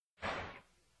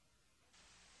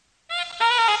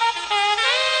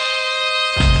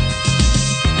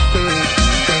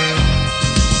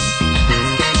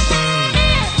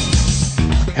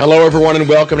Hello, everyone, and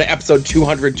welcome to episode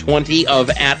 220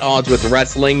 of At Odds with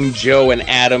Wrestling. Joe and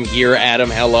Adam here. Adam,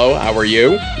 hello. How are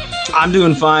you? I'm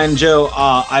doing fine, Joe.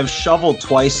 I've shoveled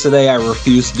twice today. I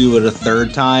refuse to do it a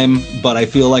third time, but I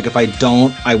feel like if I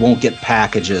don't, I won't get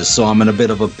packages, so I'm in a bit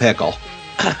of a pickle.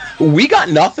 We got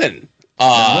nothing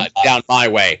down my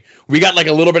way. We got like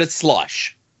a little bit of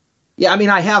slush. Yeah, I mean,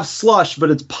 I have slush, but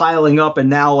it's piling up, and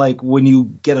now, like, when you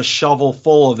get a shovel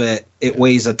full of it, it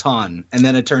weighs a ton, and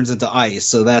then it turns into ice,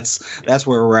 so that's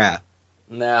where we're at.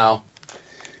 No.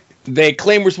 They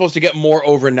claim we're supposed to get more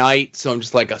overnight, so I'm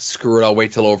just like, screw it, I'll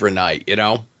wait till overnight, you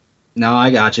know? No,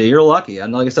 I got you. You're lucky.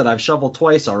 And like I said, I've shoveled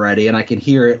twice already, and I can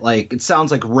hear it, like, it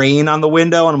sounds like rain on the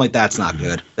window, and I'm like, that's not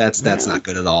good. That's not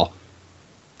good at all.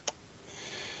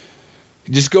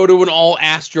 Just go to an all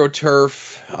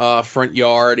AstroTurf front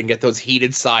yard and get those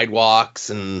heated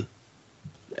sidewalks and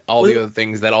all the other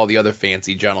things that all the other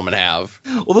fancy gentlemen have.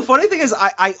 Well, the funny thing is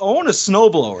I own a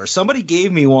snowblower. Somebody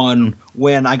gave me one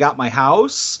when I got my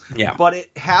house. Yeah. But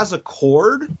it has a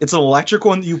cord. It's an electric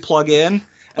one that you plug in.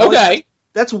 Okay.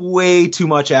 That's way too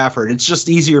much effort. It's just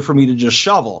easier for me to just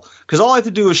shovel. Because all I have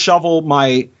to do is shovel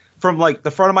from like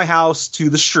the front of my house to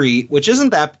the street, which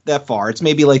isn't that far. It's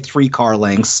maybe like 3 car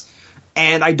lengths.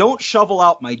 And I don't shovel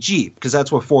out my Jeep because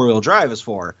that's what 4-wheel drive is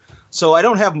for. So I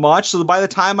don't have much. So by the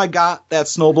time I got that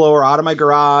snowblower out of my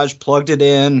garage, plugged it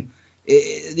in,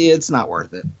 it's not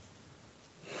worth it.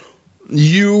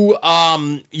 You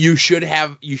should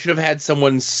have had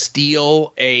someone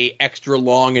steal a extra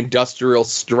long industrial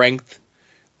strength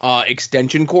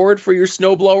extension cord for your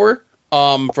snowblower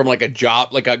from like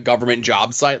a government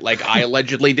job site, like I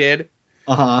allegedly did.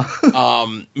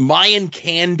 Mayan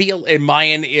can be, and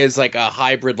Mayan is like a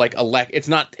hybrid, like it's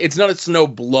not a snow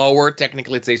blower,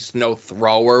 technically it's a snow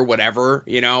thrower, whatever,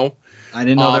 you know. I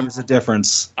didn't know there was a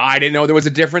difference. I didn't know there was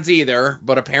a difference either,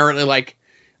 but apparently like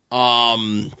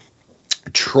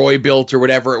Troy Built or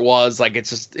whatever it was, like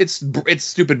it's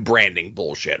stupid branding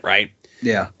bullshit, right?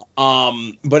 Yeah.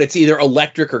 But it's either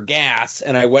electric or gas,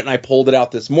 and I went and I pulled it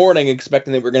out this morning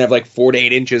expecting that we we're gonna have like 4 to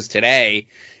 8 inches today.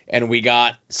 And we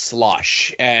got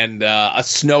slush, and a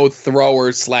snow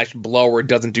thrower / blower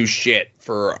doesn't do shit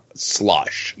for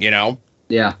slush, you know?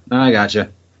 Yeah, I gotcha.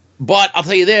 But I'll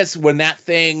tell you this, when that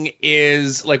thing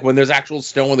is, like, when there's actual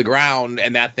snow on the ground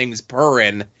and that thing's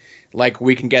purring, like,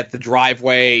 we can get the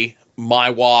driveway, my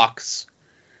walks,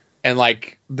 and,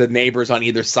 like, the neighbors on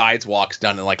either side's walks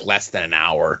done in, like, less than an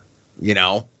hour, you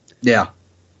know? Yeah.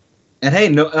 And hey,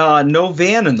 no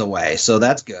van in the way, so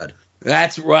that's good.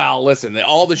 Listen,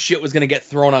 all the shit was going to get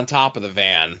thrown on top of the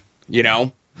van, you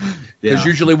know? Because Yeah.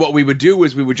 usually what we would do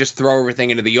is we would just throw everything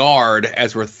into the yard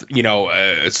as we're, throwing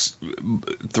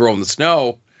the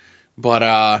snow.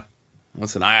 But,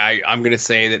 listen, I'm going to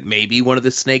say that maybe one of the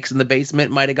snakes in the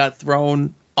basement might have got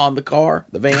thrown on the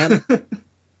van.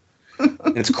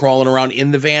 And it's crawling around in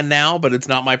the van now, but it's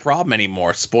not my problem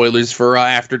anymore. Spoilers for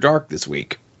After Dark this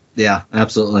week. Yeah,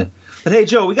 absolutely. But hey,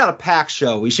 Joe, we got a packed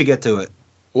show. We should get to it.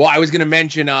 Well, I was going to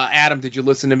mention, Adam, did you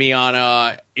listen to me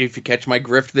on If You Catch My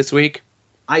Grift this week?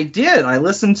 I did. I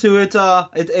listened to it.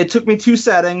 It took me 2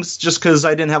 settings just because I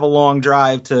didn't have a long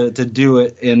drive to do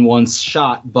it in one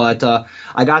shot. But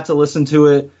I got to listen to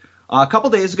it a couple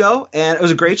days ago, and it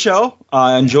was a great show.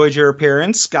 I enjoyed your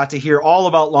appearance. Got to hear all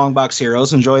about Longbox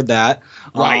Heroes. Enjoyed that.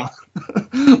 Right.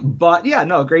 But yeah,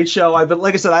 no, great show. But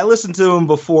like I said, I listened to him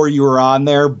before you were on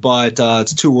there, but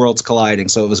it's 2 worlds colliding,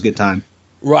 so it was a good time.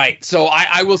 Right. So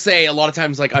I will say a lot of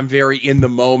times, like, I'm very in the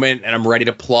moment and I'm ready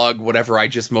to plug whatever I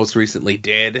just most recently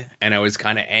did. And I was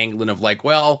kind of angling of like,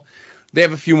 well, they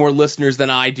have a few more listeners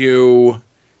than I do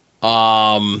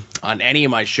on any of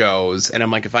my shows. And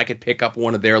I'm like, if I could pick up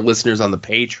one of their listeners on the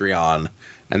Patreon.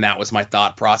 And that was my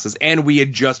thought process. And we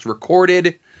had just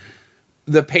recorded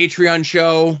the Patreon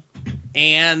show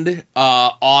and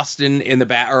Austin in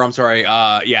the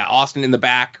Austin in the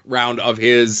background of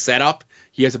his setup.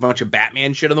 He has a bunch of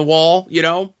Batman shit on the wall, you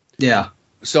know? Yeah.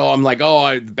 So I'm like,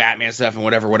 Batman stuff and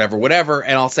whatever.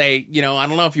 And I'll say, I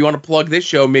don't know if you want to plug this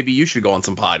show, maybe you should go on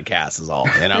some podcasts is all,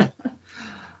 you know?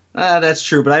 That's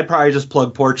true, but I'd probably just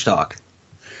plug Porch Talk.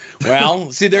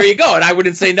 Well, see, there you go. And I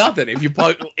wouldn't say nothing. If you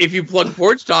plug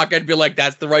Porch Talk, I'd be like,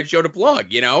 that's the right show to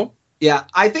plug, you know? Yeah,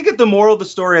 I think the moral of the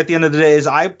story at the end of the day is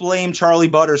I blame Charlie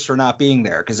Butters for not being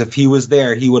there, because if he was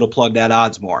there, he would have plugged at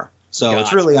odds more. So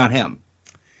It's really on him.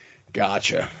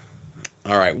 Gotcha.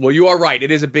 All right. Well, you are right.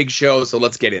 It is a big show, so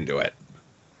let's get into it.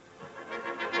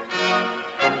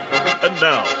 And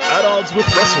now, At Odds with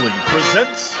Wrestling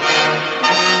presents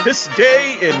This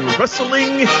Day in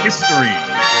Wrestling History.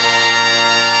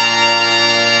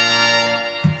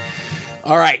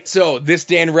 All right, so this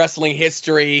day in wrestling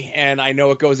history, and I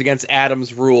know it goes against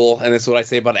Adam's rule, and this is what I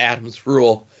say about Adam's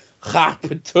rule.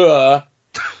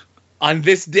 On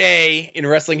this day in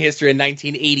wrestling history in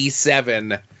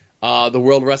 1987, the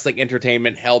World Wrestling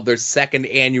Entertainment held their second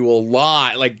annual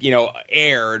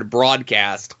aired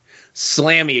broadcast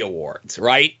Slammy Awards,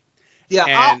 right? Yeah,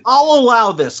 And- I'll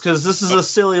allow this because this is a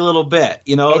silly little bit.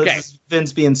 Okay. This is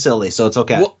Vince being silly, so it's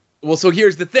okay. Well, so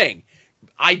here's the thing.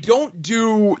 I don't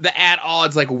do the at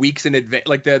odds like weeks in advance,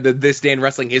 like the this day in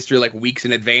wrestling history like weeks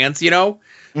in advance,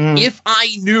 If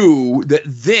I knew that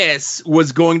this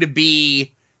was going to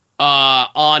be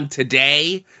on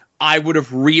today, I would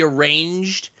have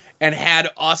rearranged and had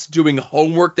us doing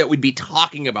homework that would be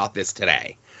talking about this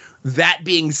today. That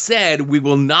being said, we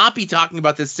will not be talking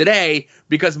about this today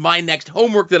because my next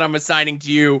homework that I'm assigning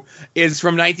to you is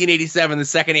from 1987, the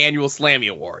second annual Slammy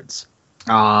Awards.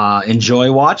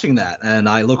 Enjoy watching that, and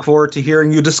I look forward to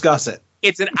hearing you discuss it.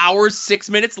 It's an hour, 6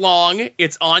 minutes long.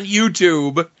 It's on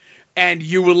YouTube, and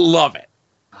you will love it.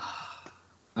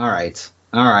 All right.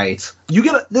 You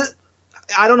get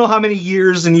I don't know how many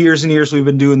years and years and years we've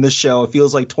been doing this show. It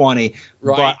feels like 20,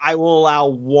 right. But I will allow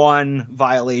one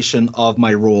violation of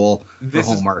my rule for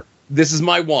homework. This is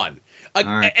my one.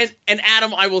 Right. And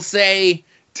Adam, I will say,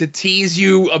 to tease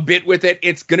you a bit with it,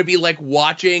 it's going to be like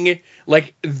watching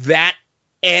like that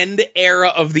end era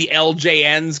of the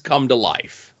LJNs come to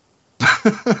life.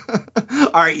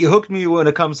 All right, you hooked me when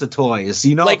it comes to toys.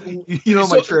 My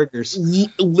triggers.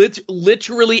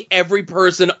 Literally every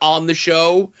person on the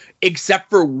show, except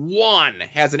for one,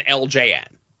 has an LJN.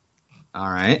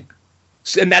 All right.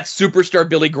 And that's Superstar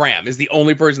Billy Graham is the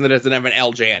only person that doesn't have an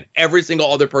LJN. Every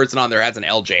single other person on there has an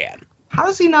LJN. How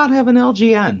does he not have an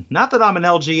LGN? Not that I'm an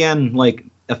LGN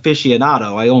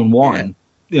aficionado. I own one.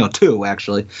 Yeah. Two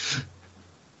actually.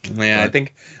 Yeah, I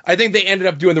think they ended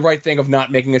up doing the right thing of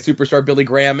not making a Superstar Billy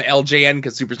Graham LJN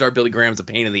because Superstar Billy Graham's a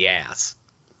pain in the ass.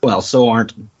 Well, so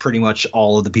aren't pretty much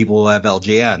all of the people who have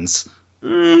LGNs.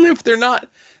 If they're not,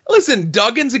 listen,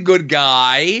 Duggan's a good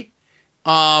guy.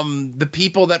 The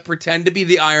people that pretend to be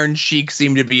the Iron Sheik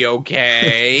seem to be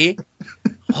okay.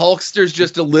 Hulkster's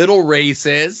just a little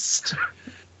racist.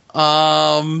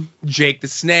 Jake the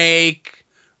Snake,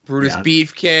 Brutus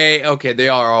Beefcake. Okay, they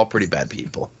are all pretty bad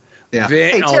people. Yeah.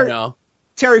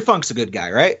 Terry Funk's a good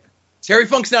guy, right? Terry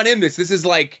Funk's not in this. This is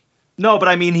like... No, but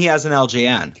I mean he has an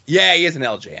LJN. Yeah, he is an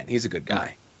LJN. He's a good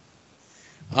guy.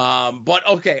 But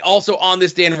okay, also on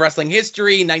this day in wrestling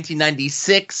history,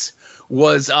 1996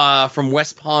 was from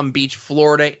West Palm Beach,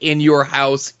 Florida, In Your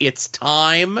House, It's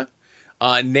Time.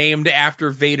 Named after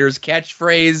Vader's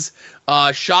catchphrase.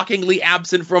 Shockingly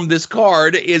absent from this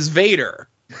card is Vader.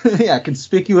 Yeah,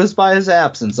 conspicuous by his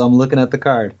absence. I'm looking at the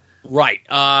card. Right.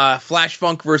 Flash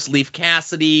Funk versus Leaf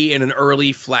Cassidy in an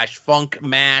early Flash Funk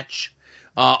match.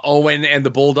 Owen and the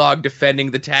Bulldog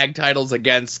defending the tag titles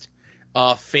against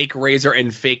Fake Razor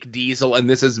and Fake Diesel, and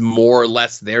this is more or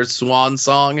less their swan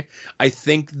song. I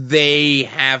think they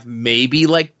have maybe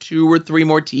like 2 or 3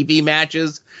 more TV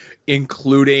matches,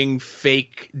 including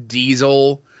Fake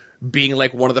Diesel being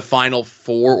like one of the final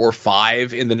 4 or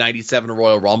 5 in the 97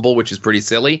 Royal Rumble, which is pretty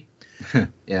silly.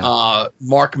 Yeah.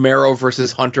 Mark Merrow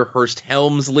versus Hunter Hearst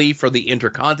Helmsley for the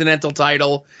Intercontinental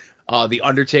title. The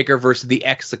Undertaker versus the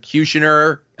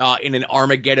Executioner in an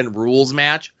Armageddon Rules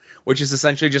match, which is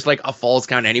essentially just like a Falls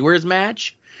Count Anywheres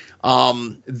match.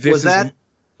 Was that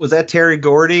Terry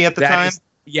Gordy at the time?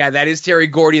 That is Terry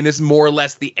Gordy, and this is more or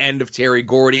less the end of Terry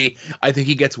Gordy. I think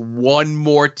he gets one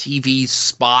more TV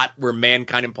spot where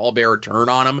Mankind and Paul Bearer turn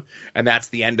on him, and that's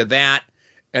the end of that.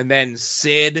 And then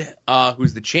Sid,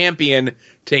 who's the champion,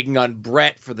 taking on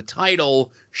Brett for the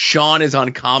title. Sean is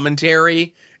on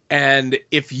commentary. And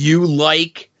if you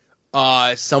like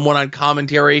someone on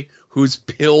commentary who's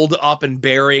pilled up and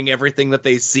burying everything that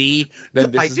they see,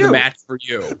 then this is the match for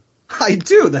you. I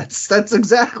do. That's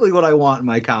exactly what I want in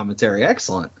my commentary.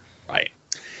 Excellent. Right.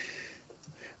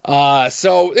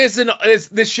 So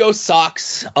this show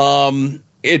sucks.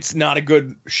 It's not a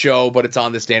good show, but it's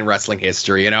on this day in wrestling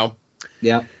history,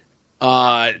 Yeah.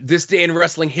 This day in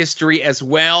wrestling history as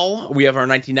well, we have our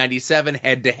 1997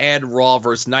 head-to-head Raw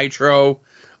vs. Nitro.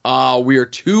 We are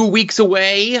 2 weeks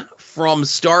away from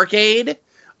Starrcade.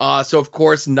 So, of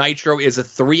course, Nitro is a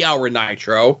 3-hour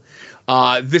Nitro.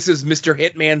 This is Mr.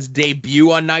 Hitman's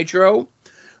debut on Nitro,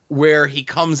 where he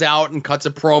comes out and cuts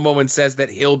a promo and says that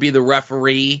he'll be the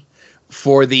referee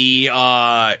for the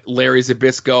Larry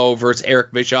Zbyszko versus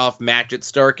Eric Bischoff match at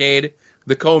Starrcade.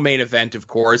 The co-main event, of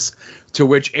course, to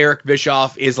which Eric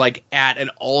Bischoff is like at an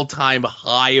all-time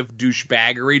high of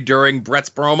douchebaggery during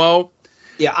Brett's promo.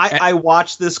 Yeah, I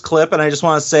watched this clip, and I just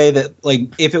want to say that, like,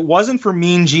 if it wasn't for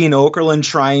Mean Gene Okerlund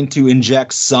trying to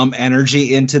inject some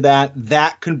energy into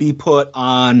that could be put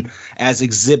on as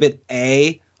Exhibit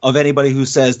A of anybody who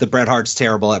says that Bret Hart's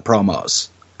terrible at promos,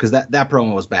 because that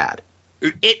promo was bad.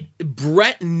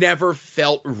 Bret never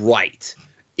felt right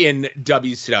in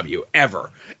WCW ever,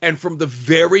 and from the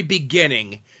very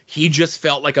beginning, he just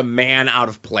felt like a man out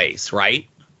of place, right?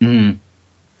 Mm.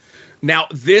 Now,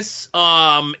 this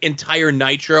entire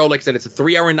Nitro, like I said, it's a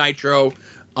 3-hour Nitro.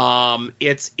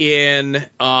 It's in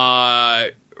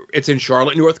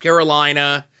Charlotte, North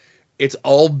Carolina. It's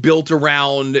all built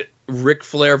around Ric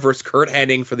Flair versus Curt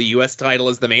Hennig for the U.S. title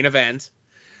as the main event.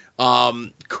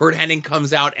 Curt Hennig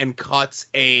comes out and cuts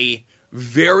a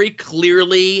very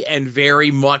clearly and very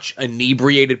much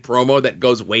inebriated promo that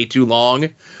goes way too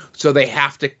long. So they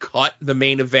have to cut the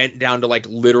main event down to like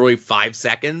literally 5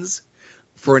 seconds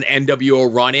for an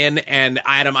NWO run-in. And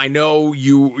Adam, I don't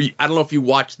know if you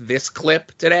watched this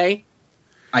clip today.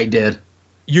 I did.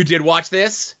 You did watch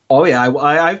this? Oh yeah,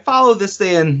 I follow This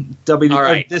Day in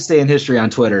This Day in History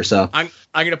on Twitter. So I'm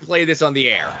going to play this on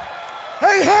the air.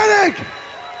 Hey Hennig,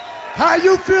 how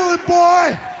you feeling,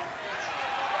 boy?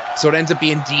 So it ends up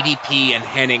being DDP and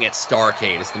Hennig at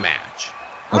Starrcade as the match.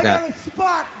 okay. I got a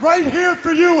spot right here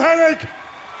for you, Hennig.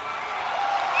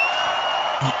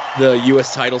 The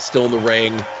U.S. title still in the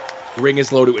ring. Ring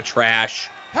is loaded with trash.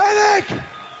 Hennig,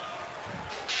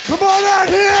 come on out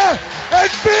here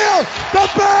and feel the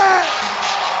bat.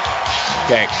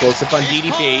 Okay, close up on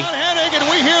DDP. Hennig, and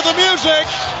we hear the music.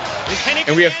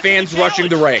 And we have fans rushing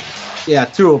the ring. Yeah,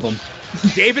 2 of them.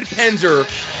 David Penzer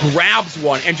grabs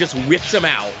one and just whips him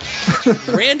out.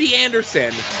 Randy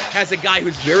Anderson has a guy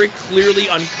who's very clearly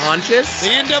unconscious. The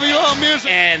NWO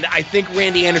music. And I think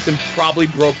Randy Anderson probably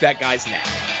broke that guy's neck.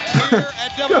 Here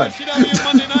at WCW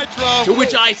Monday Nitro. To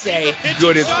which I say,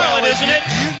 good as well. Isn't it?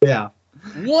 Yeah.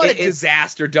 What a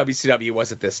disaster WCW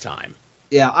was at this time.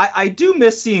 Yeah, I do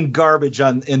miss seeing garbage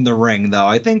in the ring, though.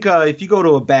 I think if you go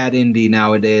to a bad indie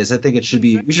nowadays, I think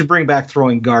we should bring back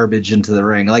throwing garbage into the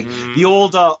ring. Like the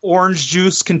old orange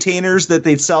juice containers that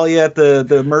they'd sell you at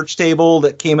the merch table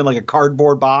that came in like a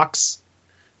cardboard box.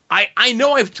 I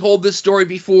know I've told this story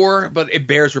before, but it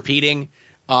bears repeating.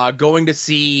 Going to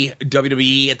see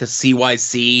WWE at the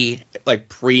CYC, like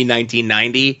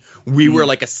pre-1990, we were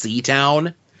like a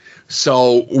C-town.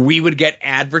 So we would get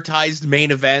advertised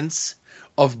main events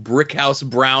of Brickhouse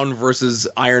Brown versus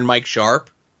Iron Mike Sharp.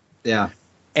 Yeah.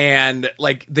 And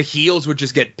like the heels would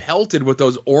just get pelted with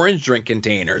those orange drink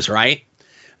containers, right?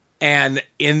 And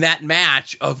in that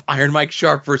match of Iron Mike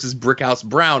Sharp versus Brickhouse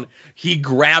Brown, he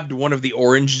grabbed one of the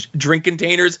orange drink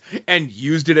containers and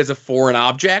used it as a foreign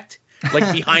object.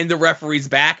 Like behind the referee's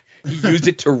back, he used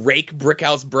it to rake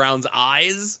Brickhouse Brown's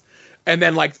eyes and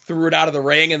then like threw it out of the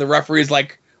ring. And the referee's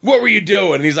like, what were you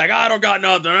doing? And he's like, I don't got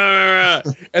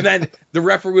nothing. And then the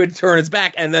referee would turn his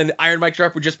back, and then Iron Mike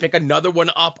Sharp would just pick another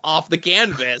one up off the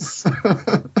canvas.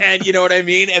 And you know what I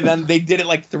mean? And then they did it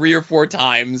like 3 or 4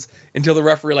 times until the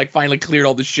referee like finally cleared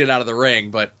all the shit out of the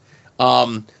ring. But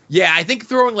yeah, I think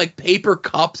throwing like paper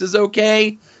cups is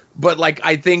okay. But like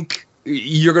I think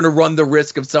you're gonna run the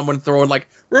risk of someone throwing like,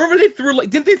 remember they threw like,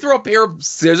 didn't they throw a pair of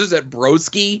scissors at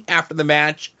Broski after the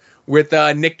match with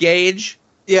Nick Gage?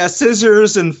 Yeah,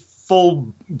 scissors and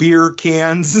full beer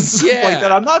cans and stuff Yeah. like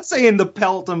that. I'm not saying to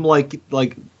pelt him like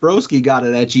Broski got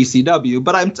it at GCW,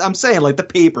 but I'm saying like the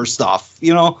paper stuff,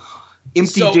 you know,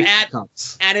 empty So dick at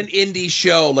cups. an indie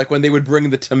show, like when they would bring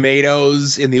the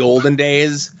tomatoes in the olden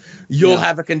days, you'll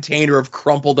have a container of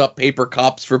crumpled up paper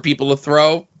cups for people to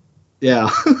throw. Yeah.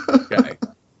 Okay.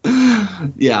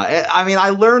 Yeah, I mean, I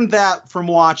learned that from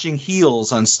watching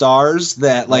Heels on Stars,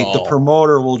 that like the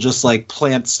promoter will just like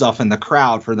plant stuff in the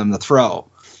crowd for them to throw,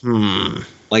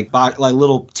 like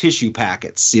little tissue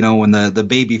packets. You know, when the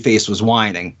baby face was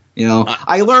whining. You know,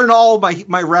 I learned all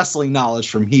my wrestling knowledge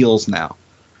from Heels now.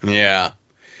 Yeah.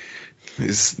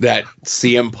 Is that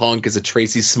CM Punk is a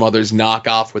Tracy Smothers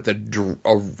knockoff with a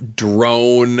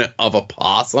drone of a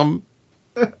possum?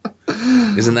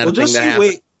 Isn't that a thing that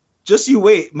happened? Just you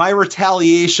wait. My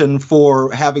retaliation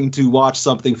for having to watch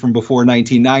something from before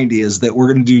 1990 is that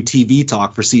we're going to do TV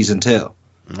talk for season 2.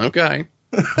 Okay.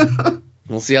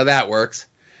 We'll see how that works.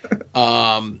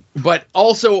 But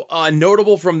also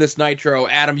notable from this Nitro,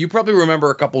 Adam, you probably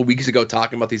remember a couple of weeks ago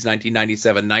talking about these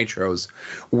 1997 Nitros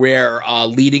where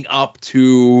leading up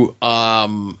to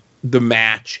the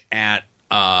match at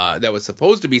that was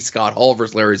supposed to be Scott Hall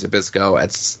versus Larry Zbyszko at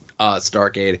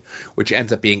Starrcade, which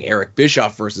ends up being Eric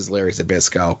Bischoff versus Larry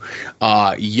Zbyszko.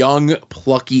 Young,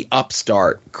 plucky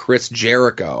upstart Chris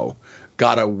Jericho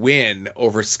got a win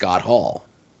over Scott Hall.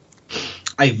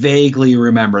 I vaguely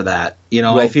remember that. You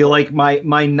know, Well, I feel like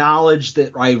my knowledge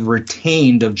that I've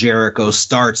retained of Jericho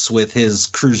starts with his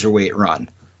cruiserweight run.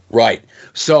 Right.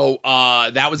 So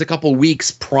that was a couple weeks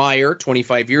prior,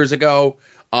 25 years ago.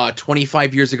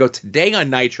 25 years ago today on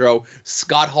Nitro,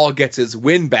 Scott Hall gets his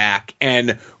win back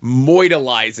and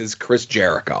moidalizes Chris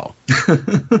Jericho.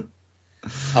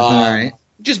 All right.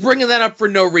 Just bringing that up for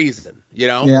no reason, you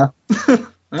know? Yeah.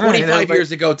 25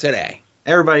 years ago today.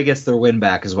 Everybody gets their win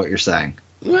back is what you're saying.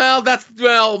 Well,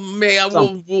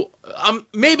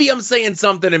 maybe I'm saying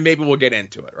something and maybe we'll get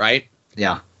into it, right?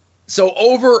 Yeah. So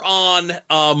over on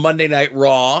Monday Night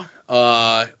Raw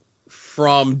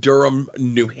from Durham,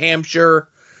 New Hampshire,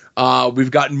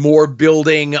 we've got more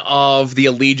building of the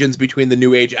allegiance between the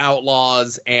New Age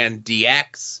Outlaws and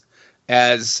DX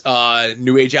as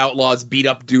New Age Outlaws beat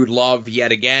up Dude Love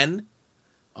yet again.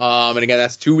 And again,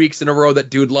 that's 2 weeks in a row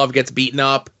that Dude Love gets beaten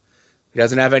up. He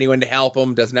doesn't have anyone to help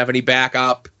him, doesn't have any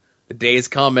backup. The day is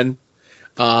coming.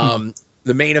 The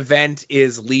main event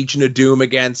is Legion of Doom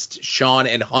against Shawn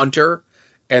and Hunter.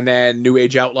 And then New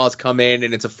Age Outlaws come in,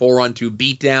 and it's a 4-on-2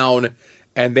 beatdown.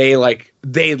 And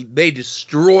they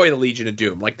destroy the Legion of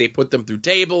Doom. Like, they put them through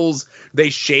tables.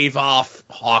 They shave off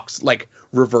Hawk's, like,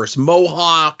 reverse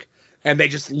mohawk. And they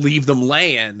just leave them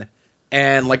laying.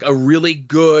 And, like, a really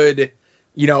good,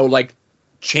 you know, like,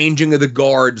 changing of the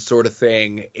guard sort of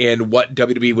thing in what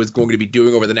WWE was going to be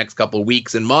doing over the next couple of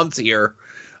weeks and months here.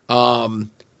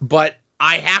 But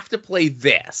I have to play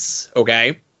this,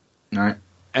 okay? All right.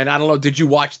 And I don't know, did you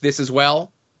watch this as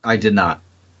well? I did not.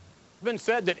 It's been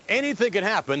said that anything can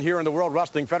happen here in the World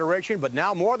Wrestling Federation, but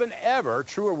now more than ever,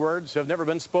 truer words have never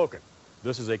been spoken.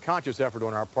 This is a conscious effort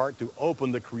on our part to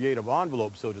open the creative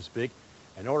envelope, so to speak,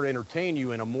 in order to entertain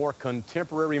you in a more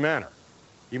contemporary manner.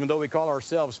 Even though we call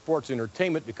ourselves sports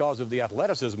entertainment because of the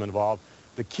athleticism involved,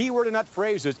 the key word in that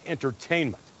phrase is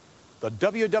entertainment. The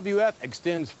WWF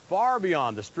extends far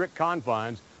beyond the strict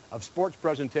confines of sports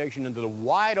presentation into the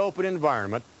wide open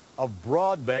environment of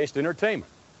broad-based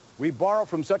entertainment. We borrow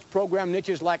from such program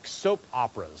niches like soap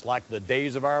operas, like The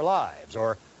Days of Our Lives,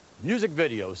 or music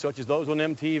videos such as those on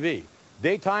MTV,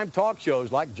 daytime talk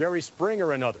shows like Jerry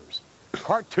Springer and others,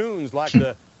 cartoons like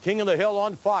The King of the Hill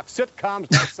on Fox,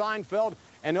 sitcoms like Seinfeld,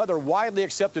 and other widely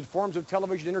accepted forms of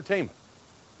television entertainment.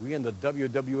 We in the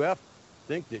WWF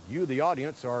think that you, the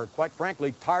audience, are, quite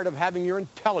frankly, tired of having your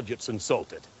intelligence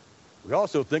insulted. We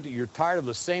also think that you're tired of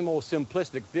the same old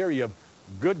simplistic theory of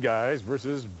good guys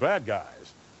versus bad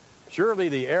guys. Surely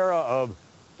the era of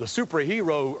the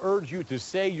superhero who urge you to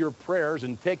say your prayers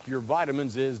and take your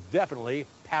vitamins is definitely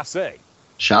passé.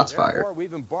 Shots Therefore, fired.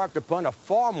 we've embarked upon a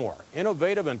far more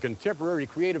innovative and contemporary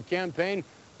creative campaign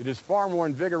that is far more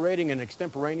invigorating and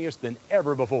extemporaneous than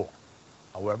ever before.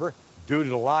 However, due to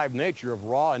the live nature of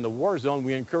Raw and the War Zone,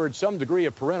 we encourage some degree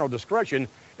of parental discretion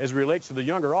as relates to the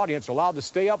younger audience allowed to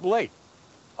stay up late.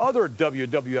 Other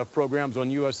WWF programs on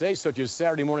USA, such as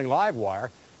Saturday Morning Live Wire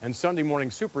and Sunday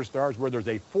Morning Superstars, where there's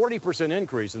a 40%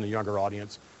 increase in the younger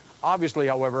audience, obviously,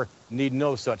 however, need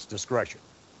no such discretion.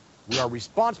 We are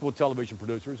responsible television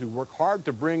producers who work hard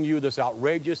to bring you this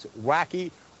outrageous, wacky,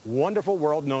 wonderful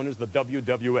world known as the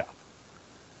WWF.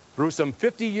 Through some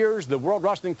 50 years, the World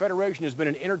Wrestling Federation has been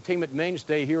an entertainment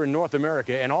mainstay here in North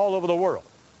America and all over the world.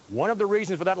 One of the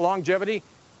reasons for that longevity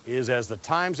is as the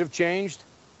times have changed,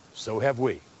 so have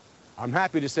we. I'm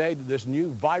happy to say that this new,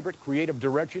 vibrant, creative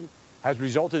direction has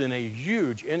resulted in a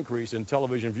huge increase in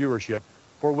television viewership,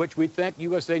 for which we thank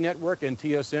USA Network and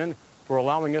TSN for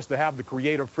allowing us to have the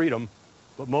creative freedom,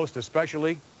 but most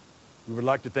especially, we would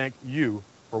like to thank you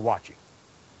for watching.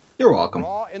 You're welcome.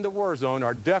 Raw and the War Zone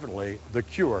are definitely the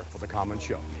cure for the common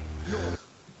show.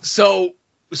 So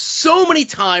many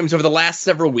times over the last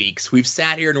several weeks, we've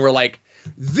sat here and we're like,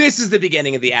 this is the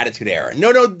beginning of the Attitude Era.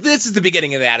 No, this is the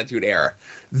beginning of the Attitude Era.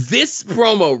 This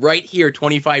promo right here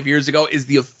 25 years ago is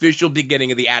the official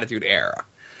beginning of the Attitude Era.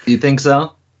 You think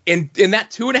so? In that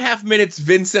 2.5 minutes,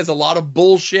 Vince says a lot of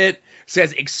bullshit,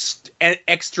 says extraneous.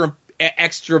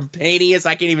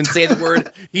 I can't even say the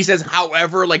word. He says,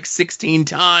 however, like 16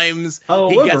 times.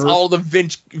 However. He gets all the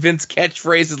Vince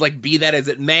catchphrases, like, be that as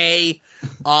it may.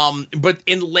 But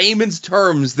in layman's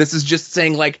terms, this is just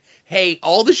saying, like, hey,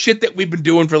 all the shit that we've been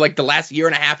doing for, like, the last year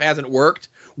and a half hasn't worked.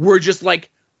 We're just,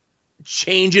 like,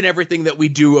 changing everything that we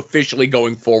do officially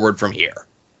going forward from here.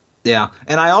 Yeah,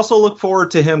 and I also look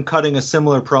forward to him cutting a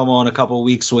similar promo in a couple of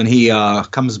weeks when he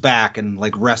comes back and,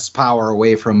 like, wrests power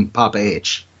away from Papa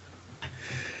H.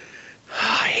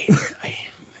 I hate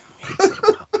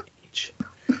Papa H.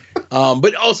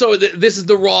 But also, this is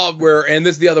the Raw where, and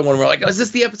this is the other one where, like, is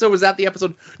this the episode? Was that the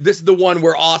episode? This is the one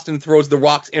where Austin throws the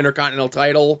Rock's Intercontinental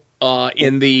title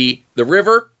in the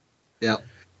river. Yeah.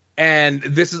 And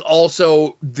this is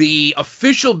also the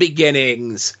official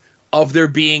beginnings of there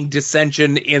being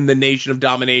dissension in the Nation of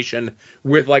Domination,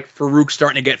 with like Farouk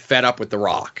starting to get fed up with The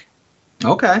Rock.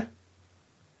 Okay.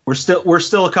 We're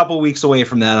still a couple weeks away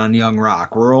from that on Young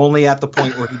Rock. We're only at the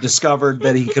point where he discovered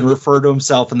that he can refer to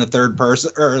himself in the third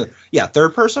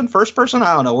person, first person.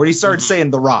 I don't know, where he started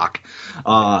saying The Rock.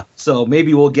 So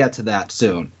maybe we'll get to that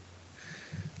soon.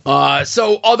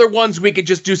 So other ones we could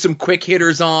just do some quick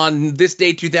hitters on. This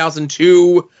day,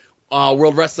 2002,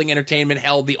 World Wrestling Entertainment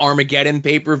held the Armageddon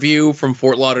pay-per-view from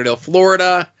Fort Lauderdale,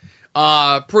 Florida.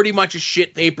 Pretty much a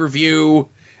shit pay-per-view.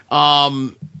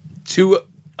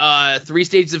 3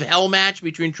 Stages of Hell match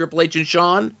between Triple H and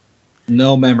Shawn.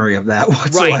 No memory of that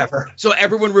whatsoever. Right. So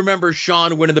everyone remembers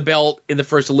Shawn winning the belt in the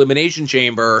first Elimination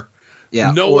Chamber.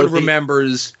 Yeah. No one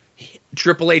remembers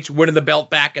Triple H winning the belt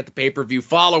back at the pay-per-view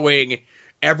following.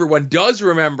 Everyone does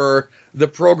remember the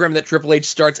program that Triple H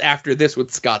starts after this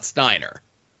with Scott Steiner.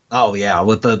 Oh, yeah,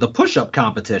 with the push-up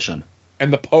competition.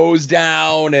 And the pose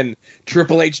down, and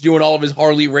Triple H doing all of his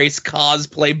Harley Race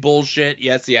cosplay bullshit.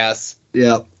 Yes, yes.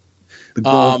 Yep. The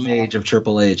golden age of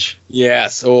Triple H.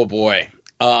 Yes, oh boy.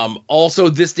 Also,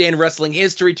 this day in wrestling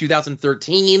history,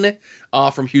 2013,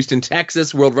 from Houston,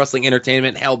 Texas, World Wrestling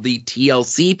Entertainment held the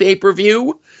TLC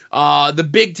pay-per-view. The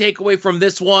big takeaway from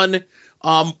this one,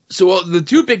 so the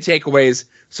two big takeaways,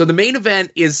 so the main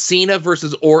event is Cena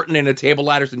versus Orton in a table,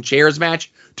 ladders, and chairs match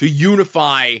to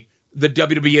unify the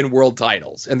WWE and world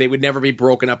titles, and they would never be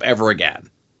broken up ever again.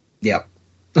 Yep.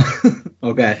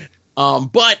 Okay.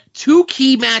 But two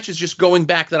key matches just going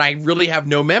back that I really have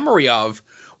no memory of.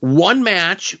 One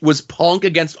match was Punk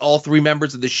against all three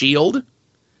members of the Shield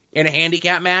in a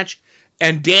handicap match,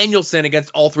 and Danielson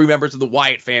against all three members of the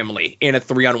Wyatt family in a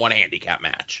 3-on-1 handicap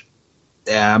match.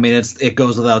 Yeah, I mean, it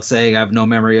goes without saying I have no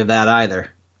memory of that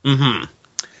either.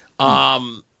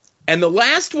 Mm-hmm. And the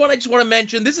last one I just want to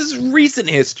mention, this is recent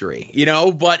history,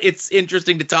 but it's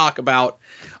interesting to talk about.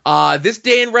 This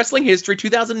day in wrestling history,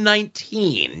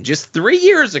 2019, just 3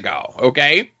 years ago,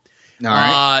 okay? All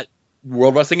right.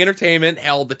 World Wrestling Entertainment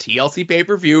held the TLC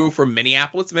pay-per-view from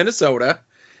Minneapolis, Minnesota.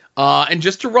 And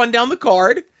just to run down the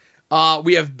card,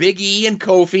 we have Big E and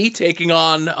Kofi taking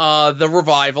on the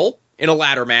Revival in a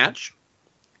ladder match.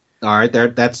 All right,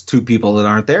 that's two people that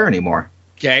aren't there anymore.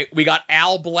 Okay, we got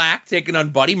Al Black taking on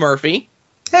Buddy Murphy.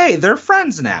 Hey, they're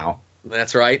friends now.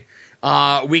 That's right.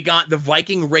 We got the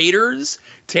Viking Raiders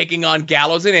taking on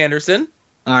Gallows and Anderson.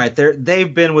 All right,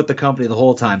 they've been with the company the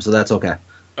whole time, so that's okay.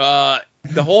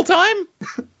 The whole time?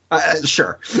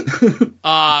 Sure.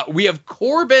 We have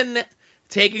Corbin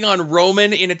taking on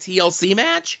Roman in a TLC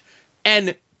match,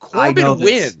 and Corbin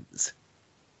wins.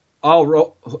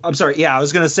 Oh, I'm sorry. Yeah, I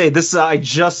was going to say this. I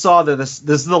just saw that this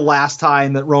is the last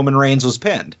time that Roman Reigns was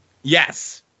pinned.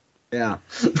 Yes. Yeah.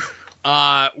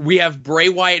 We have Bray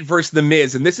Wyatt versus The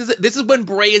Miz, and this is when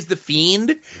Bray is the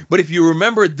Fiend. But if you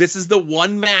remember, this is the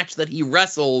one match that he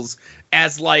wrestles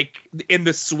as like in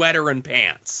the sweater and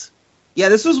pants. Yeah,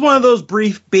 this was one of those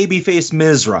brief babyface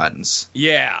Miz runs.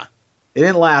 Yeah. It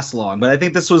didn't last long, but I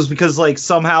think this was because like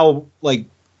somehow like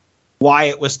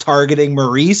Wyatt was targeting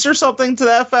Maurice or something to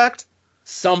that effect.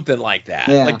 Something like that.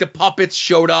 Yeah. Like the puppets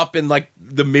showed up in like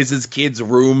the Miz's kids'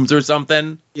 rooms or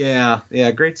something. Yeah,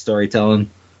 great storytelling.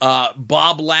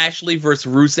 Bob Lashley versus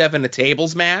Rusev in a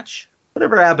tables match.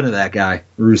 Whatever happened to that guy,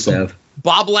 Rusev?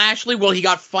 Bob Lashley, well, he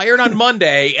got fired on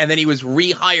Monday, and then he was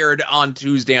rehired on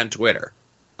Tuesday on Twitter.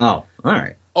 Oh, all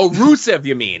right. Oh, Rusev,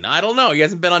 you mean? I don't know. He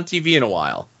hasn't been on TV in a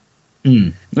while.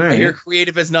 All right. I hear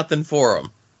creative has nothing for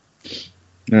him.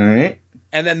 All right.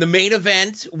 And then the main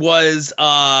event was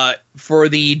for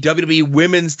the WWE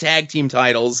Women's Tag Team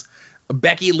titles,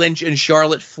 Becky Lynch and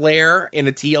Charlotte Flair in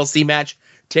a TLC match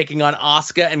taking on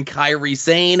Asuka and Kairi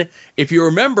Sane. If you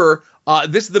remember,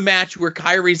 this is the match where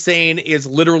Kairi Sane is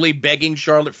literally begging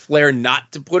Charlotte Flair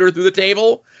not to put her through the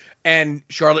table, and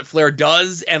Charlotte Flair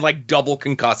does, and like double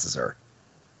concusses her.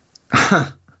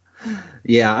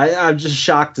 Yeah, I'm just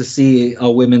shocked to see a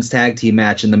women's tag team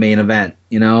match in the main event.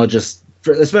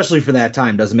 Especially for that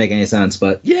time, doesn't make any sense.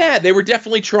 But yeah, they were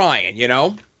definitely trying,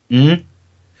 Mm-hmm.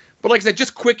 But like I said,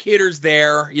 just quick hitters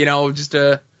there, just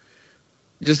to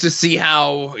see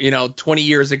how 20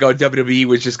 years ago WWE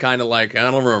was just kind of like,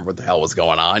 I don't remember what the hell was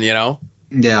going on,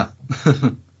 Yeah.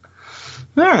 All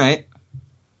right.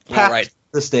 All right.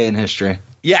 This day in history.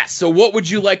 Yeah. So what would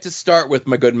you like to start with,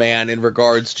 my good man, in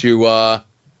regards to? All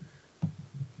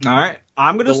right.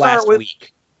 I'm going to start with.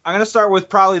 Week. I'm going to start with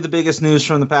probably the biggest news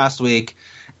from the past week,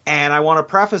 and I want to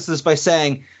preface this by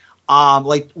saying,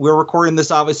 we're recording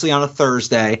this obviously on a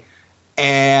Thursday,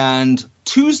 and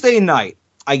Tuesday night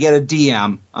I get a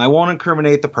DM. I won't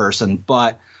incriminate the person,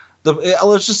 but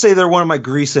Let's just say they're one of my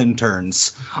grease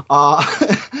interns.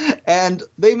 And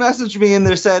they messaged me and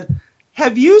they said,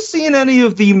 have you seen any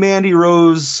of the Mandy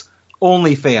Rose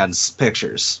OnlyFans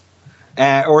pictures?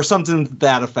 Or something to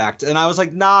that effect. And I was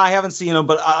like, nah, I haven't seen them,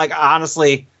 but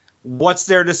honestly, what's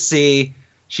there to see?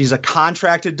 She's a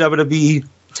contracted WWE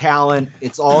talent.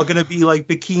 It's all going to be like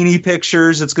bikini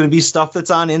pictures. It's going to be stuff that's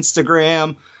on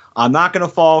Instagram. I'm not going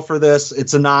to fall for this.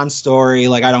 It's a non-story.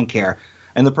 Like, I don't care.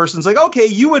 And the person's like, okay,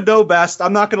 you would know best.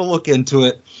 I'm not going to look into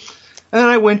it. And then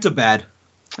I went to bed.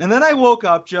 And then I woke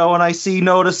up, Joe, and I see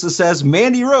notice that says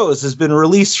Mandy Rose has been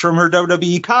released from her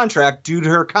WWE contract due to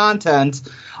her content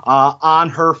on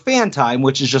her fan time,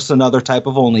 which is just another type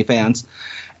of OnlyFans.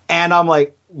 And I'm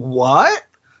like, what?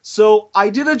 So I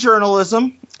did a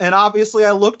journalism, and obviously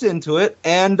I looked into it.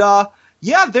 And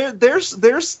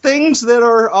there's things that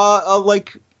are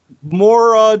like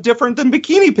more different than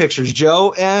bikini pictures,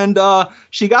 Joe. And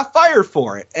she got fired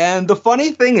for it. And the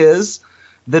funny thing is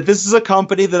that this is a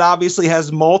company that obviously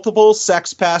has multiple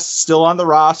sex pests still on the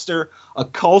roster, a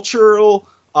culture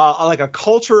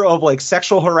of like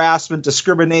sexual harassment,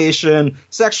 discrimination,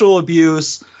 sexual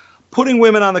abuse, putting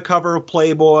women on the cover of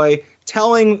Playboy,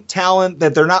 telling talent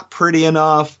that they're not pretty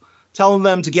enough, telling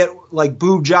them to get like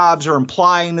boob jobs or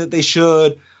implying that they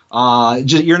should,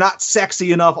 you're not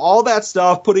sexy enough, all that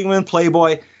stuff, putting them in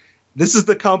Playboy. This is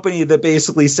the company that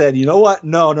basically said, you know what?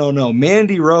 No,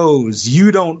 Mandy Rose,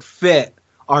 you don't fit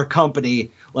our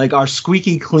company, like our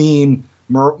squeaky clean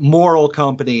moral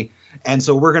company, and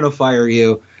so we're going to fire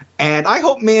you. And I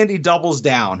hope Mandy doubles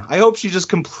down. I hope she just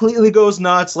completely goes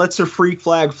nuts, lets her freak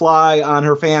flag fly on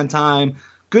her fan time.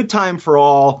 Good time for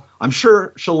all. I'm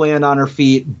sure she'll land on her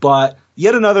feet, but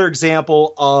yet another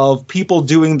example of people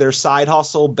doing their side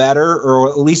hustle better, or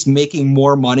at least making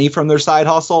more money from their side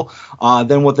hustle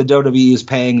than what the WWE is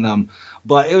paying them.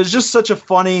 But it was just such a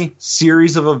funny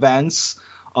series of events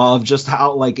of just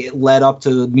how like it led up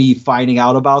to me finding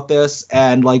out about this,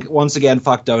 and like once again,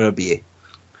 fuck WWE.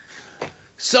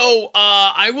 So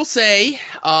I will say,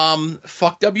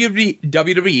 fuck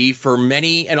WWE for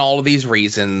many and all of these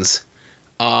reasons.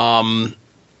 But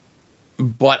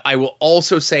I will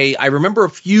also say, I remember a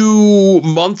few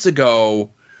months ago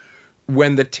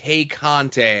when the Tay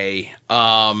Conte,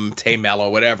 Tay Mello,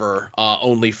 whatever,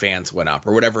 OnlyFans went up,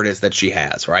 or whatever it is that she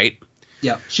has, right?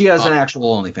 Yeah, she has an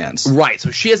actual OnlyFans. Right, so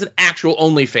she has an actual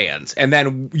OnlyFans. And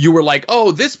then you were like,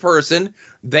 oh, this person,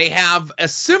 they have a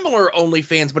similar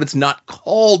OnlyFans, but it's not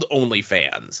called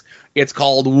OnlyFans. It's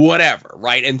called whatever,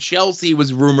 right? And Chelsea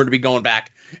was rumored to be going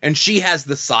back, and she has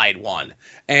the side one.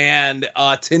 And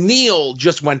Tenille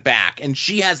just went back, and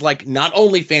she has, like, not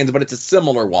OnlyFans, but it's a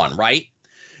similar one, right?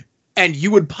 And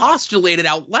you would postulate it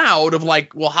out loud of,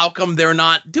 like, well, how come they're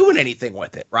not doing anything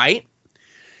with it, right?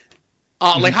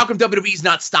 Like, how come WWE's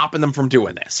not stopping them from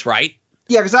doing this, right?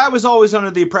 Yeah, because I was always under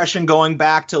the impression going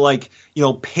back to, like, you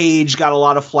know, Paige got a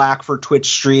lot of flack for Twitch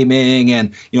streaming,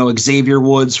 and, you know, Xavier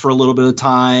Woods for a little bit of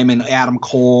time, and Adam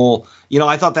Cole. You know,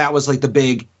 I thought that was, like, the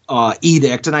big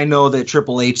edict, and I know that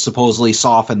Triple H supposedly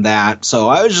softened that, so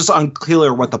I was just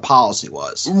unclear what the policy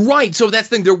was. Right, so that's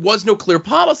the thing. There was no clear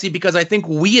policy, because I think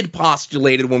we had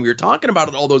postulated when we were talking about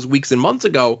it all those weeks and months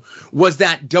ago, was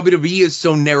that WWE is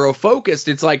so narrow-focused.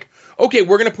 It's like, okay,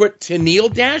 we're going to put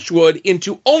Tenille Dashwood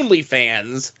into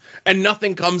OnlyFans, and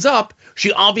nothing comes up.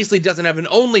 She obviously doesn't have an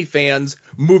OnlyFans.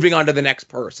 Moving on to the next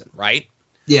person, right?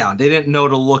 Yeah, they didn't know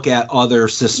to look at other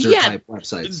sister-type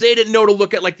websites. They didn't know to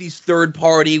look at, like, these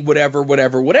third-party whatever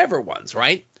ones,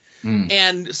 right?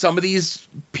 And some of these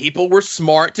people were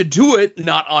smart to do it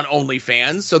not on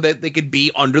OnlyFans so that they could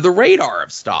be under the radar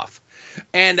of stuff.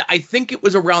 And I think it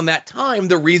was around that time,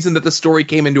 the reason that the story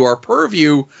came into our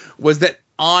purview was that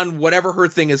on whatever her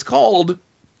thing is called,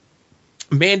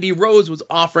 Mandy Rose was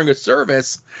offering a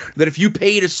service that if you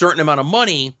paid a certain amount of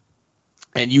money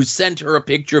and you sent her a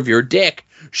picture of your dick,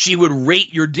 she would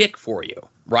rate your dick for you,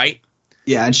 right?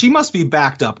 Yeah, and she must be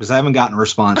backed up because I haven't gotten a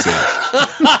response yet.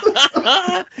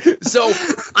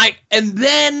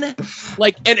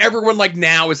 And everyone like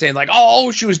now is saying like, oh,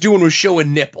 all she was doing was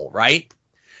showing nipple, right?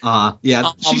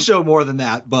 Yeah, she showed more than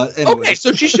that, but anyway. Okay,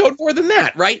 so she showed more than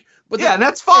that, right? But yeah, and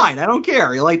that's fine. I don't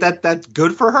care. Like that's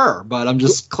good for her, but I'm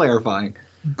just clarifying.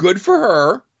 Good for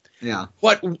her. Yeah.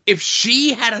 But if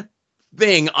she had a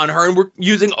thing on her, and we're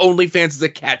using OnlyFans as a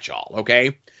catch-all,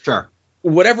 okay? Sure.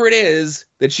 Whatever it is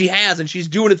that she has, and she's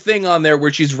doing a thing on there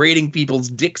where she's rating people's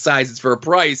dick sizes for a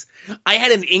price, I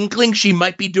had an inkling she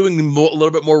might be doing a little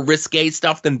bit more risque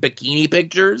stuff than bikini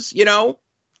pictures, you know?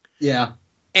 Yeah.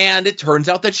 And it turns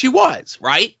out that she was,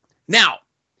 right? Now,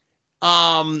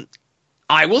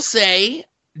 I will say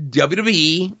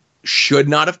WWE should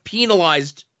not have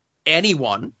penalized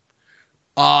anyone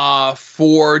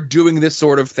for doing this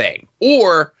sort of thing.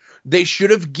 Or they should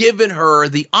have given her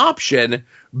the option,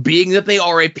 being that they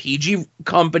are a PG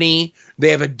company. They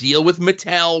have a deal with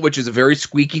Mattel, which is a very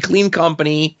squeaky clean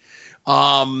company,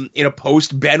 in a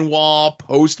post-Benoit,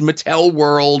 post-Mattel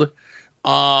world,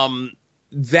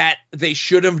 that they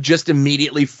should have just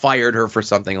immediately fired her for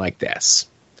something like this.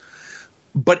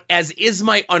 But as is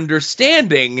my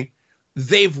understanding,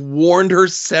 they've warned her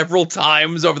several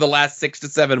times over the last 6 to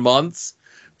 7 months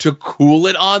to cool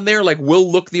it on there. Like,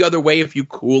 we'll look the other way if you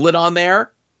cool it on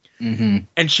there. Mm-hmm.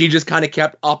 And she just kind of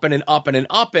kept upping and upping and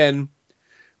upping.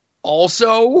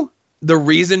 Also, the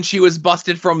reason she was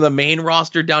busted from the main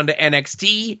roster down to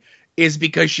NXT is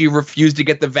because she refused to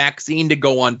get the vaccine to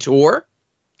go on tour.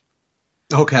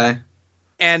 Okay.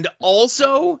 And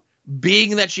also,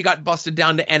 being that she got busted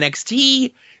down to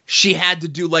NXT, she had to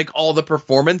do like all the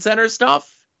Performance Center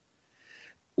stuff.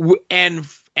 And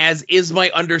as is my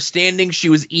understanding, she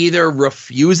was either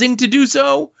refusing to do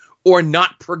so or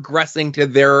not progressing to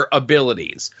their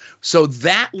abilities. So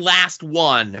that last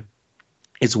one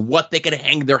is what they could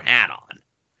hang their hat on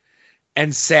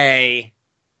and say,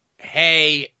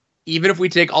 hey, even if we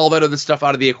take all that other stuff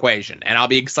out of the equation, and I'll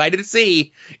be excited to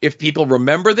see if people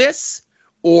remember this,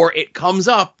 or it comes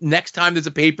up next time there's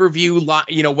a pay-per-view,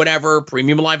 whatever,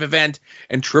 premium live event,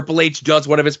 and Triple H does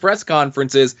one of his press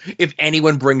conferences, if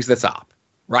anyone brings this up,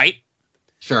 right?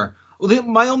 Sure. Well,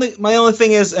 my only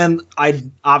thing is, and I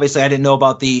didn't know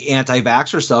about the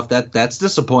anti-vaxxer stuff. That's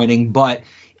disappointing. But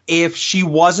if she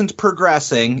wasn't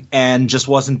progressing and just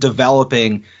wasn't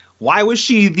developing, why was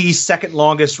she the second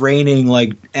longest reigning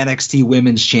NXT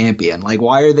Women's Champion?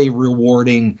 Why are they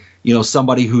rewarding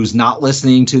somebody who's not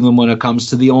listening to them when it comes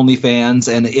to the OnlyFans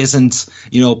and isn't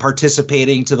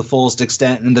participating to the fullest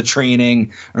extent in the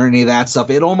training or any of that stuff?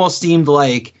 It almost seemed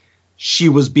like she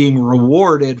was being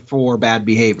rewarded for bad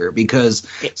behavior, because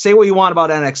say what you want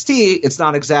about NXT, it's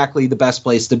not exactly the best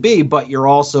place to be, but you're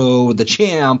also the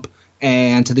champ,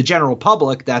 and to the general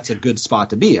public, that's a good spot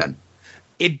to be in.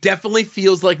 It definitely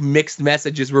feels like mixed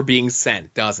messages were being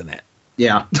sent, doesn't it?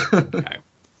 Yeah. Okay.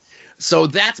 So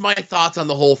that's my thoughts on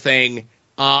the whole thing.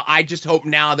 I just hope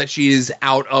now that she's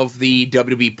out of the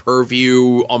WWE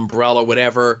Purview umbrella,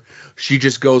 whatever, she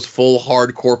just goes full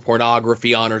hardcore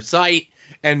pornography on her site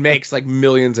and makes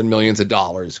millions and millions of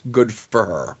dollars. Good for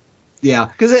her. Yeah,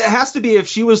 because it has to be, if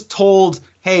she was told,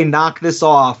 hey, knock this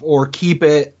off or keep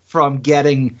it from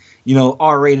getting,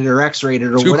 R-rated or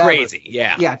X-rated or too whatever. Crazy,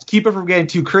 yeah. Yeah, to keep it from getting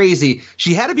too crazy.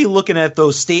 She had to be looking at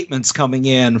those statements coming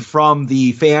in from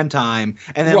the fan time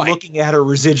and then looking at her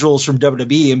residuals from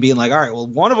WWE and being like, all right, well,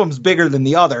 one of them's bigger than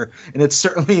the other, and it's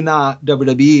certainly not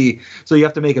WWE, so you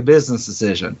have to make a business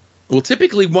decision. Well,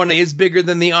 typically one is bigger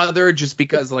than the other, just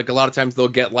because a lot of times they'll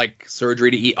get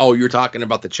surgery to eat. Oh, you're talking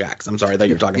about the checks. I'm sorry, I thought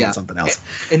you were talking about something else.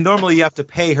 And normally you have to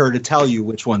pay her to tell you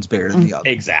which one's bigger than the other.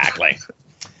 Exactly.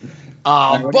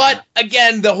 But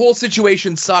again, the whole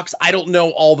situation sucks. I don't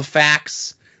know all the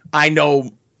facts. I know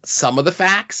some of the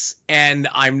facts, and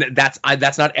that's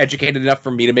not educated enough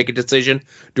for me to make a decision.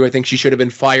 Do I think she should have been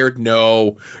fired?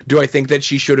 No. Do I think that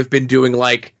she should have been doing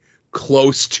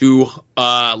close to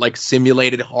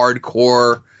simulated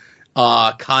hardcore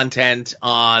content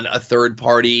on a third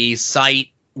party site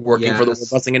working for the World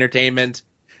Wrestling Entertainment?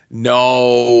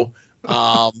 No.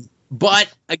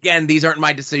 But again, these aren't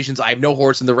my decisions. I have no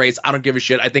horse in the race. I don't give a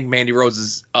shit. I think Mandy Rose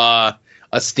is a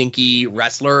stinky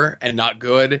wrestler and not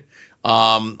good.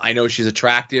 I know she's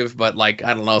attractive, but I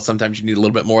don't know, sometimes you need a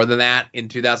little bit more than that in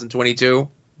 2022,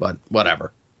 but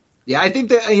whatever. Yeah, I think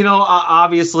that,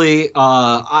 obviously,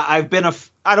 I've been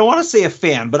I don't want to say a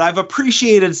fan, but I've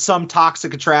appreciated some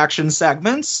Toxic Attraction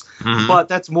segments, but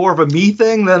that's more of a me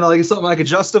thing than something I could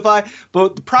justify.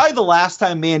 But probably the last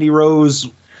time Mandy Rose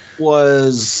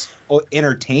was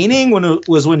entertaining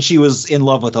was when she was in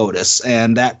love with Otis,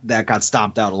 and that got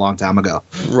stomped out a long time ago.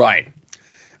 Right.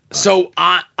 So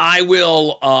I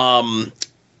will.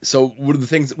 So one of the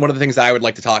things I would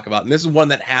like to talk about, and this is one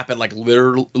that happened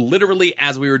literally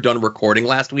as we were done recording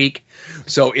last week.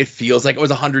 So it feels like it was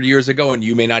 100 years ago, and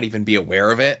you may not even be aware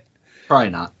of it.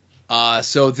 Probably not.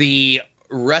 So the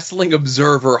Wrestling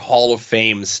Observer Hall of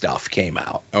Fame stuff came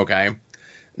out. Okay.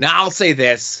 Now I'll say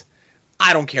this: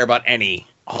 I don't care about any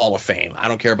Hall of Fame. I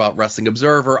don't care about Wrestling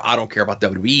Observer. I don't care about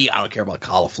WWE. I don't care about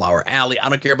Cauliflower Alley. I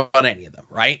don't care about any of them.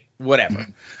 Right? Whatever.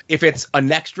 If it's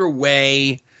an extra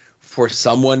way for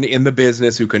someone in the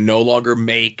business who can no longer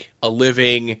make a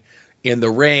living in the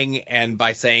ring, and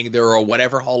by saying they're a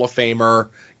whatever Hall of Famer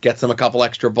gets them a couple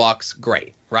extra bucks,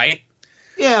 great, right?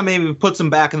 Yeah, maybe puts them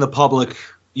back in the public,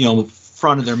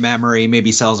 front of their memory,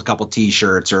 maybe sells a couple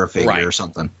T-shirts or a figure or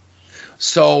something.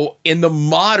 So in the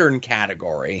modern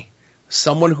category,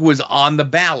 someone who was on the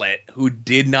ballot who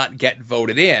did not get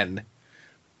voted in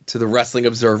to the Wrestling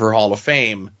Observer Hall of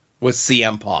Fame was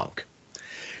CM Punk.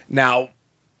 Now,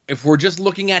 if we're just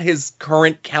looking at his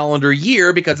current calendar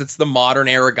year, because it's the modern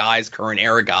era guys, current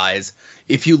era guys,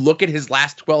 if you look at his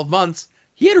last 12 months,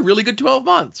 he had a really good 12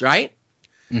 months, right?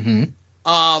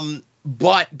 Mm-hmm.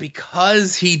 But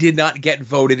because he did not get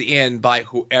voted in by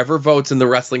whoever votes in the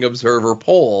Wrestling Observer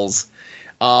polls,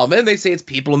 and they say it's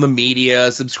people in the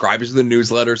media, subscribers to the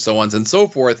newsletter, so on and so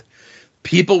forth,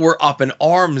 people were up in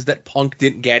arms that Punk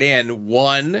didn't get in.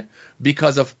 One,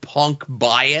 because of Punk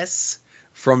bias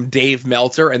from Dave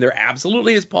Meltzer, and there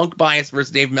absolutely is Punk bias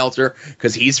versus Dave Meltzer,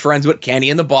 because he's friends with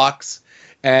Kenny and the Bucks,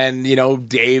 and, you know,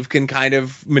 Dave can kind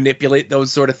of manipulate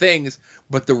those sort of things.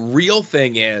 But the real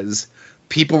thing is,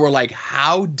 people were like,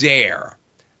 how dare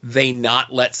they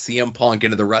not let CM Punk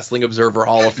into the Wrestling Observer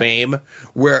Hall of Fame,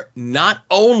 where not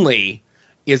only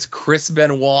is Chris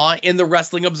Benoit in the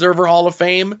Wrestling Observer Hall of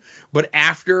Fame, but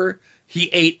after he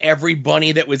ate every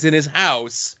bunny that was in his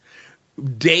house,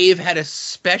 Dave had a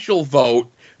special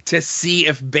vote to see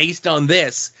if, based on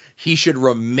this, he should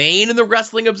remain in the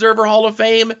Wrestling Observer Hall of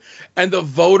Fame, and the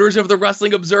voters of the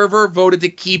Wrestling Observer voted to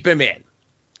keep him in.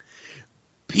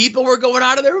 People were going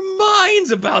out of their minds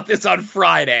about this on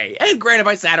Friday. And granted,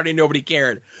 by Saturday, nobody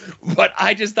cared. But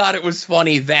I just thought it was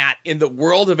funny that in the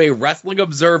world of a Wrestling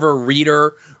Observer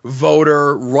reader,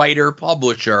 voter, writer,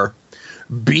 publisher,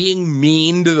 being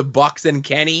mean to the Bucks and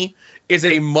Kenny is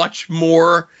a much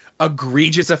more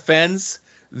egregious offense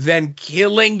than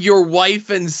killing your wife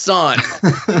and son.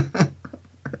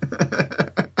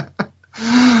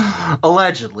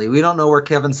 Allegedly. We don't know where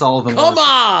Kevin Sullivan Come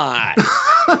was.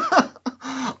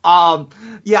 on!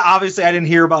 Yeah, obviously I didn't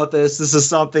hear about this. This is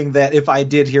something that if I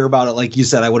did hear about it, like you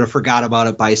said, I would have forgot about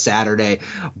it by Saturday.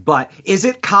 But is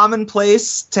it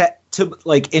commonplace to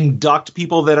like induct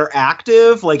people that are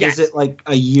active? Like, Yes. Is it like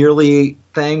a yearly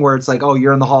thing where it's like, oh,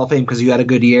 you're in the Hall of Fame because you had a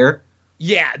good year?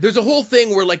 Yeah, there's a whole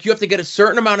thing where, like, you have to get a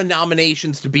certain amount of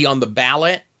nominations to be on the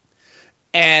ballot.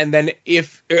 And then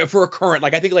if for a current,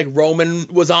 like, I think, like, Roman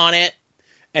was on it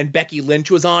and Becky Lynch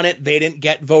was on it, they didn't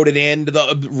get voted into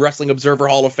the Wrestling Observer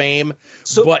Hall of Fame.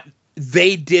 But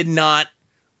they did not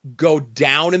go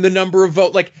down in the number of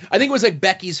votes. Like, I think it was, like,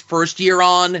 Becky's first year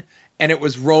on, and it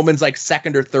was Roman's, like,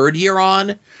 second or third year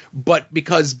on. But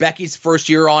because Becky's first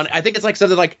year on, I think it's, like,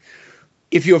 something like,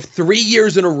 if you have 3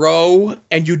 years in a row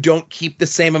and you don't keep the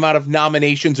same amount of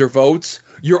nominations or votes,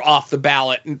 you're off the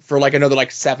ballot for like another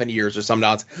like 7 years or something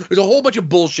else. There's a whole bunch of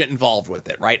bullshit involved with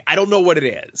it, right? I don't know what it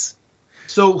is.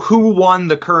 So who won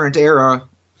the current era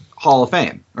Hall of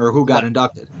Fame, or who got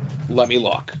inducted? Let me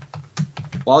look.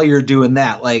 While you're doing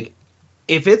that, like,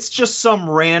 if it's just some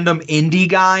random indie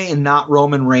guy and not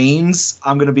Roman Reigns,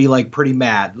 I'm going to be like pretty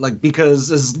mad. Like,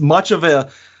 because as much of a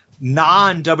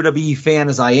non-WWE fan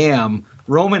as I am,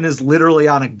 Roman is literally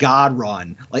on a god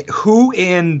run. Like, who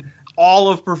in all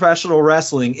of professional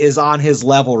wrestling is on his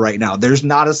level right now? There's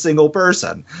not a single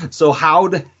person. So how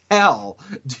the hell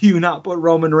do you not put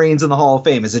Roman Reigns in the Hall of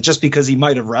Fame? Is it just because he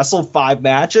might have wrestled 5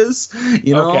 matches?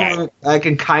 You know, Okay. I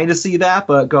can kind of see that,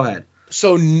 but go ahead.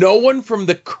 So no one from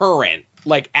the current,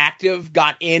 like, active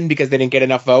got in because they didn't get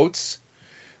enough votes.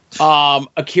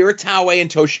 Akira Taue and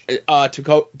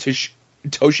Toshia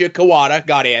Kawada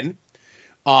got in.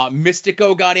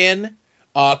 Mystico got in.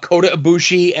 Kota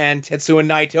Ibushi and Tetsuya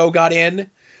Naito got in.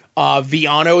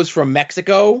 Villanos from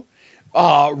Mexico.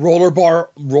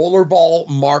 Rollerball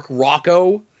Mark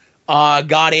Rocco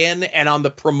got in. And on the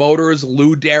promoters,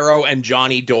 Lou Darrow and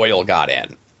Johnny Doyle got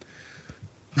in.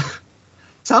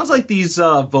 Sounds like these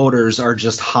voters are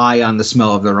just high on the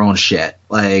smell of their own shit.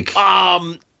 Like,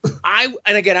 And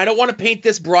again, I don't want to paint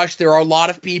this brush. There are a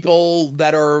lot of people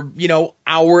that are, you know,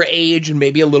 our age and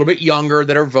maybe a little bit younger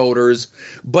that are voters,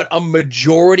 but a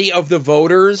majority of the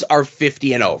voters are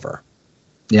 50 and over.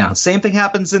 yeah, same thing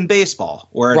happens in baseball,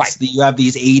 where Right. you have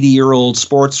these 80-year-old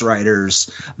sports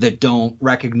writers that don't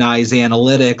recognize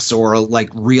analytics or like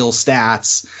real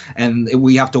stats, and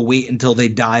we have to wait until they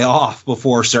die off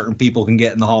before certain people can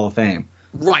get in the Hall of Fame.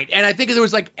 Right. And I think there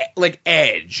was like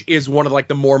Edge is one of like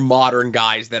the more modern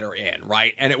guys that are in,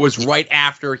 right? And it was right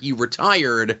after he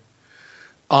retired.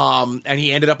 And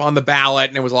he ended up on the ballot,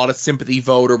 and it was a lot of sympathy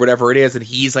vote or whatever it is, and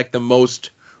he's like the most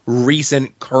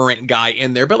recent current guy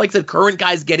in there. But like the current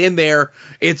guys get in there,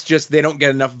 it's just they don't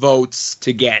get enough votes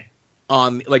to get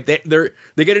on, like they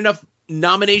get enough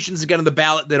nominations to get on the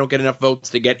ballot, they don't get enough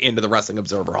votes to get into the Wrestling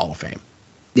Observer Hall of Fame.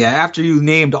 Yeah, after you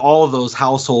named all of those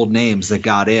household names that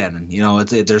got in, and you know,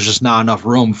 there's just not enough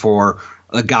room for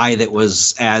a guy that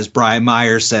was, as Brian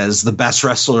Myers says, the best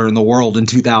wrestler in the world in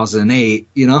 2008,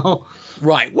 you know?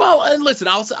 Right. Well, and listen,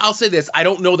 I'll say this. I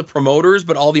don't know the promoters,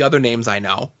 but all the other names I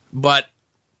know. But,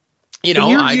 you know,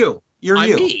 You're I'm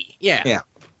you. me. Yeah. Yeah.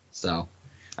 So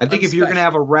I think if you're going to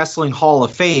have a wrestling hall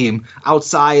of fame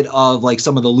outside of like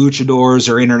some of the luchadors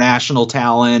or international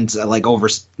talent, like over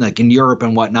like in Europe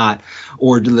and whatnot,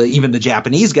 or even the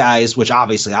Japanese guys, which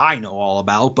obviously I know all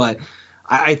about, but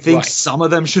I think some of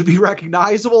them should be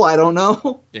recognizable. I don't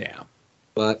know. Yeah.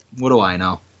 But what do I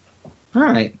know? All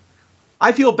right.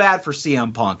 I feel bad for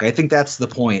CM Punk. I think that's the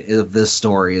point of this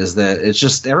story, is that it's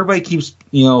just everybody keeps,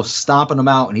 stomping him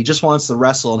out, and he just wants to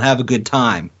wrestle and have a good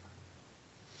time.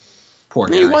 Poor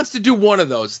guy. He wants to do one of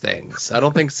those things. I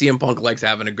don't think CM Punk likes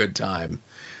having a good time.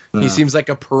 He seems like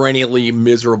a perennially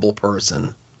miserable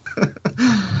person.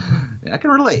 Yeah, I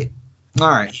can relate. All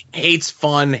right. Hates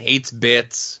fun, hates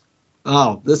bits.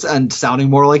 Oh, and sounding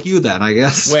more like you then, I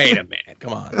guess. Wait a minute.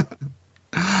 Come on.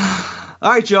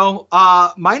 All right, Joe.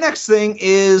 My next thing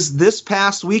is this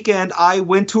past weekend I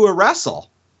went to a wrestle.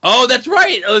 Oh, that's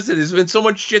right. Listen, there's been so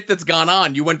much shit that's gone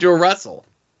on. You went to a wrestle.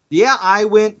 Yeah, I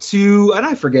went to, and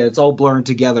I forget, it's all blurring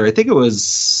together. I think it was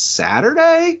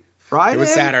Saturday? Friday? It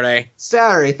was Saturday.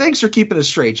 Saturday. Thanks for keeping it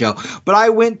straight, Joe. But I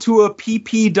went to a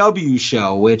PPW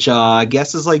show, which I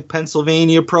guess is like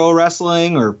Pennsylvania Pro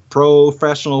Wrestling or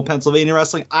Professional Pennsylvania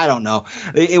Wrestling. I don't know.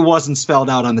 It wasn't spelled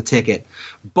out on the ticket.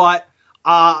 But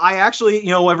I actually,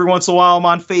 every once in a while I'm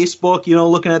on Facebook,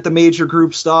 looking at the major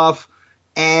group stuff.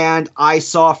 And I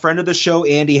saw a friend of the show,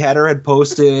 Andy Header, had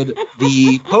posted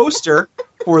the poster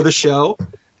for the show.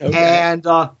 Okay. And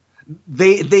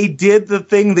they did the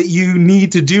thing that you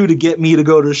need to do to get me to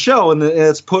go to the show, and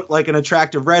it's put like an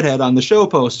attractive redhead on the show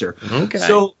poster. Okay.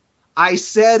 So I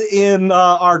said in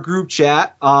our group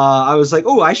chat, I was like,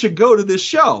 oh, I should go to this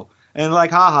show. And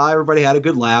like, haha, everybody had a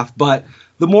good laugh. But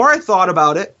the more I thought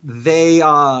about it, they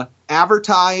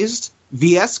advertised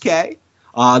VSK,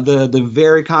 the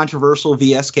very controversial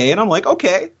VSK. And I'm like,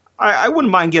 okay, I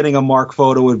wouldn't mind getting a mark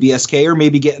photo with VSK, or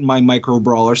maybe getting my Micro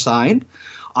Brawler signed.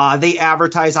 They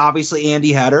advertise, obviously,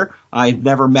 Andy Header. I've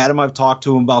never met him. I've talked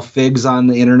to him about figs on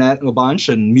the internet a bunch,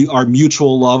 and our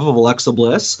mutual love of Alexa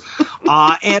Bliss.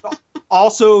 And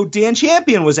also, Dan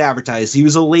Champion was advertised. He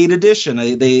was a late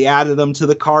addition. They added him to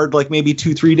the card like maybe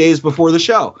 2-3 days before the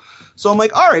show. So I'm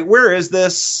like, all right, where is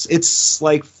this? It's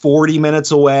like 40 minutes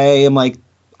away. I'm like,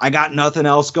 I got nothing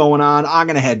else going on. I'm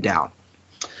going to head down.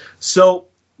 So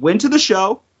went to the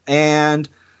show, and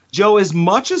Joe, as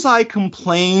much as I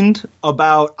complained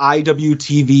about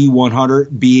IWTV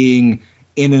 100 being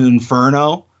in an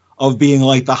inferno of being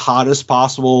like the hottest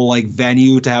possible like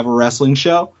venue to have a wrestling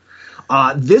show,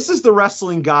 this is the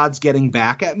wrestling gods getting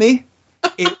back at me.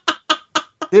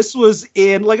 This was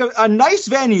in like a nice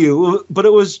venue, but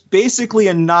it was basically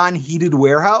a non-heated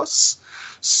warehouse.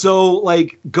 So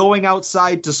like going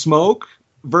outside to smoke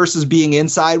versus being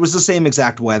inside was the same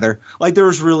exact weather. Like there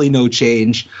was really no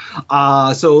change.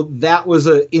 So that was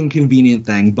an inconvenient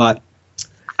thing. But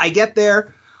I get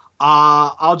there.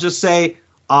 I'll just say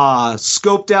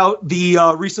scoped out the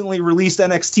recently released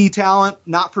NXT talent.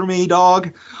 Not for me,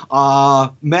 dog.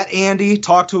 Met Andy.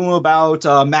 Talked to him about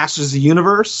Masters of the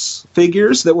Universe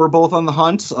figures that were both on the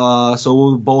hunt. So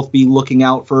we'll both be looking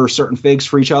out for certain figs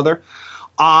for each other.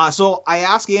 So I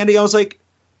asked Andy, I was like,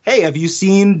 hey, have you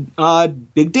seen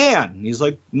Big Dan? And he's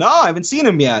like, no, I haven't seen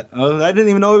him yet. I didn't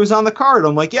even know he was on the card.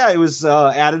 I'm like, yeah, he was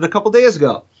added a couple days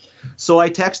ago. So I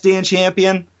text Dan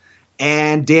Champion,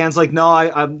 and Dan's like, no,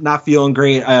 I'm not feeling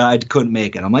great. I couldn't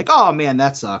make it. I'm like, oh, man,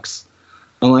 that sucks.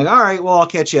 I'm like, all right, well, I'll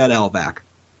catch you at Elvac.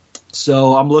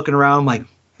 So I'm looking around. I'm like,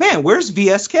 man, where's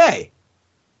VSK?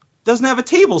 Doesn't have a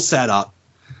table set up.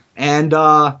 And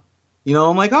I'm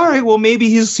like, all right, well, maybe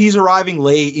he's arriving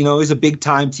late. He's a big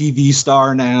time TV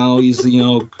star now. He's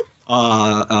FWF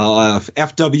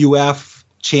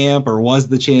champ, or was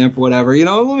the champ, or whatever.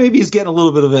 Maybe he's getting a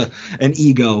little bit of an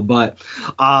ego, but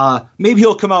maybe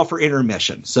he'll come out for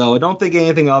intermission. So I don't think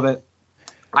anything of it.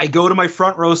 I go to my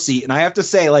front row seat, and I have to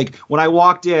say, like, when I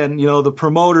walked in, the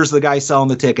promoter's the guy selling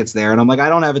the tickets there, and I'm like, I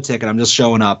don't have a ticket. I'm just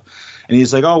showing up. And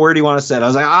he's like, oh, where do you want to sit? I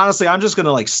was like, honestly, I'm just going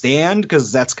to like stand,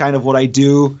 because that's kind of what I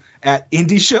do at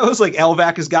indie shows. Like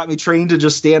Elvac has got me trained to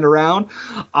just stand around.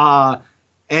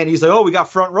 And he's like, oh, we got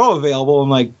front row available. I'm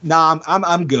like, nah,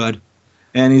 I'm good.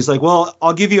 And he's like, well,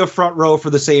 I'll give you a front row for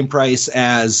the same price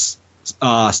as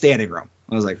standing room.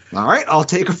 I was like, all right, I'll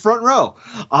take a front row.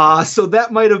 So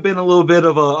that might have been a little bit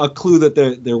of a clue that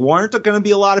there weren't going to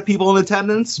be a lot of people in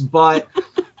attendance. But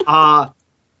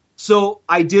so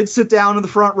I did sit down in the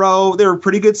front row. There were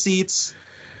pretty good seats.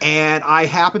 And I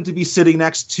happened to be sitting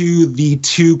next to the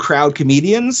two crowd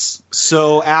comedians.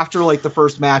 So after like the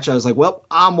first match, I was like, well,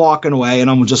 I'm walking away and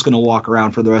I'm just going to walk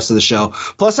around for the rest of the show.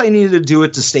 Plus, I needed to do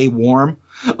it to stay warm.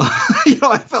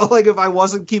 I felt like if I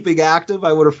wasn't keeping active,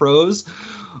 I would have froze.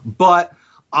 But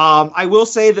I will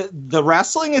say that the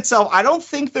wrestling itself, I don't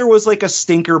think there was like a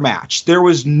stinker match. There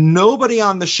was nobody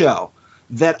on the show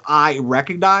that I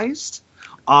recognized.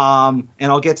 And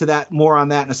I'll get to that more on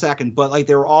that in a second. But like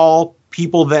they were all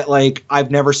people that like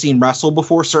I've never seen wrestle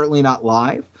before, certainly not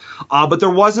live. But there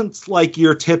wasn't like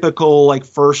your typical like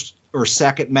first or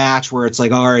second match where it's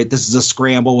like, all right, this is a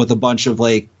scramble with a bunch of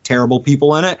like terrible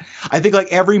people in it. I think like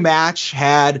every match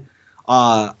had,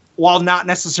 while not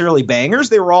necessarily bangers,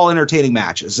 they were all entertaining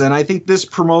matches. And I think this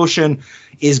promotion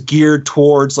is geared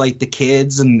towards like the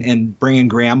kids and bringing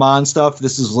grandma and stuff.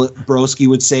 This is what Broski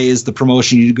would say is the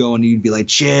promotion. You'd go and you'd be like,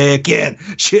 chicken,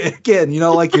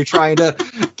 like you're trying to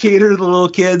cater to the little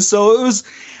kids. So it was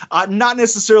not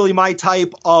necessarily my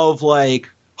type of like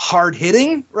hard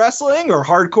hitting wrestling or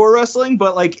hardcore wrestling,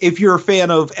 but like if you're a fan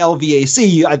of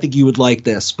LVAC, I think you would like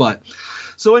this. But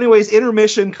so anyways,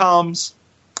 intermission comes,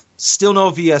 still no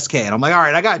VSK. And I'm like, all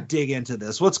right, I got to dig into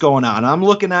this. What's going on? And I'm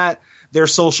looking at their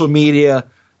social media.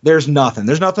 There's nothing.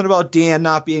 There's nothing about Dan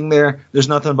not being there. There's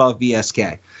nothing about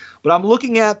VSK. But I'm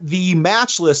looking at the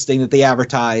match listing that they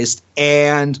advertised,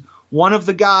 and one of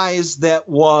the guys that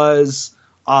was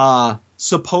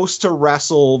supposed to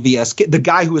wrestle VSK, the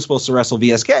guy who was supposed to wrestle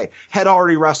VSK, had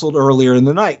already wrestled earlier in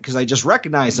the night because I just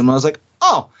recognized him. I was like,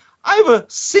 oh, I have a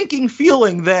sinking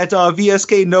feeling that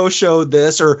VSK no-showed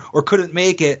this or couldn't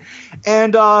make it.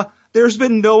 And there's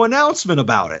been no announcement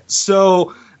about it.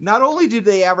 So not only did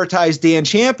they advertise Dan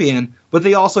Champion, but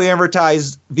they also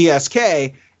advertised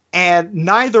VSK. And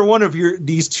neither one of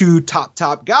these two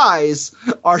top guys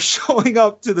are showing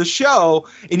up to the show.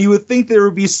 And you would think there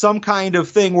would be some kind of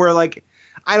thing where, like,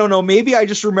 I don't know, maybe I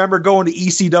just remember going to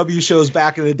ECW shows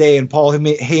back in the day and Paul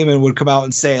Heyman would come out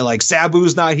and say, like,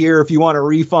 Sabu's not here. If you want a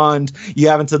refund, you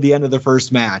have until the end of the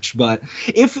first match. But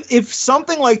if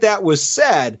something like that was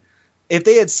said, if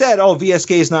they had said, oh,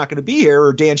 VSK is not going to be here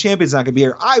or Dan Champion's not going to be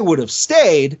here, I would have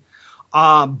stayed.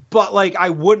 But like I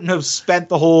wouldn't have spent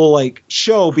the whole like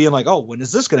show being like, oh, when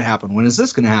is this going to happen? When is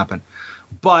this going to happen?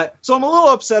 But so I'm a little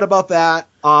upset about that.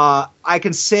 I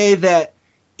can say that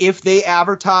if they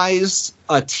advertised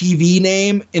a TV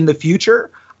name in the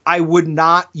future, I would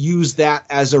not use that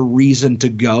as a reason to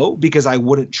go because I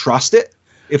wouldn't trust it,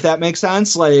 if that makes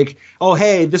sense. Like, oh,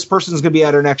 hey, this person's going to be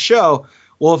at our next show.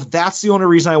 Well, if that's the only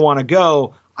reason I want to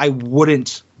go, I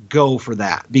wouldn't go for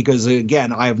that because,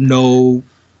 again, I have no,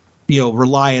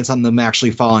 reliance on them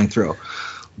actually following through.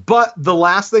 But the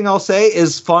last thing I'll say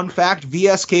is, fun fact,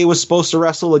 VSK was supposed to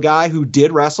wrestle a guy who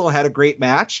did wrestle, had a great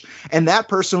match, and that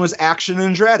person was Action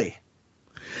Andretti.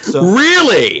 So,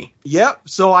 really? Yep.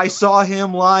 So I saw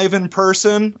him live in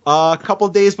person a couple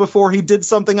of days before he did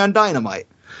something on Dynamite.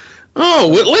 Oh,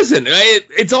 well, listen,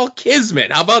 it's all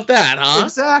kismet. How about that, huh?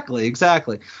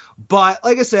 Exactly. But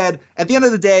like I said, at the end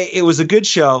of the day, it was a good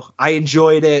show. I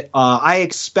enjoyed it. I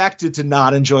expected to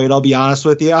not enjoy it, I'll be honest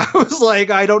with you. I was like,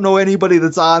 I don't know anybody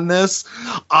that's on this.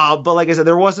 But like I said,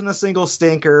 there wasn't a single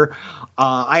stinker.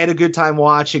 I had a good time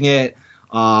watching it.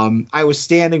 I was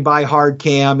standing by hard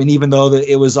cam, and even though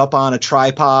it was up on a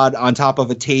tripod on top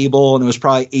of a table and it was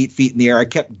probably 8 feet in the air, I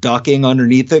kept ducking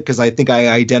underneath it because I think I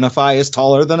identify as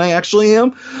taller than I actually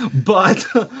am. But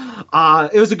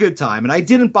it was a good time, and I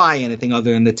didn't buy anything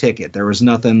other than the ticket. There was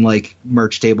nothing like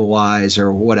merch table wise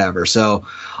or whatever. So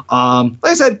like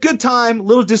I said, good time. A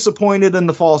little disappointed in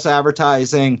the false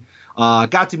advertising.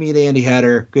 Got to meet Andy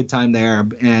Header. Good time there,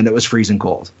 and it was freezing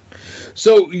cold.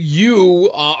 So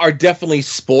you are definitely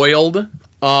spoiled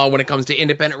when it comes to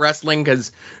independent wrestling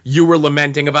because you were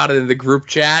lamenting about it in the group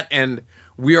chat, and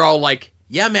we're all like,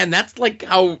 yeah, man, that's like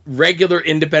how regular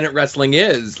independent wrestling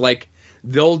is. Like,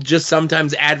 they'll just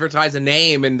sometimes advertise a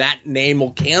name, and that name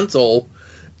will cancel,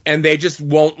 and they just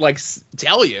won't, like,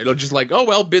 tell you. It'll just like, oh,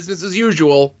 well, business as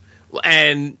usual,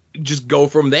 and just go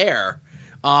from there.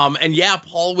 And, yeah,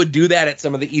 Paul would do that at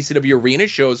some of the ECW arena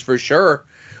shows for sure.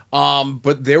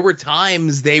 But there were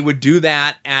times they would do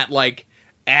that at like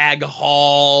Ag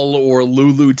Hall or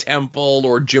Lulu Temple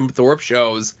or Jim Thorpe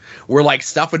shows where like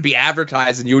stuff would be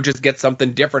advertised and you would just get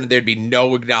something different and there'd be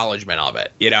no acknowledgement of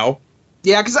it,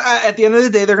 Yeah, because at the end of the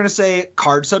day, they're going to say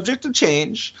card subject to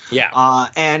change. Yeah.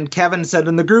 And Kevin said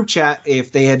in the group chat,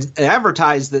 if they had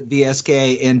advertised that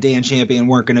VSK and Dan Champion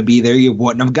weren't going to be there, you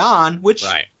wouldn't have gone, which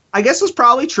right. I guess was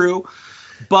probably true.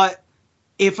 But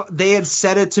if they had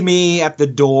said it to me at the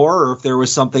door, or if there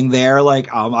was something there,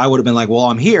 like I would have been like, well,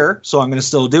 I'm here, so I'm going to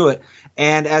still do it.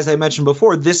 And as I mentioned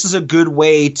before, this is a good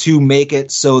way to make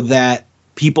it so that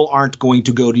people aren't going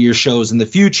to go to your shows in the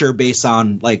future based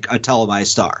on like a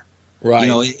televised star. Right. You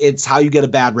know, it's how you get a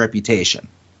bad reputation.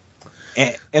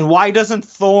 And why doesn't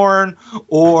Thorne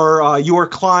or your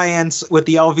clients with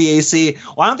the LVAC,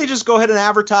 why don't they just go ahead and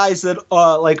advertise that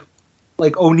like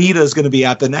Onita is going to be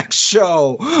at the next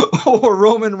show or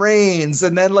Roman Reigns,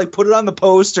 and then like put it on the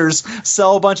posters,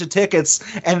 sell a bunch of tickets,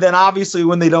 and then obviously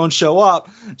when they don't show up,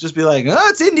 just be like, oh,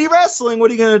 it's indie wrestling.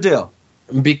 What are you going to do?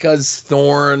 Because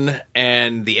Thorne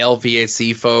and the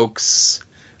LVAC folks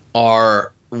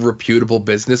are reputable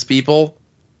business people.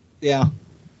 Yeah.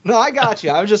 No, I got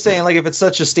you. I was just saying, like, if it's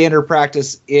such a standard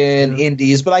practice in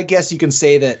indies, but I guess you can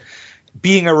say that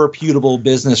being a reputable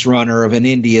business runner of an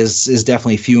indie is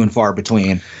definitely few and far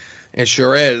between. It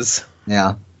sure is.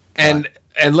 Yeah.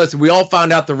 And listen, we all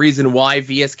found out the reason why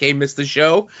VSK missed the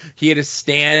show. He had to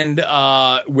stand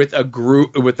with a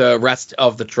group with the rest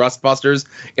of the Trustbusters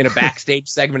in a backstage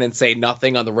segment and say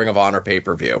nothing on the Ring of Honor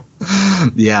pay-per-view.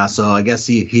 Yeah, so I guess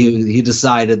he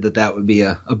decided that would be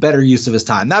a better use of his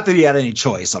time. Not that he had any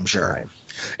choice, I'm sure. Right.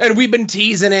 And we've been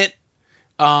teasing it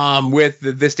with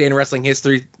This Day in Wrestling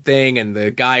History thing and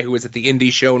the guy who was at the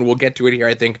indie show, and we'll get to it here,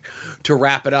 I think, to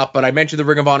wrap it up. But I mentioned the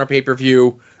Ring of Honor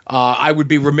pay-per-view. I would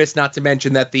be remiss not to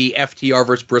mention that the FTR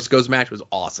versus Briscoes match was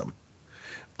awesome.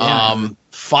 Yeah.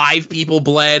 5 people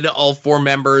bled, all 4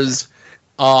 members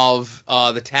of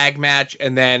the tag match,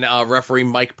 and then referee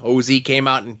Mike Posey came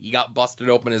out and he got busted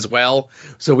open as well.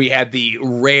 So we had the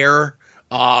rare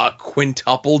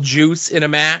quintuple juice in a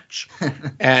match.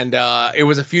 And it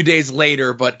was a few days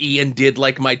later, but Ian did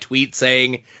like my tweet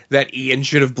saying that Ian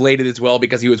should have bladed as well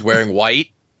because he was wearing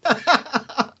white.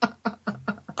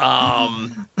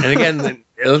 And again,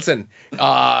 listen,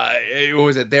 what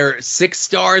was it? They're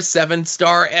 6-star,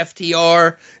 7-star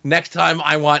FTR. Next time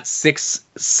I want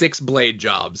six blade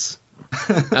jobs.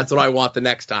 That's what I want the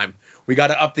next time. We got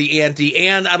to up the ante.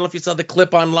 And I don't know if you saw the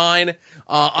clip online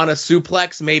on a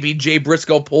suplex. Maybe Jay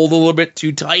Briscoe pulled a little bit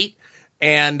too tight,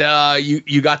 and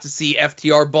you got to see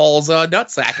FTR Ball's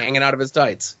nutsack hanging out of his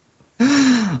tights.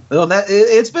 Well,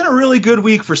 it's been a really good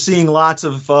week for seeing lots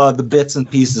of the bits and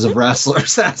pieces of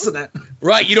wrestlers, hasn't it?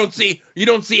 Right, you don't see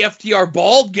FTR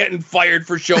Ball getting fired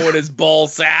for showing his ball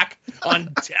sack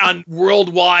on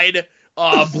worldwide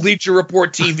Bleacher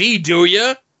Report TV, do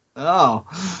you? Oh,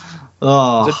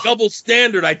 it's a double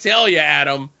standard, I tell you,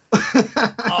 Adam.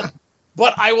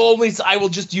 But I will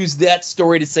just use that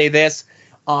story to say this: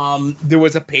 there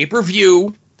was a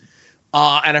pay-per-view.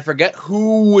 And I forget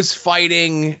who was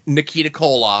fighting Nikita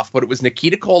Koloff, but it was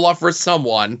Nikita Koloff versus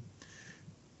someone.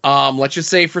 Let's just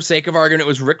say, for sake of argument, it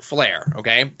was Ric Flair,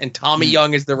 okay? And Tommy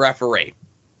Young is the referee.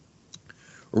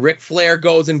 Ric Flair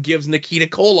goes and gives Nikita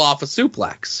Koloff a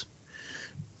suplex.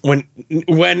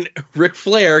 When Ric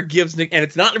Flair gives, and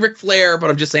it's not Ric Flair, but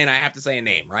I'm just saying I have to say a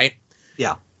name, right?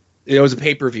 Yeah. It was a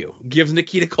pay-per-view. Gives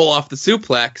Nikita Koloff the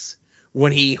suplex.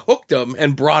 When he hooked him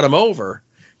and brought him over,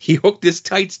 he hooked his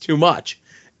tights too much,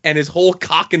 and his whole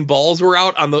cock and balls were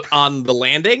out on the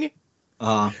landing.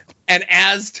 And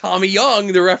as Tommy Young,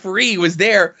 the referee, was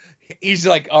there, he's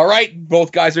like, all right,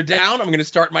 both guys are down. I'm going to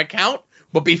start my count.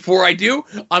 But before I do,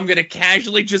 I'm going to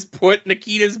casually just put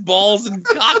Nikita's balls and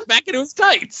cock back into his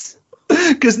tights.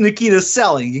 Because Nikita's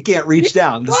selling. You can't reach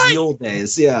down. This is the old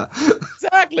days. Yeah.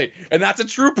 Exactly. And that's a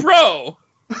true pro.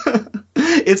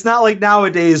 It's not like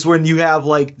nowadays when you have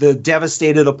like the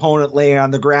devastated opponent laying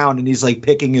on the ground and he's like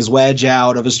picking his wedge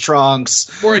out of his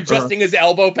trunks. Or adjusting his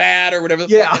elbow pad or whatever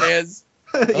the fuck it is.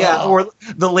 Yeah, or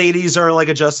the ladies are like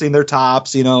adjusting their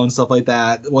tops, and stuff like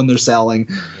that when they're selling.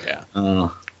 Yeah.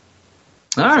 All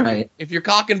right. If your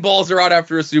cock and balls are out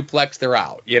after a suplex, they're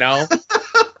out, Yeah.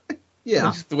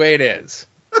 That's just the way it is.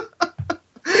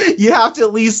 You have to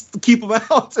at least keep them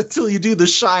out until you do the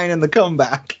shine and the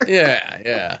comeback.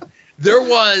 Yeah. There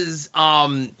was,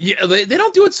 they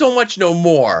don't do it so much no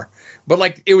more, but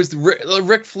like it was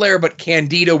Ric Flair, but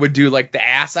Candido would do like the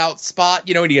ass out spot,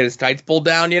 and he'd get his tights pulled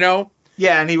down,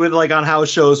 Yeah, and he would like on house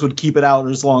shows would keep it out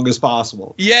as long as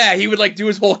possible. Yeah, he would like do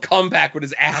his whole comeback with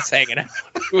his ass hanging out.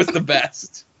 It was the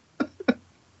best.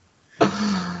 All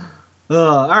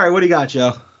right, what do you got,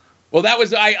 Joe? Well, that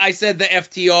was I said the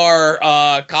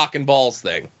FTR cock and balls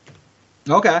thing.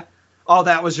 Okay. Oh,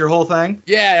 that was your whole thing?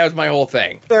 Yeah, that was my whole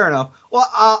thing. Fair enough.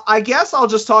 Well, I guess I'll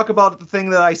just talk about the thing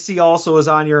that I see also is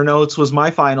on your notes was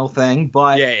my final thing.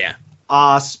 But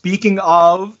yeah. Speaking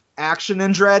of Action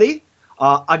Andretti,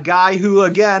 a guy who,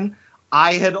 again,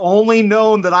 I had only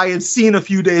known that I had seen a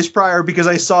few days prior because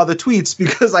I saw the tweets,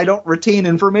 because I don't retain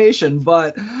information.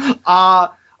 But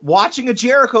watching a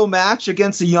Jericho match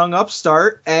against a young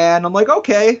upstart, and I'm like,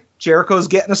 okay, Jericho's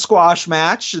getting a squash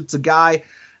match. It's a guy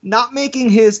not making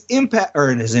his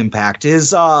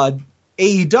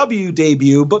AEW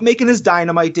debut, but making his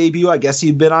Dynamite debut. I guess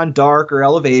he'd been on Dark or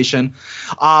Elevation.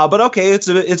 But okay, it's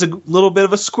a little bit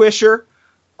of a squisher.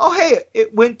 Oh, hey,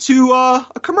 it went to a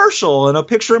commercial and a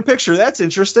picture-in-picture. That's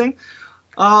interesting.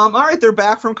 All right, they're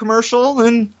back from commercial,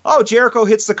 and Jericho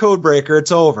hits the code breaker.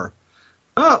 It's over.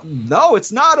 No,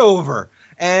 it's not over.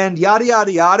 And yada,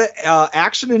 yada, yada.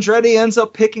 Action Andretti ends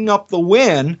up picking up the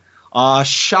win,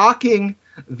 shocking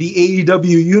the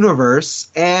AEW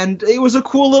universe, and it was a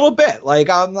cool little bit. Like,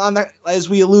 as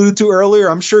we alluded to earlier,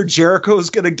 I'm sure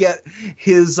Jericho's going to get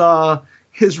his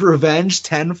revenge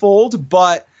tenfold,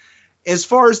 but as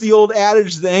far as the old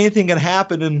adage that anything can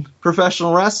happen in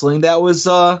professional wrestling, that was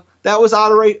out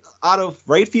of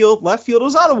right field, left field. It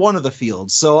was out of one of the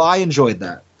fields, so I enjoyed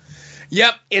that.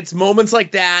 Yep, it's moments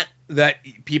like that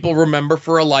people remember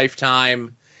for a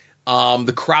lifetime.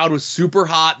 The crowd was super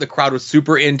hot. The crowd was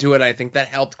super into it. I think that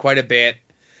helped quite a bit.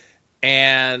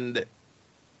 And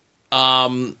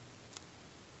we'll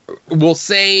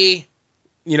say,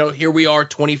 here we are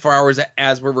 24 hours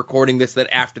as we're recording this, that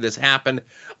after this happened,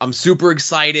 I'm super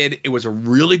excited. It was a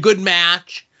really good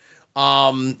match.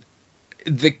 And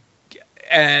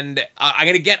I'm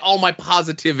going to get all my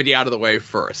positivity out of the way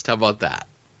first. How about that?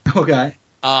 Okay.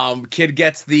 Kid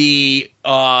gets the,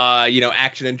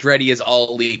 Action Andretti is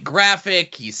All Elite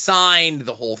graphic. He's signed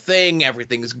the whole thing.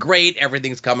 Everything's great.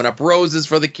 Everything's coming up roses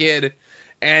for the kid.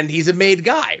 And he's a made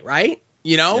guy, right?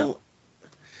 Yeah.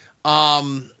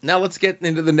 Now let's get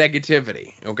into the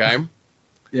negativity, okay?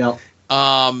 Yeah.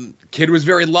 Kid was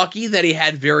very lucky that he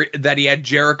had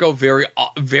Jericho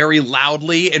very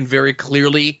loudly and very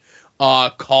clearly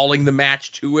calling the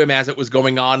match to him as it was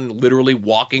going on, and literally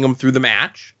walking him through the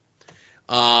match.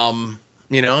 You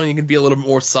can be a little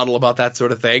more subtle about that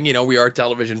sort of thing. We are a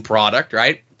television product,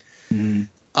 right?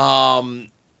 Mm-hmm.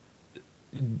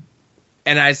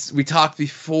 And as we talked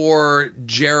before,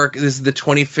 Jericho, this is the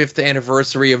 25th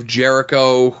anniversary of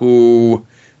Jericho, who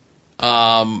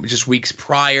just weeks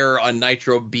prior on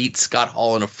Nitro beat Scott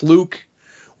Hall in a fluke,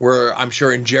 where I'm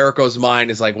sure in Jericho's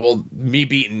mind is like, well, me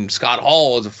beating Scott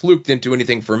Hall as a fluke didn't do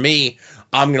anything for me.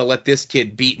 I'm going to let this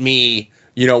kid beat me,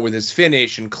 with his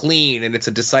finish and clean, and it's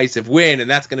a decisive win, and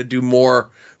that's going to do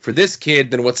more for this kid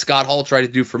than what Scott Hall tried to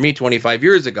do for me 25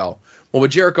 years ago. Well,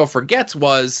 what Jericho forgets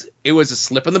was it was a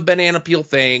slip in the banana peel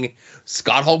thing.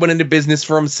 Scott Hall went into business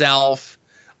for himself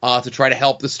to try to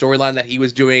help the storyline that he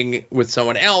was doing with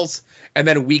someone else, and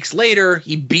then weeks later,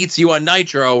 he beats you on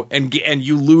Nitro, and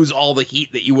you lose all the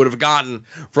heat that you would have gotten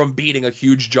from beating a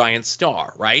huge giant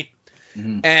star, right?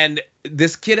 Mm-hmm. And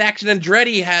this kid Action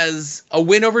Andretti has a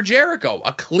win over Jericho,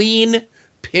 a clean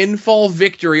pinfall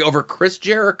victory over Chris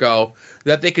Jericho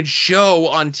that they could show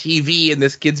on TV in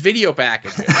this kid's video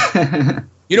package.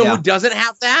 Who doesn't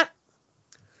have that?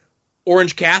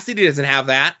 Orange Cassidy doesn't have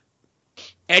that.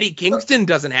 Eddie Kingston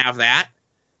doesn't have that.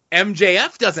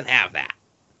 MJF doesn't have that.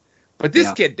 But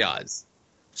this kid does.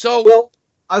 So,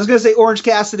 I was going to say Orange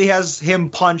Cassidy has him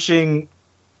punching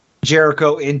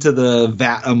Jericho into the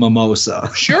vat of mimosa.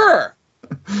 Sure.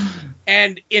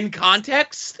 And in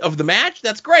context of the match,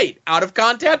 that's great. Out of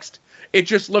context, it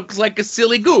just looks like a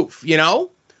silly goof,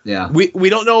 Yeah. We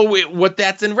don't know what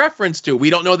that's in reference to. We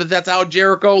don't know that that's how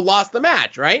Jericho lost the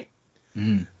match, right?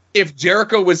 Mm. If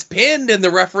Jericho was pinned and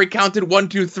the referee counted 1,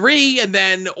 2, 3, and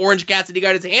then Orange Cassidy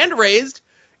got his hand raised,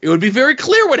 it would be very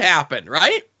clear what happened,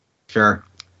 right? Sure.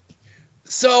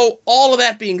 So, all of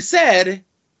that being said,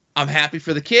 I'm happy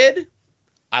for the kid.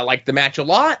 I like the match a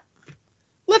lot.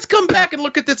 Let's come back and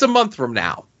look at this a month from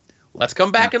now. Let's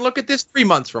come back and look at this 3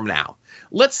 months from now.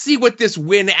 Let's see what this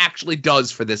win actually does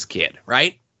for this kid,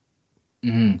 right?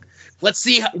 Mm-hmm. Let's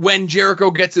see when Jericho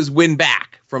gets his win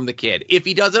back from the kid, if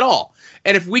he does at all.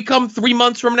 And if we come 3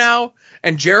 months from now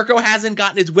and Jericho hasn't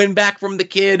gotten his win back from the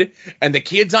kid and the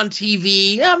kid's on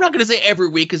TV, I'm not going to say every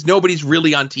week because nobody's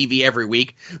really on TV every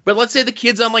week, but let's say the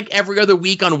kid's on like every other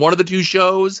week on one of the two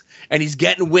shows and he's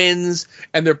getting wins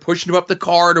and they're pushing him up the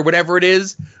card or whatever it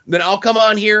is, then I'll come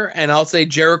on here and I'll say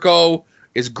Jericho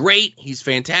is great. He's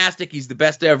fantastic. He's the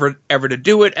best ever to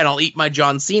do it. And I'll eat my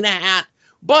John Cena hat.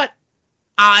 But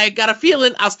I got a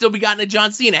feeling I'll still be getting a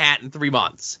John Cena hat in 3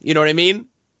 months. You know what I mean?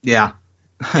 Yeah.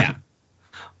 Yeah.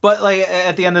 But like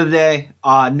at the end of the day,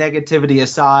 negativity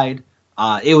aside,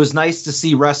 it was nice to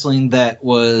see wrestling that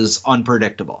was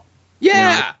unpredictable.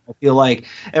 Yeah. I feel like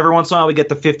every once in a while we get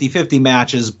the 50-50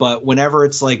 matches, but whenever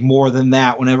it's like more than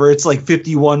that, whenever it's like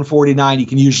 51-49, you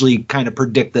can usually kind of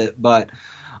predict it. But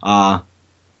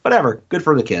whatever, good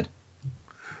for the kid.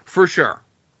 For sure.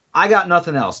 I got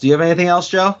nothing else. Do you have anything else,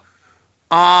 Joe?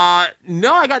 No,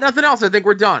 I got nothing else. I think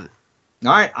we're done.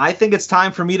 All right, I think it's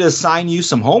time for me to assign you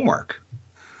some homework.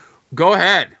 Go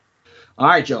ahead. All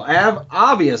right, Joe.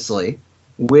 Obviously,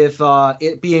 with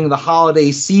it being the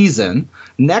holiday season,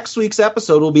 next week's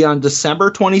episode will be on December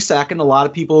 22nd. A lot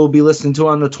of people will be listening to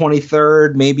it on the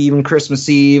 23rd, maybe even Christmas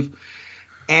Eve.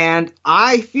 And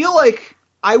I feel like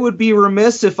I would be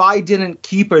remiss if I didn't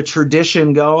keep a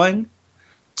tradition going.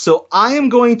 So I am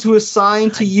going to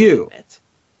assign to you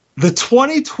the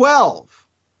 2012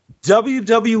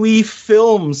 WWE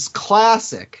Films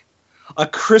classic, A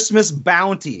Christmas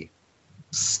Bounty,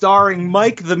 starring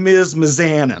Mike the Miz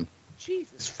Mizanin.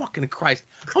 Jesus fucking Christ.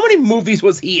 How many movies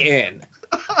was he in?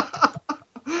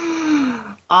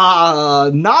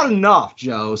 Not enough,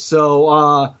 Joe.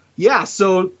 So,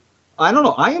 so I don't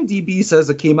know. IMDb says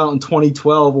it came out in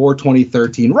 2012 or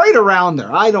 2013, right around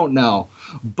there. I don't know.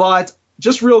 But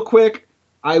just real quick,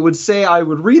 I would say I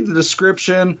would read the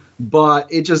description,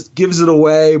 but it just gives it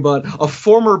away. But a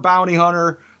former bounty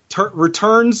hunter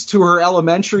returns to her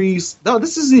elementaries. No,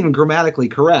 this isn't even grammatically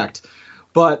correct.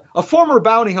 But a former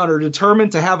bounty hunter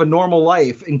determined to have a normal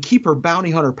life and keep her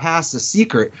bounty hunter past a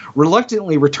secret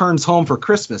reluctantly returns home for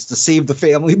Christmas to save the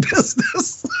family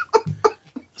business.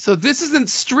 So this isn't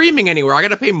streaming anywhere. I got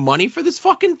to pay money for this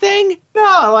fucking thing?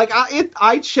 No, like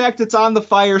I checked. It's on the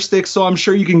Fire Stick, so I'm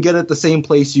sure you can get it the same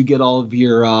place you get all of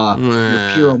your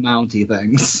Puro Mounty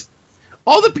things.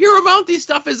 All the Puro Mounty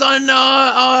stuff is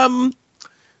on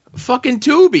fucking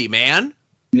Tubi, man.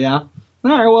 Yeah. All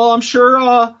right. Well, I'm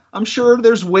sure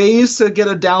there's ways to get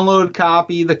a downloaded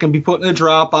copy that can be put in a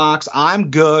Dropbox. I'm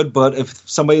good, but if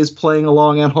somebody is playing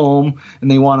along at home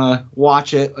and they want to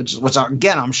watch it, which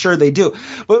again, I'm sure they do.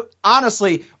 But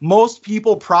honestly, most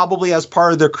people probably as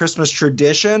part of their Christmas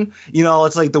tradition,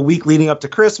 it's like the week leading up to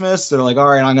Christmas. They're like, all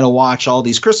right, I'm going to watch all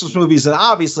these Christmas movies. And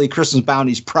obviously Christmas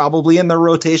Bounty's probably in their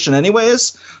rotation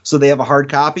anyways. So they have a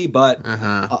hard copy, but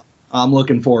I'm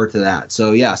looking forward to that.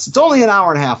 So yes, it's only an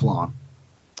hour and a half long.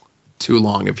 Too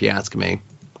long, if you ask me.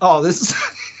 Oh, this is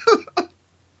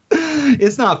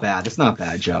it's not bad. It's not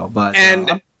bad, Joe. But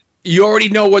you already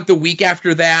know what the week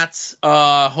after that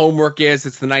homework is.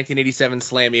 It's the 1987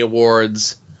 Slammy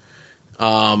Awards.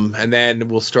 And then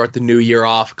we'll start the new year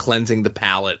off cleansing the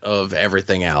palate of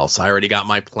everything else. I already got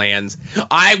my plans.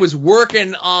 I was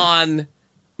working on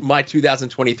my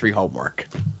 2023 homework.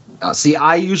 See,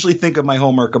 I usually think of my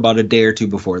homework about a day or two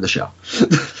before the show.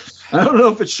 I don't know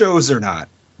if it shows or not.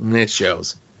 It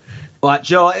shows. But,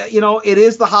 Joe, it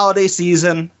is the holiday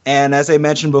season. And as I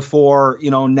mentioned before,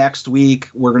 next week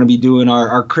we're going to be doing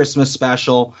our Christmas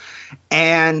special.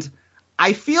 And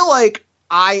I feel like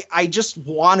I just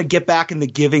want to get back in the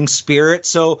giving spirit.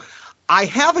 So I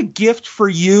have a gift for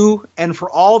you and for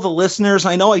all the listeners.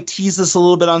 I know I tease this a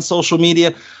little bit on social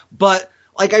media, but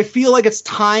I feel like it's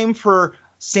time for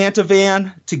Santa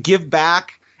Van to give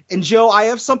back. And, Joe, I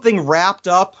have something wrapped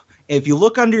up. If you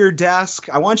look under your desk,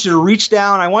 I want you to reach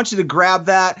down. I want you to grab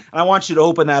that, and I want you to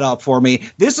open that up for me.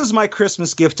 This is my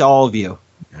Christmas gift to all of you.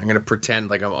 I'm going to pretend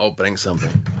like I'm opening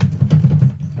something.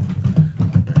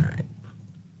 All right.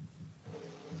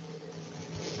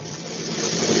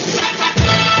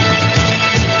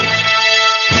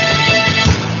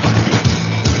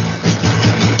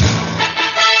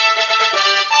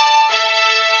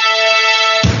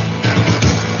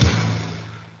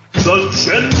 The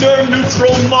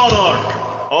gender-neutral monarch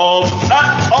of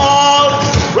At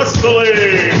Odds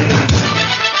Wrestling.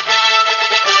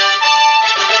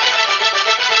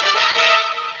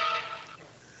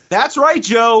 That's right,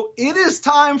 Joe. It is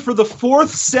time for the 4th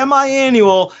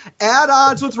semi-annual At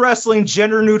Odds with Wrestling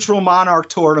Gender-Neutral Monarch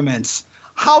Tournament.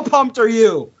 How pumped are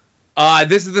you?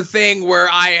 This is the thing where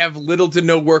I have little to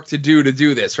no work to do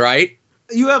this, right?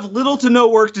 You have little to no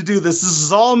work to do this. This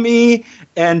is all me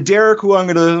and Derek, who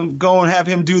I'm going to go and have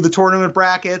him do the tournament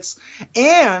brackets,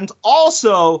 and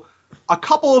also a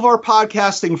couple of our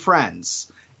podcasting friends.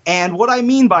 And what I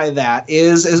mean by that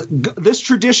is this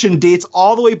tradition dates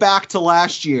all the way back to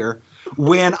last year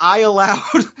when I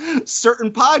allowed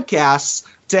certain podcasts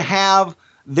to have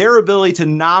their ability to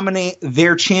nominate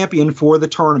their champion for the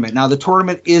tournament. Now, the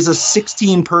tournament is a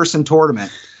 16-person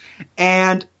tournament.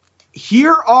 And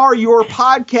here are your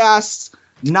podcast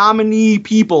nominee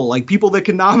people, like people that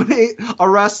can nominate a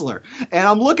wrestler. And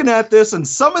I'm looking at this, and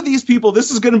some of these people,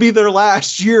 this is going to be their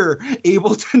last year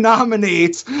able to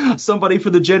nominate somebody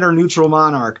for the gender neutral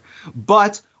monarch.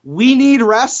 But we need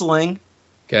wrestling.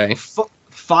 Okay.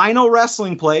 Final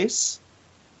Wrestling Place,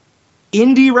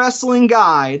 Indie Wrestling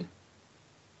Guide,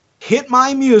 Hit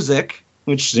My Music,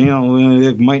 which, you know,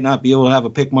 it might not be able to have a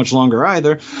pick much longer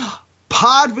either,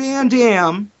 Pod Van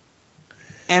Dam,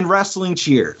 and Wrestling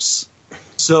Cheers.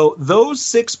 So those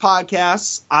 6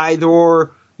 podcasts,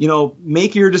 either, you know,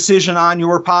 make your decision on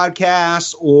your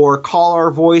podcast or call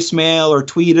our voicemail or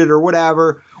tweet it or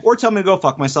whatever, or tell me to go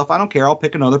fuck myself. I don't care. I'll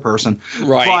pick another person.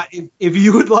 Right. But if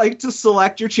you would like to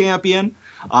select your champion,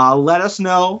 let us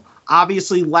know.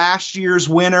 Obviously, last year's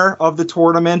winner of the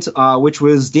tournament, which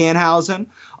was Danhausen,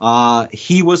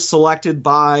 he was selected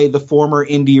by the former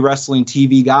Indie Wrestling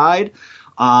TV Guide.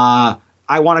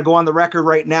 I want to go on the record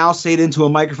right now, say it into a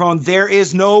microphone. There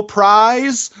is no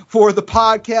prize for the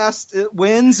podcast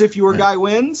wins if your guy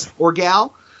wins or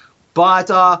gal. But,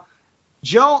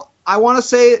 Joe, I want to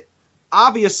say,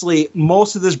 obviously,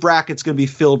 most of this bracket's going to be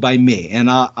filled by me. And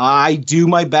I do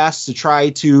my best to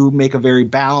try to make a very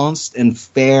balanced and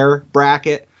fair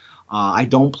bracket. I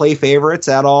don't play favorites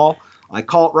at all. I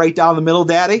call it right down the middle,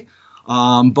 Daddy.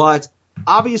 But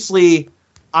obviously,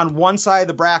 on one side of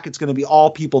the bracket, it's going to be all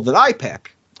people that I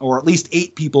pick, or at least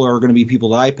 8 people are going to be people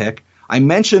that I pick. I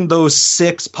mentioned those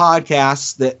 6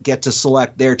 podcasts that get to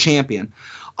select their champion.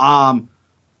 I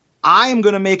am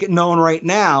going to make it known right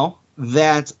now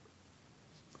that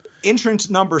entrant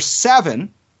number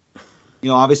 7, you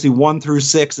know, obviously 1 through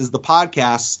 6 is the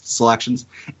podcast selections.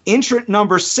 Entrant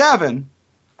number 7,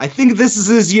 I think this is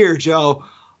his year, Joe,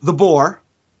 the Boar.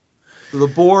 The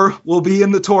Boar will be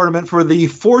in the tournament for the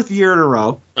 4th year in a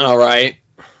row. All right.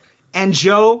 And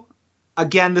Joe,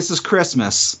 again, this is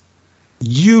Christmas.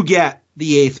 You get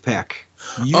the 8th pick.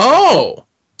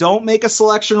 Don't make a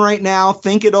selection right now.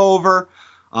 Think it over.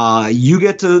 You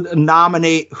get to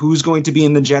nominate who's going to be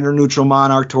in the Gender Neutral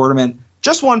Monarch tournament.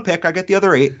 Just 1 pick. I get the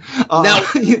other 8. Now,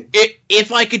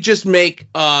 if I could just make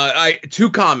 2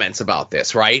 comments about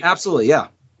this, right? Absolutely, yeah.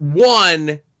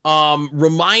 1,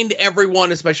 remind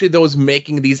everyone, especially those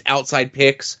making these outside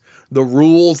picks, the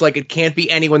rules. Like, it can't be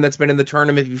anyone that's been in the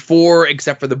tournament before,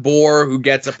 except for the Boar, who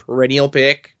gets a perennial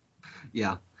pick.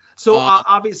 Yeah. So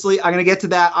obviously, I'm going to get to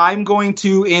that. I'm going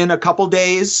to, in a couple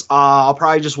days, I'll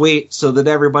probably just wait so that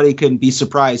everybody can be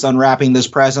surprised unwrapping this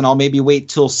present. I'll maybe wait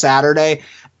till Saturday,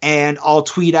 and I'll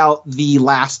tweet out the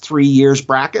last 3 years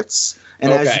brackets.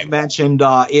 And as you mentioned,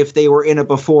 if they were in it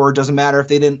before, it doesn't matter if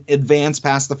they didn't advance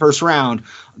past the first round,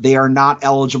 they are not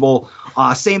eligible.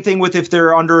 Same thing with if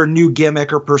they're under a new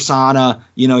gimmick or persona,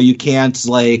 you know, you can't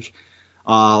like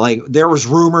there was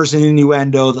rumors and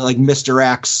innuendo that like Mr.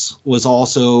 X was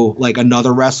also like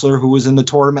another wrestler who was in the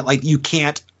tournament. Like you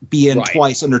can't be in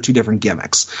twice under 2 different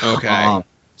gimmicks. Okay.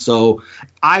 So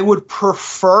I would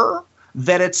prefer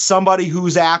that it's somebody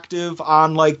who's active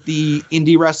on like the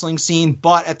indie wrestling scene,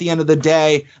 but at the end of the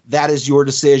day, that is your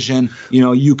decision. You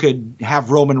know, you could have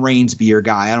Roman Reigns be your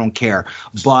guy. I don't care.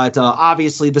 But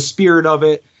obviously the spirit of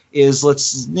it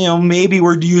is maybe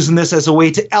we're using this as a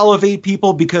way to elevate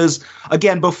people because,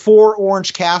 again, before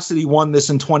Orange Cassidy won this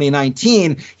in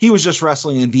 2019, he was just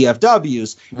wrestling in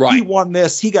VFWs. Right. He won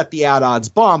this. He got the odds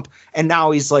bump, and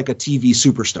now he's like a TV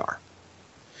superstar.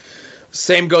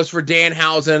 Same goes for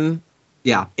Danhausen.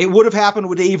 Yeah, it would have happened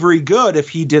with Avery Good if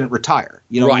he didn't retire.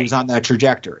 You know, he was on that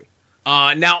trajectory.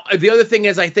 Now, the other thing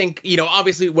is, I think,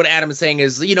 obviously what Adam is saying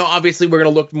is, obviously we're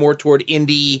going to look more toward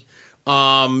indie,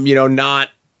 not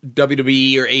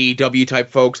WWE or AEW type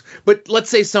folks. But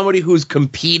let's say somebody who's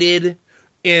competed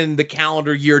in the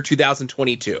calendar year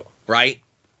 2022, right?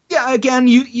 Yeah, again,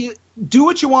 you do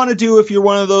what you want to do if you're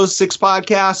one of those 6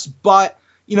 podcasts, but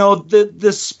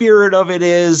the spirit of it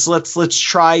is let's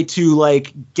try to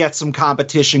like get some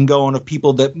competition going of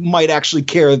people that might actually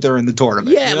care that they're in the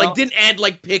tournament. Yeah, like didn't Ed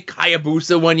pick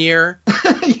Hayabusa one year?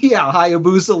 Yeah,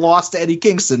 Hayabusa lost to Eddie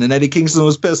Kingston, and Eddie Kingston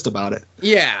was pissed about it.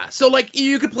 Yeah, so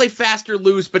you could play fast or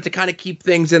loose, but to kind of keep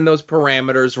things in those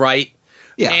parameters, right?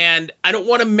 Yeah. And I don't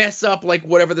want to mess up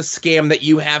whatever the scam that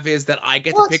you have is that I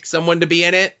get to pick someone to be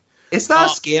in it. It's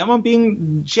not a scam. I'm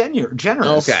being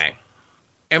generous. Okay.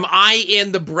 Am I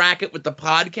in the bracket with the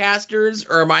podcasters,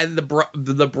 or am I in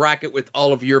the bracket with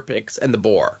all of your picks and the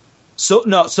Boar? So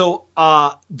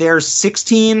there's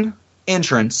 16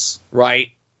 entrants.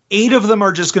 Right. 8 of them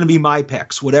are just going to be my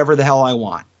picks, whatever the hell I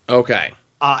want. Okay.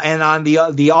 And on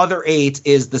the other 8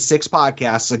 is the 6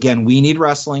 podcasts. Again, We Need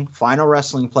Wrestling, Final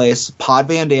Wrestling Place, Pod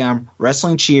Van Dam,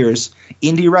 Wrestling Cheers,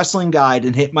 Indie Wrestling Guide,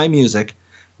 and Hit My Music,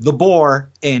 The Boar,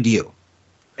 and you.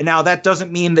 And now that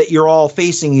doesn't mean that you're all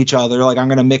facing each other. Like I'm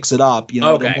going to mix it up.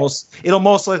 Okay. It'll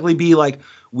most likely be like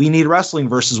We Need Wrestling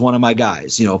versus one of my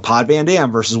guys. Pod Van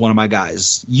Dam versus one of my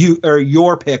guys.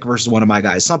 Your pick versus one of my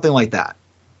guys. Something like that.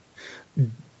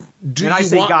 And I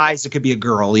say guys, it could be a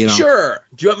girl, you know. Sure.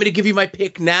 Do you want me to give you my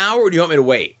pick now, or do you want me to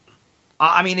wait?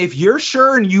 I mean, if you're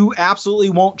sure and you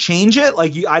absolutely won't change it,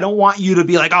 I don't want you to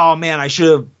be like, oh man, I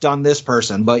should have done this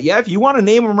person. But yeah, if you want to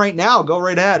name them right now, go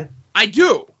right ahead. I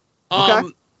do. Okay.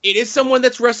 It is someone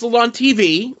that's wrestled on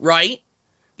TV, right?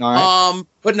 All right.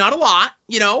 But not a lot,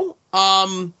 you know.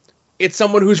 It's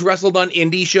someone who's wrestled on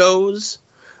indie shows.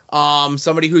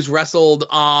 Somebody who's wrestled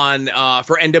on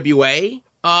for NWA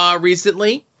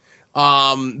recently.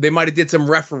 They might have did some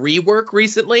referee work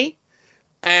recently,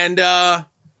 and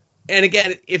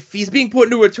again, if he's being put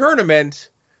into a tournament,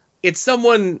 it's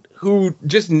someone who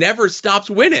just never stops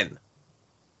winning.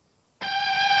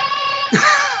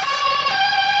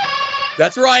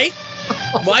 That's right.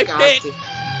 My pick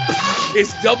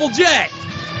is Double J.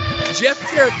 Jeff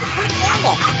Jarrett.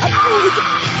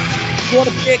 You want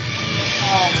to pick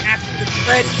Ashton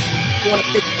Freddy? You want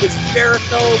to pick Chris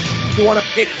Jericho? You want to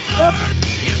pick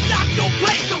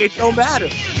it don't matter,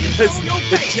 because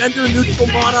the gender-neutral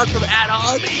monarch of At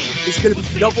Odds is going to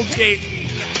be Double J.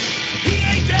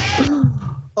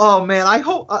 Oh man, I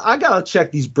hope I gotta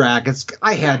check these brackets.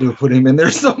 I had to have put him in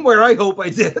there somewhere. I hope I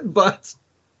did, but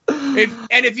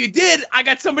if you did, I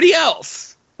got somebody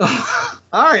else. All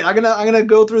right, I'm gonna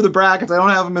go through the brackets. I don't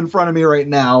have them in front of me right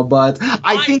now, but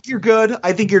I think you're good.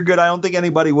 I don't think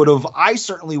anybody would have. I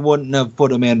certainly wouldn't have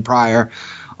put him in prior.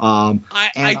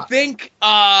 I think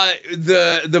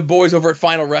the boys over at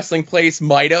Final Wrestling Place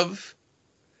might have,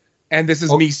 and this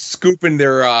is me scooping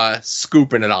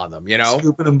it on them, you know?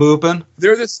 Scooping and booping?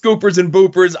 They're the scoopers and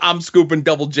boopers. I'm scooping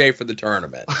Double J for the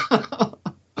tournament.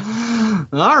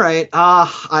 All right.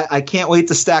 I can't wait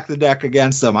to stack the deck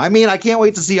against him. I mean, I can't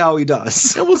wait to see how he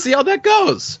does. And we'll see how that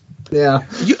goes. Yeah.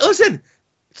 Listen,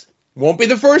 won't be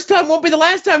the first time, won't be the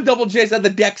last time Double J's had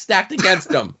the deck stacked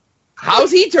against him.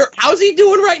 How's he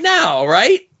doing right now,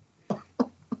 right?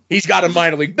 He's got a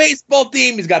minor league baseball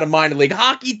team. He's got a minor league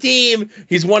hockey team.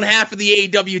 He's one half of the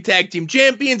AEW Tag Team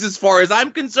Champions as far as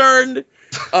I'm concerned. You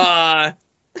know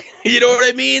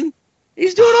what I mean?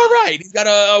 He's doing all right. He's got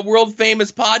a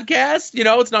world-famous podcast. You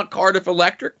know, it's not Cardiff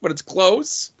Electric, but it's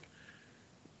close.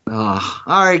 All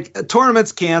right.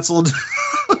 Tournament's canceled.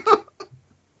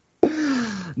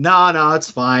 No,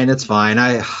 it's fine. It's fine.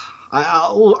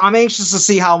 I'm anxious to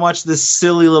see how much this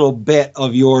silly little bit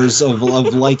of yours of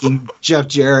liking Jeff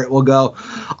Jarrett will go.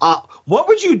 What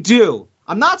would you do?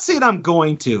 I'm not saying I'm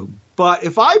going to, but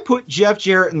if I put Jeff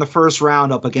Jarrett in the first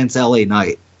round up against LA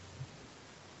Knight.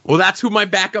 Well, that's who my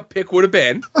backup pick would have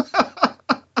been.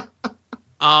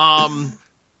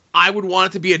 I would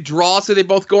want it to be a draw so they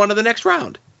both go on to the next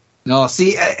round. No,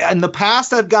 see, in the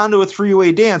past I've gone to a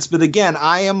three-way dance, but again,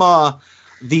 I am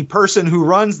the person who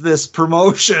runs this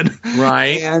promotion.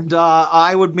 Right. And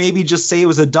I would maybe just say it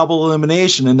was a double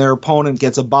elimination and their opponent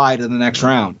gets a bye to the next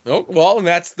round. Oh, well, and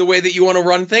that's the way that you want to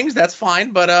run things. That's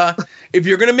fine. But if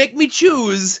you're going to make me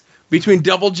choose between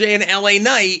Double J and LA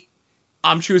Knight,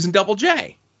 I'm choosing Double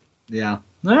J. Yeah.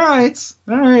 All right.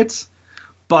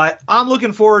 But I'm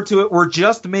looking forward to it. We're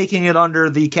just making it under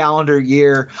the calendar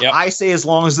year. Yep. I say as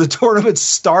long as the tournament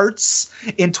starts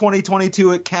in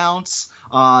 2022, it counts.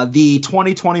 The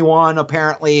 2021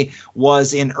 apparently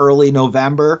was in early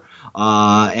November,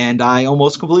 and I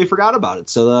almost completely forgot about it.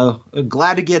 So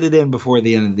glad to get it in before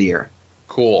the end of the year.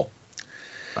 Cool.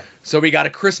 So we got a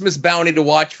Christmas bounty to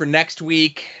watch for next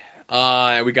week.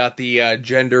 We got the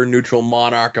gender-neutral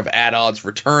monarch of At Odds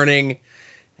returning.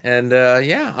 And,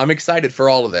 I'm excited for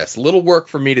all of this. A little work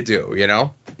for me to do, you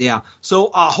know? Yeah.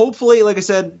 So hopefully, like I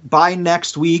said, by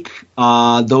next week,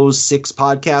 those 6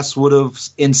 podcasts would have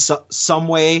in some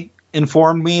way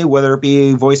informed me, whether it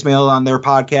be voicemail on their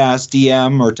podcast,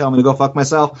 DM, or tell me to go fuck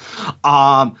myself.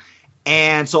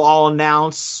 And so I'll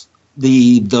announce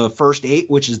the first 8,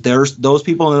 which is those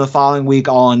people in the following week.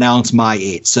 I'll announce my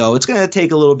 8. So it's going to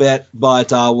take a little bit, but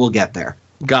we'll get there.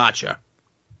 Gotcha.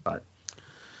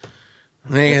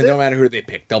 No matter who they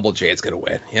pick, Double J is going to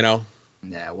win, you know?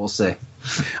 Yeah, we'll see.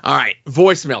 All right,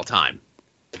 voicemail time.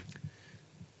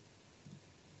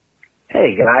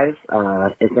 Hey, guys.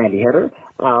 It's Andy Hitter.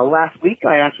 Last week,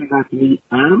 I actually got to meet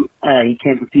Adam. He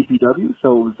came from PPW,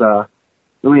 so it was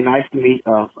really nice to meet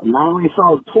not only a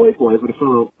fellow toy boy, but a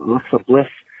fellow Alexa Bliss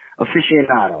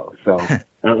aficionado. So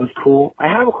that was cool. I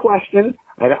have a question.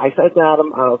 I said to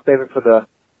Adam, I'll save it for the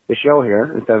show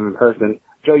here instead of in person.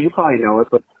 Joe, you probably know it,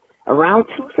 but around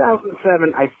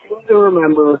 2007, I seem to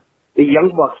remember the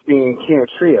Young Bucks being King of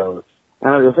Trios.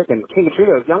 And I was thinking, King of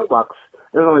Trios, Young Bucks,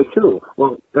 there's only 2.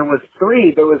 Well, there was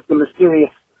 3. There was the mysterious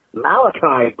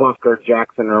Malachi Buck or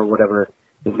Jackson or whatever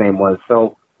his name was.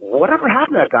 So whatever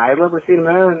happened to that guy? I remember seeing him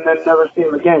there and then never seen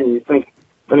him again. You'd think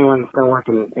if anyone's going to work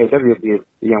in AEW, it'd be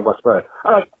the Young Bucks Brother.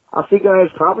 All right. I'll see you guys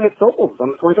probably at Soul's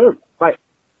on the 23rd. Bye.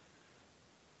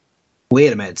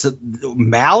 Wait a minute. So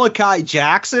Malachi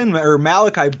Jackson or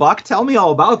Malachi Buck? Tell me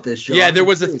all about this show. Yeah, there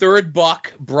was a third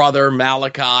Buck brother,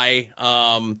 Malachi.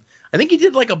 I think he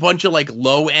did like a bunch of like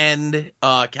low end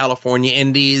California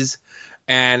indies,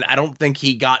 and I don't think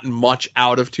he got much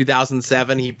out of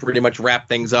 2007. He pretty much wrapped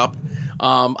things up.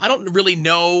 I don't really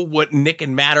know what Nick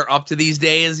and Matt are up to these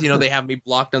days. You know, they have me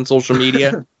blocked on social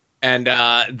media. And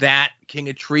that King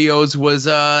of Trios was,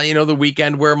 the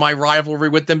weekend where my rivalry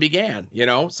with them began,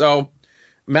 So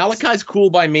Malachi's cool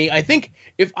by me. I think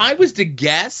if I was to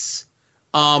guess,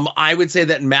 I would say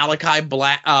that Malachi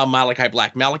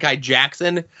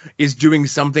Jackson is doing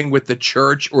something with the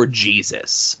church or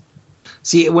Jesus.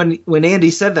 See, when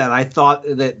Andy said that, I thought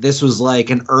that this was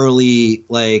like an early,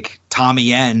 like,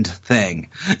 Tommy End thing,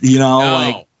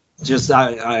 like. Just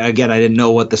I didn't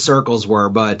know what the circles were,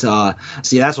 but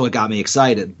see, that's what got me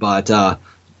excited. But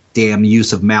damn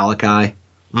use of Malachi.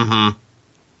 Mm-hmm.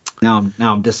 Now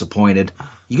I'm disappointed.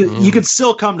 You could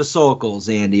still come to Sokol,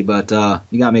 Andy, but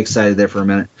you got me excited there for a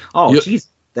minute. Oh, jeez,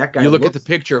 that guy. You look at the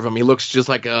picture of him; he looks just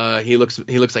like he looks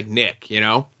like Nick.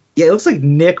 Yeah, it looks like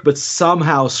Nick, but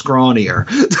somehow scrawnier.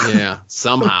 Yeah,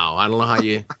 somehow. I don't know how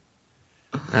you.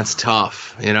 That's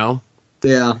tough, Yeah.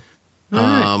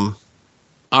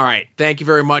 All right. Thank you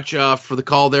very much for the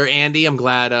call there, Andy. I'm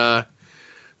glad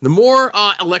the more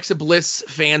Alexa Bliss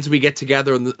fans we get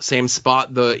together in the same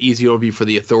spot, the easier it'll be for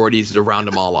the authorities to round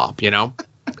them all up,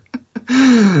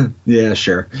 Yeah,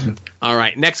 sure. All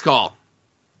right. Next call.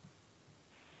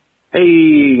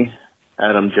 Hey,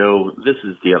 Adam, Joe. This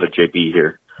is the other JB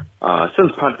here.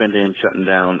 Since Pod Van Dam shutting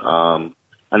down,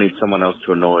 I need someone else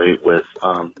to annoy with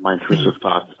my intrusive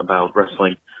thoughts about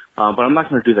wrestling, but I'm not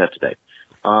going to do that today.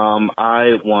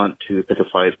 I want to pick a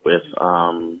fight with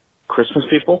Christmas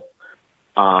people.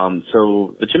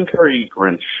 So the Jim Carrey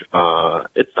Grinch,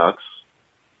 it sucks.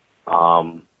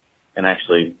 And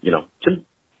actually,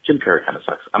 Jim Carrey kind of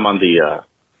sucks. I'm on the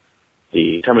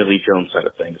Tommy Lee Jones side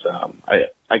of things.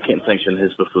 I can't sanction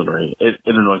his buffoonery. It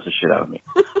annoys the shit out of me.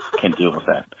 Can't deal with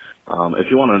that.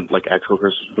 If you want to actual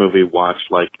Christmas movie, watch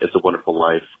It's a Wonderful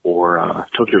Life or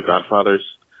Tokyo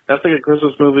Godfathers. That's like a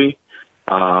Christmas movie.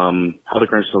 How the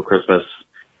Grinch Stole Christmas,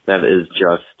 that is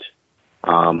just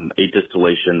a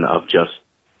distillation of just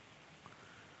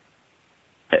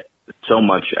so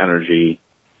much energy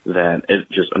that it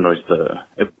just annoys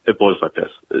it blows like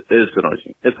this. It is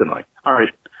annoying. It's annoying. All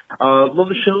right. Love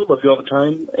the show. Love you all the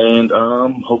time. And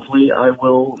hopefully I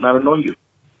will not annoy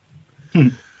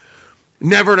you.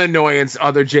 Never an annoyance,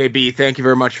 other JB. Thank you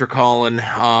very much for calling.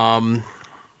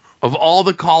 Of all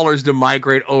the callers to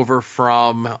migrate over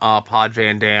from Pod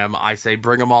Van Dam, I say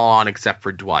bring them all on except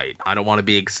for Dwight. I don't want to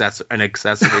be an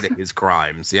accessory to his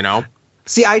crimes,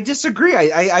 See, I disagree.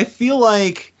 I feel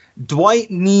like Dwight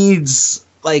needs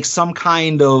some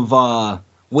kind of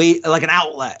way, like an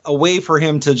outlet, a way for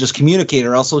him to just communicate,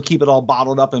 or else he'll keep it all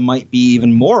bottled up and might be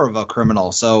even more of a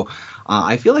criminal. So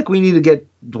I feel like we need to get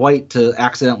Dwight to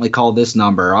accidentally call this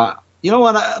number. You know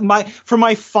what? For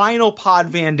my final Pod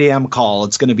Van Dam call,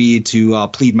 it's going to be to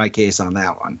plead my case on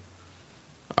that one.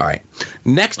 All right.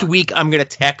 Next week, I'm going to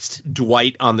text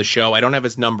Dwight on the show. I don't have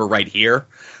his number right here,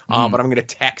 but I'm going to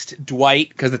text Dwight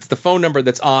because it's the phone number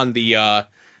that's on the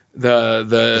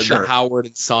Howard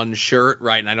and Son shirt,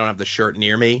 right? And I don't have the shirt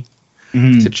near me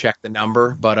to check the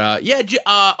number. But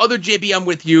other JB, I'm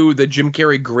with you. The Jim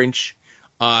Carrey Grinch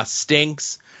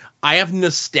stinks. I have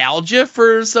nostalgia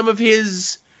for some of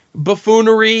his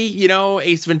buffoonery,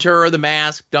 Ace Ventura, The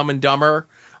Mask, Dumb and Dumber.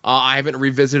 I haven't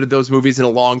revisited those movies in a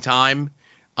long time.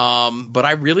 But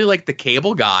I really like The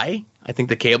Cable Guy. I think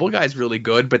The Cable Guy is really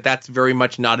good, but that's very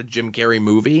much not a Jim Carrey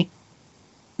movie.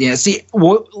 Yeah, see,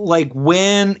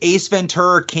 when Ace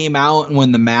Ventura came out and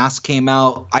when The Mask came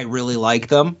out, I really liked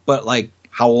them. But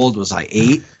how old was I?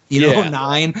 8?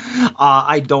 9.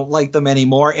 I don't like them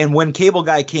anymore. And when Cable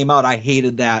Guy came out, I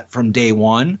hated that from day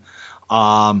one.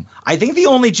 I think the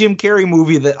only Jim Carrey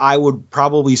movie that I would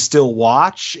probably still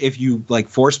watch if you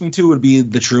force me to would be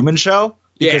The Truman Show,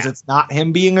 because it's not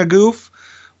him being a goof.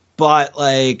 But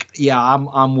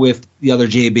I'm with the other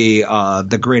JB.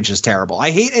 The Grinch is terrible.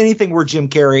 I hate anything where Jim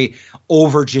Carrey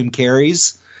over Jim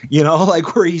Carrey's,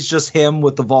 where he's just him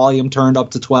with the volume turned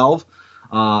up to 12.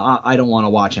 I don't want to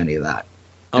watch any of that.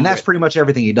 And that's pretty much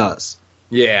everything he does.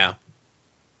 Yeah.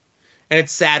 And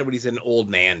it's sad when he's an old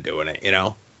man doing it,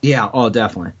 Yeah, oh,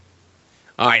 definitely.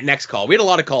 All right, next call. We had a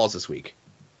lot of calls this week.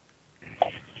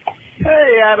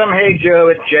 Hey, Adam. Hey, Joe.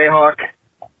 It's Jayhawk.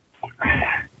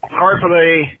 Sorry for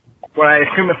what I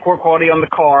assume is poor quality on the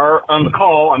call. I'm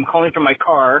calling from my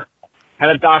car. Had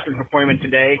a doctor's appointment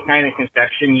today, sinus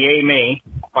infection. Yay me!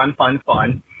 Fun.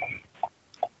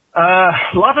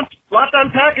 Lots to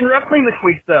unpack in wrestling this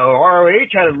week, though. ROH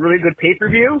had a really good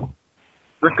pay-per-view.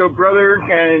 Briscoe Brothers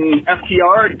and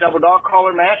FTR, double dog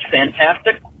collar match,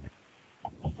 fantastic.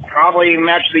 Probably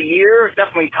match of the year,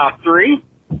 definitely top 3.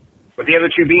 With the other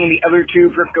two being the other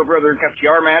two Briscoe Brothers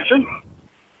FTR matches.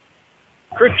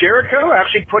 Chris Jericho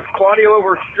actually puts Claudio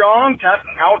over strong, tapped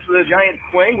out to the giant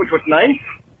swing, which was nice.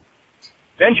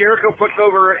 Then Jericho puts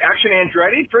over Action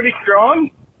Andretti, pretty strong.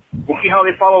 We'll see how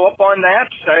they follow up on that.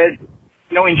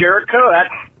 Knowing Jericho,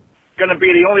 that's going to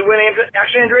be the only win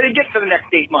Action Andretti gets for the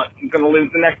next 8 months. He's going to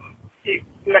lose the next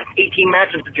 18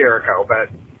 matches to Jericho.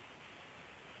 But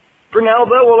for now,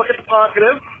 though, we'll look at the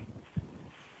positive.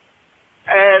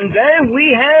 And then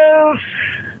we have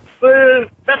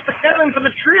the Best of 7 for the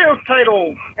Trios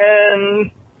title.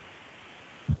 And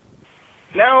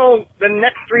now the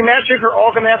next 3 matches are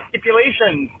all going to have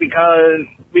stipulations because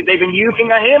they've been using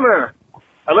a hammer.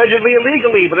 Allegedly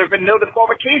illegally, but there's been no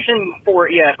disqualification for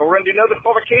it yet. But we're going to do no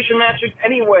disqualification matches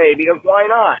anyway, because why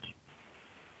not?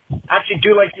 I actually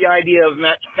do like the idea of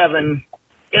match 7,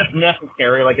 if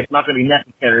necessary. Like, it's not going to be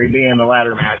necessary being the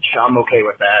ladder match. I'm okay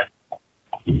with that.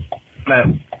 But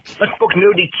let's book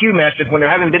no DQ matches when there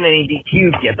haven't been any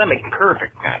DQs yet. That makes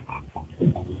perfect sense.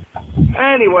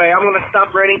 Anyway, I'm going to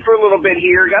stop writing for a little bit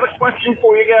here. Got a question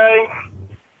for you guys.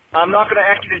 I'm not going to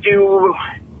ask you to do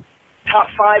top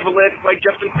 5 list like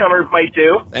Justin Summers might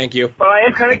do. Thank you. But I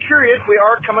am kind of curious. We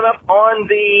are coming up on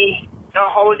the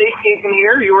holiday season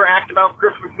here. You were asked about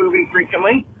Christmas movies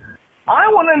recently. I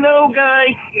want to know,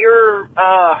 guys, your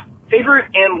favorite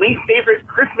and least favorite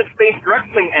Christmas-based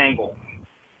wrestling angle.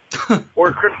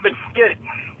 Or Christmas skit,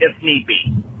 if need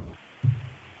be.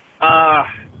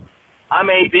 I'm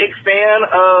a big fan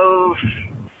of,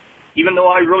 even though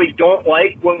I really don't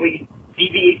like when we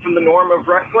deviate from the norm of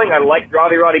wrestling, I liked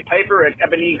Roddy Piper and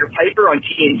Ebenezer Piper on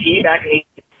TNT back in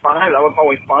 '85. That was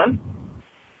always fun.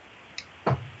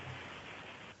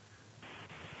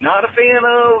 Not a fan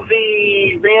of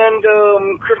the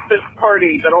random Christmas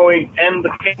parties that always end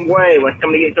the same way, when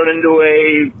somebody gets thrown into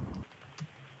a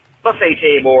buffet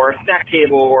table or a snack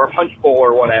table or a punch bowl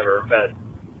or whatever. But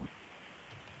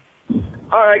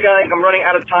all right, guys, I'm running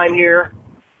out of time here.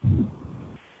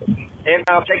 And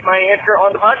I'll take my answer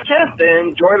on the podcast and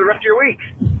enjoy the rest of your week.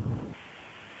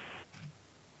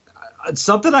 It's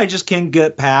something I just can't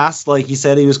get past. Like he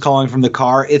said, he was calling from the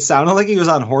car. It sounded like he was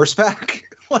on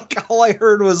horseback. Like all I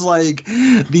heard was like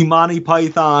the Monty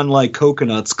Python like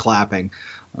coconuts clapping.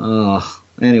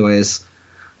 Anyways,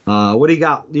 what do you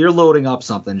got? You're loading up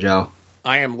something, Joe.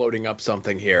 I am loading up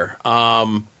something here.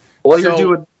 You're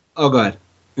doing. Oh, go ahead.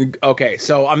 Okay,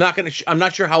 so I'm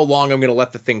not sure how long I'm gonna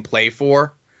let the thing play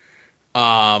for.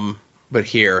 But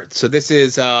here, so this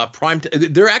is prime.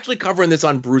 They're actually covering this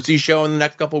on Brucey's show in the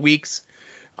next couple weeks.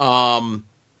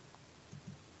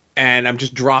 And I'm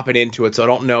just dropping into it, so I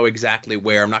don't know exactly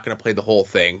where. I'm not going to play the whole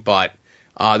thing, but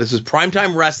this is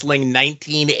Primetime Wrestling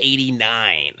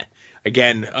 1989.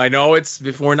 Again, I know it's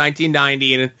before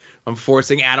 1990, and I'm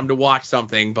forcing Adam to watch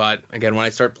something, but again, when I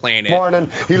start playing it... Morning,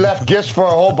 he left gifts for a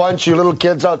whole bunch of you little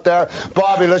kids out there.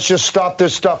 Bobby, let's just stop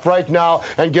this stuff right now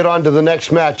and get on to the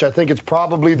next match. I think it's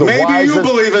probably the wisest... Maybe you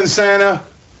believe in Santa,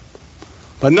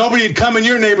 but nobody'd come in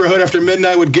your neighborhood after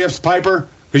midnight with gifts, Piper.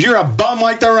 Because you're a bum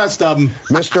like the rest of them.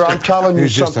 Mister, I'm telling you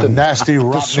something. Just a nasty,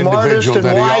 rotten individual and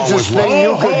that he wisest always thing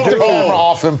you could do. Take the camera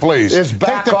off him, please. Is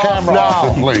back Take the off camera now.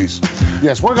 off him, please.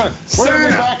 Yes, we're gonna be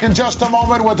back in just a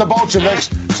moment with the Bolsheviks,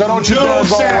 so don't you dare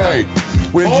go away.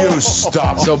 Will you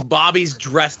stop? So Bobby's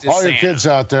dressed as All Santa. your kids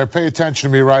out there, pay attention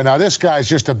to me right now. This guy's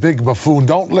just a big buffoon.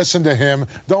 Don't listen to him.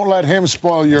 Don't let him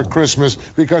spoil your Christmas,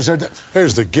 because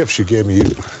here's the gifts you gave me,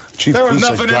 you cheap There was piece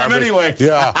of nothing in them garbage. anyway.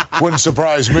 Yeah, wouldn't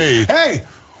surprise me. Hey,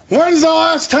 when's the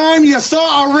last time you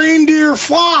saw a reindeer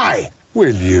fly?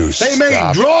 Will you They may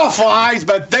stop? draw flies,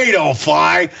 but they don't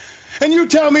fly. And you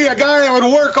tell me a guy that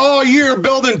would work all year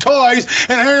building toys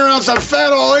and hang around some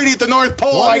fat old lady at the North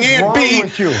Pole What like is Aunt wrong B,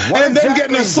 with you? and then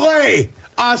getting a sleigh,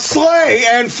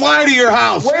 and fly to your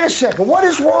house. Wait a second. What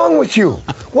is wrong with you?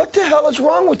 What the hell is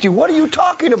wrong with you? What are you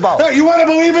talking about? Hey, you want to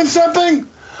believe in something?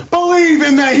 Believe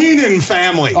in the Heenan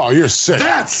family. Oh, you're sick.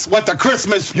 That's what the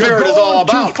Christmas You're spirit going is all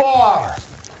about. too far.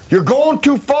 You're going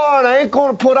too far, and I ain't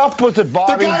going to put up with it, The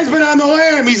Bobby. guy's been on the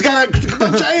lam. He's got a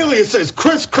bunch of aliases.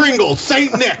 Kris Kringle,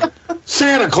 St. Nick,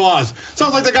 Santa Claus.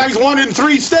 Sounds like the guy's won in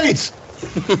 3 states.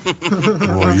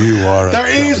 Well, you are. There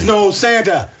is no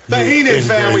Santa. The Heenan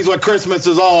family's what Christmas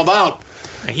is all about.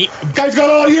 Guy's got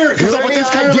all year. Comes up with this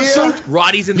kind of a suit.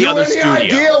 Roddy's in the You other any studio.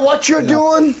 idea what you're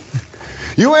doing?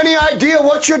 You any idea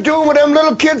what you're doing with them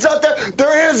little kids out there?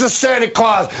 There is a Santa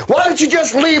Claus. Why don't you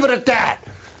just leave it at that?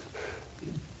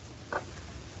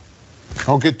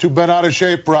 Don't get too bent out of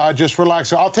shape, Rod. Just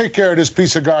relax. I'll take care of this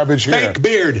piece of garbage here. Fake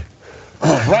beard.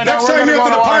 Right now, Next we're time going to you're go at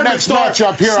to the our department next store,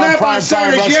 matchup here on snap on Prime Time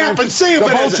Sarah's Wrestling. yap and see if the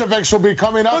it is. Bolsheviks will be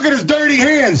coming up. Look at his dirty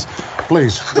hands.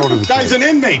 Please, go to the Guy's an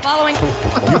inmate. Following.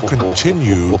 You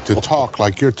continue to talk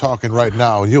like you're talking right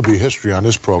now, and you'll be history on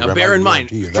this program. Now, bear I in mind,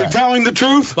 guarantee you For that. telling the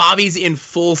truth, Bobby's in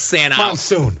full Santa outfit.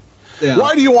 monsoon. Yeah.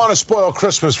 Why do you want to spoil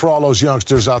Christmas for all those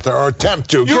youngsters out there, or attempt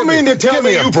to? You mean to tell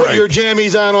me you a put break. your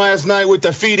jammies on last night with the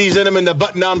feeties in them and the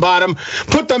button-down bottom,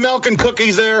 put the milk and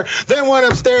cookies there, then went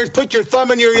upstairs, put your thumb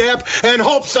in your yap, and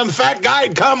hope some fat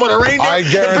guy'd come with a reindeer I and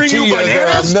bring guarantee you you there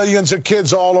are bananas? millions of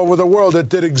kids all over the world that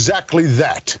did exactly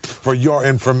that, for your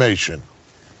information.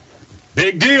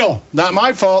 Big deal. Not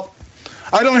my fault.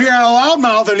 I don't hear a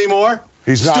loudmouth anymore.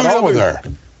 He's not Studio- over there.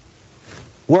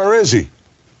 Where is he?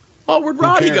 Oh, where'd Who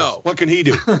Roddy cares? go? What can he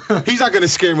do? He's not going to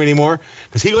scare me anymore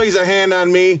because he lays a hand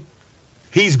on me.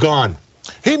 He's gone.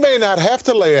 He may not have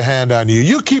to lay a hand on you.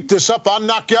 You keep this up, I'll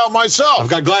knock you out myself. I've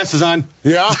got glasses on.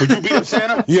 Yeah? Would you beat up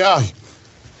Santa? Yeah.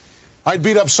 I'd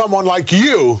beat up someone like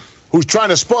you who's trying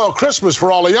to spoil Christmas for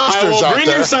all the I youngsters will out bring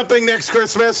there. you something next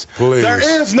Christmas. Please. There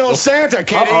is no Santa,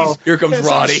 kiddies. Uh-oh. Here comes It's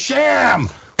Roddy. a sham.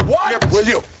 What? Will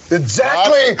you?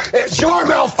 Exactly. It's your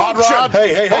malfunction. Rod. Hey,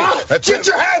 hey, hey. Huh? That's Get it.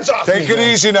 your hands off Take me, it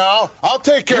man. easy now. I'll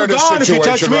take care You're of this gone if you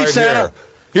situation touch me, right Santa. here.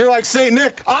 You're like St.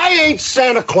 Nick. I ain't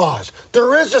Santa Claus.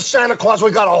 There is a Santa Claus.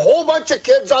 We got a whole bunch of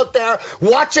kids out there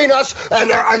watching us, and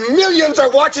there are millions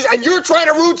are watching, and you're trying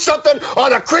to root something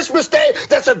on a Christmas day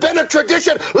that's been a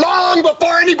tradition long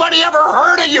before anybody ever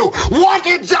heard of you. What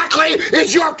exactly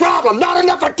is your problem? Not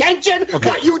enough attention?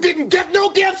 What, you didn't get no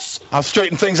gifts? I'll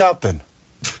straighten things out then.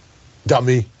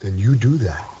 Dummy, then you do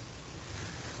that.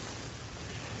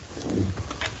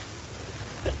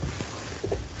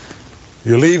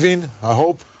 You're leaving, I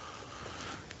hope?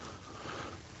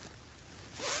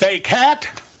 Fake hat.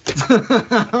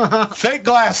 Fake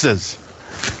glasses.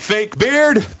 Fake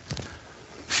beard.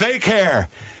 Fake hair.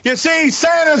 You see,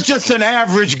 Santa's just an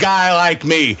average guy like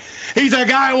me. He's a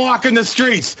guy walking the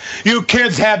streets. You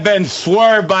kids have been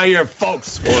swerved by your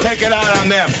folks. Take it out on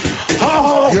them.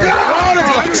 Oh, God!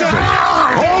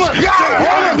 Hold it!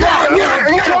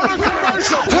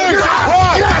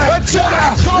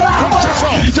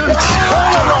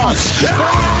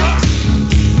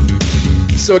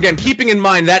 So again, keeping in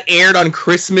mind that aired on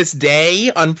Christmas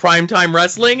Day on Primetime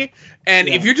Wrestling, and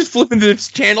if you're just flipping through the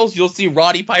channels, you'll see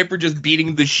Roddy Piper just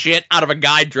beating the shit out of a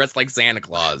guy dressed like Santa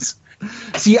Claus.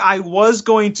 See, I was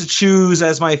going to choose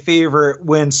as my favorite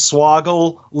when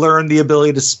Swoggle learned the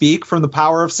ability to speak from the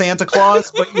power of Santa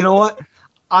Claus, but you know what?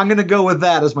 I'm going to go with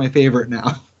that as my favorite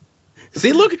now.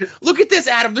 See, look at this,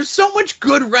 Adam. There's so much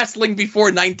good wrestling before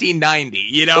 1990.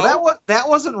 You know, Well, that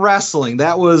wasn't wrestling.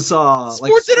 That was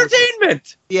sports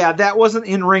entertainment. Yeah, that wasn't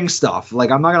in ring stuff. Like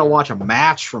I'm not going to watch a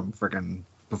match from freaking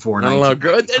before. I don't know.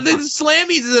 Good. The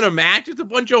Slammies isn't a match. It's a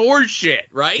bunch of horse shit,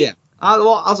 right? Yeah.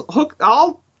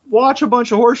 I'll watch a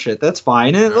bunch of horse shit. That's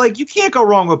fine. And like you can't go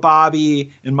wrong with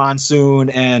Bobby and Monsoon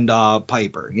and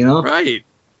Piper. You know. Right.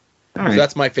 All right. So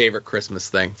that's my favorite Christmas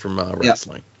thing from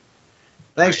wrestling.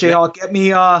 Thanks, Jay Hawk. Get me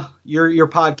your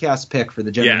podcast pick for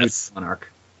the General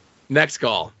Monarch. Next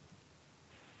call.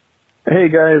 Hey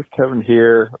guys, Kevin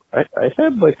here. I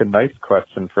had like a nice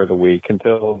question for the week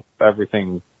until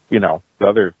everything, the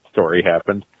other story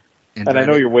happened. And I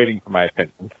know you're waiting for my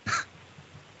opinion.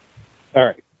 All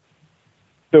right.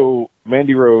 So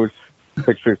Mandy Rose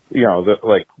pictures, we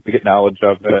get knowledge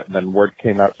of it, and then word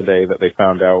came out today that they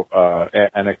found out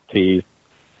at NXT.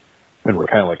 And we're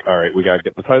kind of like, all right, we got to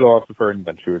get the title off of her, and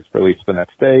then she was released the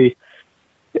next day.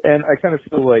 And I kind of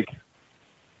feel like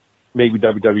maybe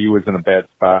WWE was in a bad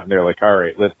spot, and they're like, all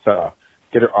right, let's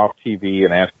get her off TV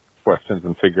and ask questions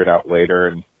and figure it out later.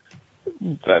 And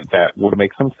that would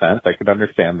make some sense. I could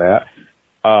understand that.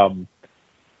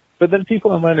 But then people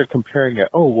online are comparing it.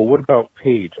 Oh, well, what about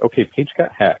Paige? Okay, Paige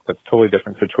got hacked. That's a totally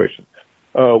different situation.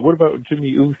 What about Jimmy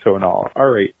Uso and all?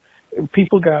 All right.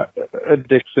 People got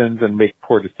addictions and make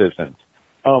poor decisions.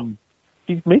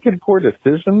 She's making poor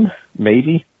decisions,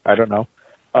 maybe. I don't know.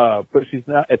 But she's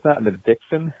not, it's not an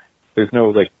addiction. There's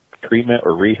no treatment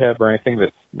or rehab or anything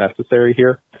that's necessary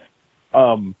here.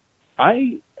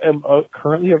 I am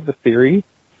currently of the theory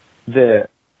that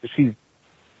she's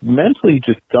mentally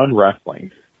just done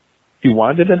wrestling. She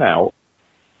wanted an out.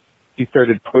 She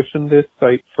started pushing this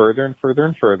site further and further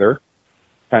and further,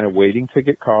 kind of waiting to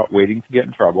get caught, waiting to get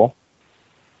in trouble.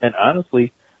 And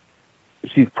honestly,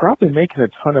 she's probably making a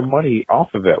ton of money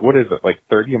off of it. What is it, like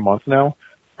 $30 a month now?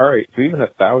 all right, so even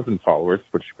 1,000 followers,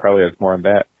 which she probably has more than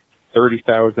that,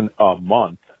 30,000 a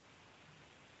month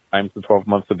times the 12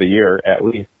 months of the year at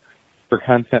least for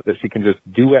content that she can just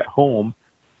do at home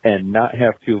and not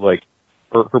have to like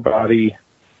hurt her body,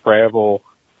 travel,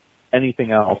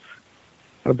 anything else.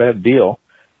 Not a bad deal.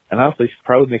 And honestly, she's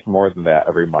probably making more than that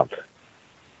every month.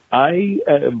 I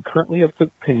am currently of the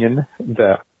opinion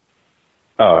that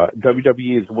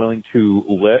WWE is willing to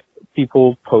let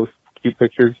people post cute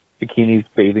pictures, bikinis,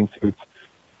 bathing suits,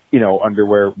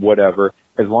 underwear, whatever,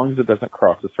 as long as it doesn't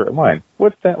cross a certain line.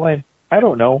 What's that line? I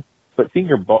don't know, but seeing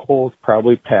your butthole is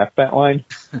probably past that line,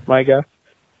 my guess.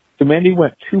 So Mandy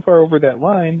went too far over that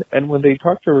line, and when they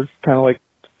talked to her, it's kind of like,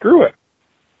 screw it.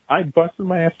 I busted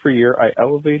my ass for a year. I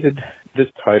elevated this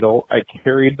title. I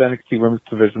carried the NXT Women's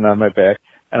Division on my back,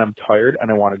 and I'm tired, and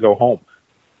I want to go home.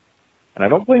 And I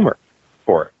don't blame her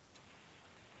for it.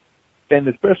 And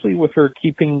especially with her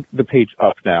keeping the page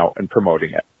up now and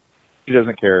promoting it. She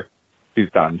doesn't care. She's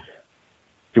done.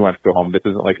 She wants to go home. This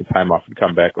isn't like a time off and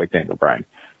come back like Daniel Bryan.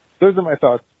 Those are my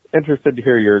thoughts. Interested to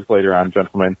hear yours later on,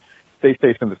 gentlemen. Stay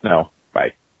safe in the snow.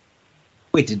 Bye.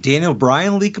 Wait, did Daniel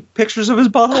Bryan leak pictures of his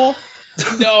butthole?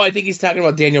 No, I think he's talking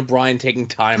about Daniel Bryan taking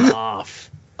time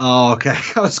off. Oh, okay.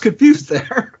 I was confused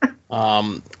there.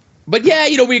 But yeah,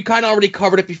 we kind of already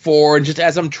covered it before, and just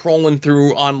as I'm trolling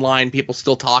through online, people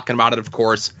still talking about it, of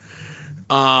course,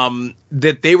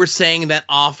 that they were saying that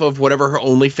off of whatever her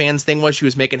OnlyFans thing was, she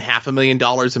was making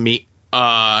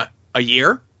 $500,000 a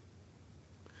year.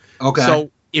 Okay. So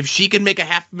if she can make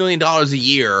 $500,000 a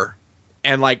year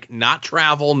and not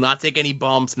travel, not take any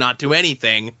bumps, not do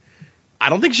anything, I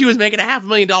don't think she was making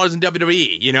 $500,000 in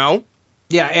WWE,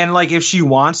 Yeah, and if she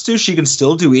wants to, she can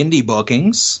still do indie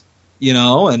bookings, and I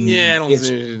don't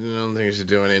think she's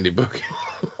doing indie booking.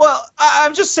 Well,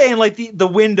 I'm just saying, the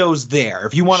window's there.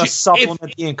 If you want to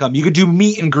supplement the income, you could do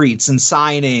meet and greets and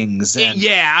signings. And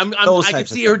I could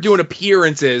see her doing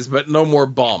appearances, but no more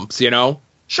bumps,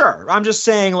 Sure. I'm just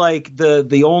saying,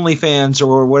 the OnlyFans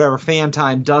or whatever fan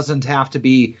time doesn't have to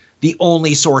be the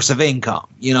only source of income.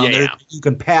 You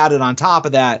can pad it on top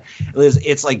of that.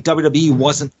 It's like WWE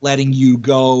wasn't letting you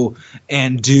go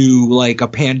and do a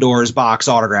Pandora's Box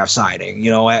autograph signing,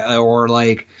 or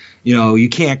you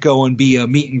can't go and be a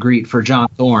meet and greet for John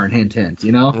Thorne, hint, hint,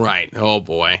 Right. Oh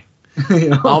boy.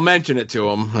 I'll mention it to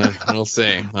him. We'll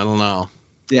see. I don't know.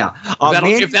 Yeah.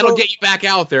 If that'll get you back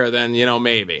out there, then,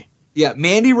 maybe. Yeah,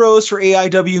 Mandy Rose for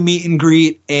AIW meet and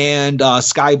greet and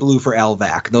Sky Blue for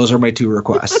LVAC. Those are my two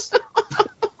requests.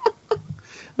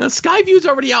 Now, Skyview's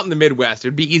already out in the Midwest.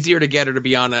 It'd be easier to get her to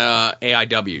be on a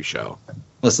AIW show.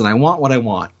 Listen, I want what I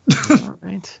want. All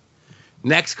right.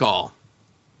 Next call.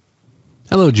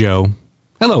 Hello, Joe.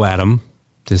 Hello, Adam.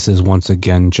 This is once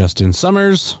again Justin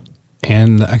Summers,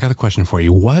 and I got a question for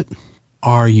you. What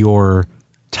are your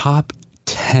top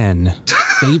 10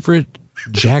 favorite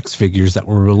Jax figures that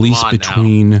were released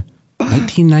between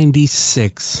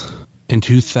 1996 and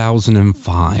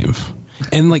 2005?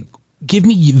 And give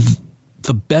me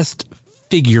the best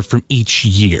figure from each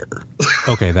year.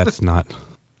 Okay, that's not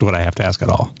what I have to ask at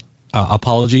all.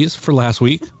 Apologies for last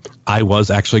week. I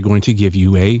was actually going to give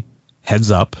you a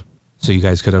heads up so you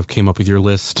guys could have came up with your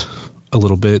list a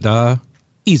little bit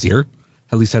easier.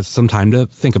 At least had some time to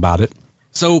think about it.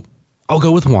 So I'll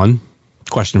go with one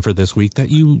question for this week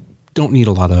that you don't need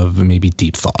a lot of maybe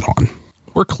deep thought on.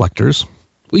 We're collectors.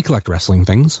 We collect wrestling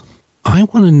things. I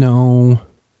want to know,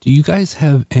 do you guys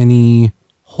have any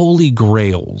holy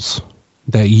grails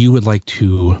that you would like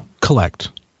to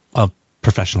collect of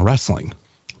professional wrestling?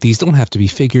 These don't have to be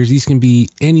figures. These can be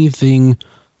anything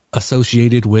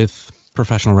associated with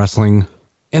professional wrestling.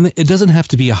 And it doesn't have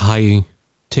to be a high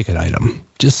ticket item.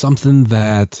 Just something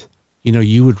that,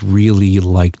 you would really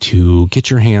like to get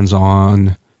your hands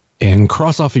on and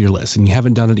cross off of your list. And you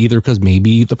haven't done it either because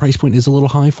maybe the price point is a little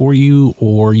high for you,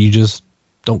 or you just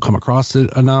don't come across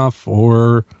it enough,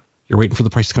 or you're waiting for the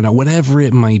price to come down, whatever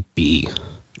it might be.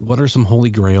 What are some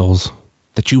holy grails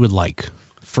that you would like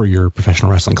for your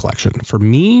professional wrestling collection? For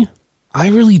me, I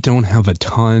really don't have a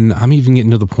ton. I'm even getting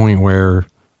to the point where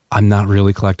I'm not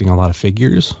really collecting a lot of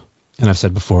figures. And I've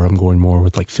said before, I'm going more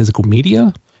with physical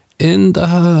media. And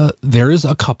there is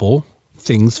a couple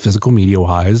things physical media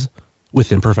wise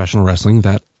within professional wrestling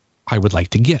that I would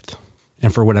like to get.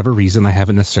 And for whatever reason, I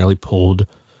haven't necessarily pulled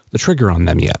the trigger on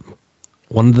them yet.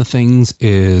 One of the things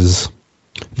is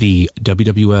the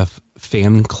WWF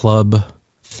Fan Club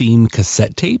theme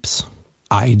cassette tapes.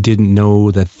 I didn't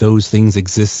know that those things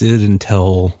existed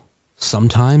until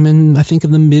sometime in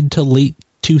the mid to late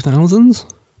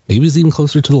 2000s. Maybe it's even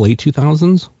closer to the late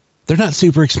 2000s. They're not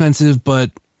super expensive,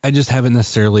 but I just haven't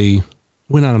necessarily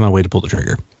went out of my way to pull the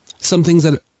trigger. Some things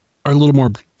that are a little more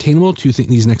obtainable.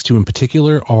 These next two in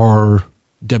particular are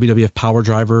WWF Power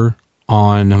Driver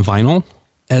on vinyl,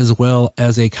 as well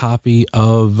as a copy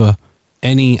of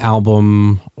any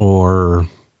album or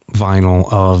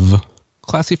vinyl of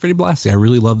Classy Freddie Blassie. I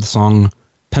really love the song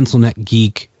Pencil Neck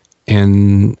Geek,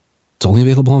 and it's only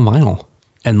available on vinyl.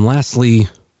 And lastly,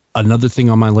 another thing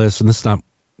on my list, and this is not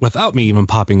without me even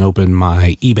popping open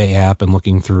my eBay app and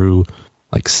looking through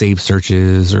like save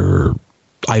searches or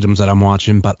items that I'm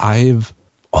watching, but I've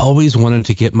always wanted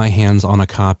to get my hands on a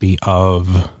copy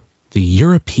of the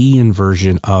European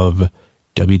version of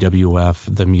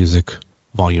WWF The Music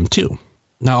Volume 2.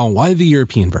 Now, why the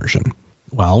European version?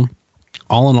 Well,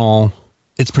 all in all,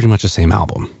 it's pretty much the same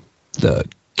album. The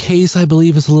case, I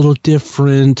believe, is a little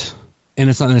different, and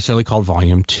it's not necessarily called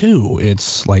Volume 2.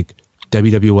 It's like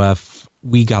WWF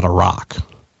We Gotta Rock.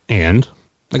 And,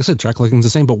 like I said, track listing's the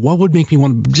same, but what would make me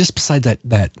want to, just besides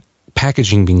that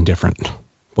packaging being different?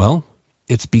 Well,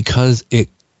 it's because it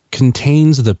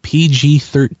contains the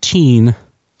PG-13,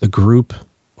 the group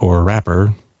or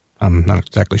rapper, I'm not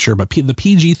exactly sure, but the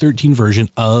PG-13 version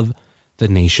of the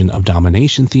Nation of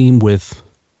Domination theme with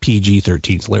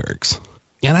PG-13's lyrics.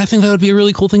 And I think that would be a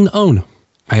really cool thing to own.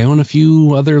 I own a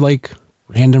few other like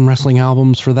random wrestling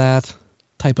albums for that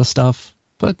type of stuff,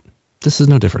 but this is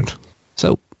no different.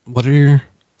 So what are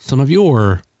some of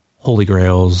your holy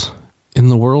grails in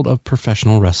the world of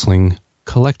professional wrestling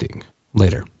collecting?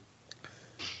 Later.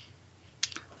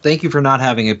 Thank you for not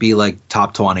having it be like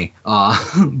top 20.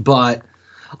 But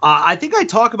I think I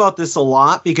talk about this a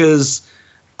lot because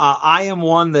I am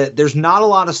one that there's not a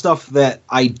lot of stuff that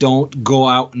I don't go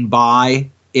out and buy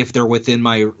if they're within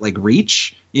my like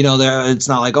reach. You know, it's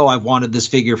not like, oh, I've wanted this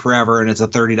figure forever and it's a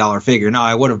 $30 figure. No,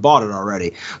 I would have bought it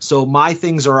already. So my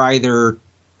things are either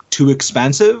too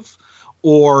expensive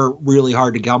or really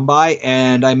hard to come by.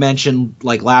 And I mentioned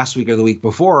like last week or the week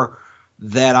before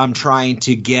that I'm trying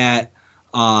to get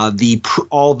all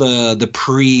the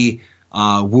pre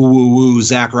woo woo woo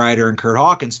Zack Ryder and Kurt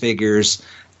Hawkins figures,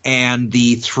 and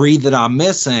the three that I'm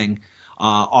missing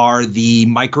are the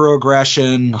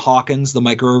Microaggression Hawkins, the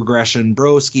Microaggression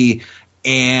Broski,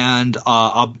 and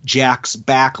Jack's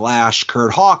Backlash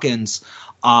Kurt Hawkins.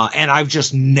 And I've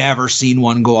just never seen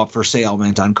one go up for sale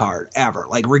mint on card ever,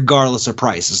 like regardless of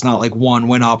price. It's not like one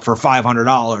went up for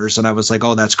 $500 and I was like,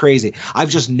 oh, that's crazy. I've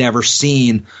just never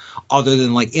seen, other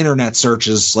than like internet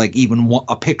searches, like even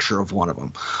a picture of one of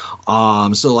them.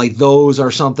 So like those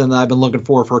are something that I've been looking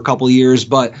for a couple of years.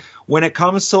 But when it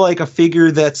comes to like a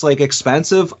figure that's like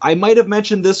expensive, I might have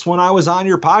mentioned this when I was on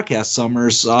your podcast,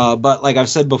 Summers. But like I've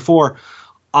said before,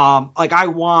 like I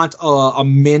want a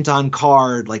mint on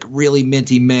card, like really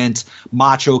minty mint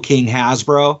Macho King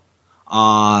Hasbro,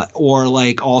 or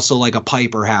like also like a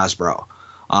Piper Hasbro.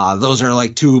 Those are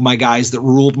like two of my guys that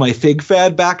ruled my fig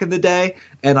fed back in the day,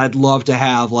 and I'd love to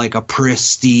have like a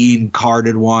pristine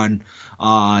carded one.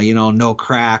 No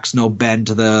cracks, no bend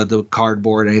to the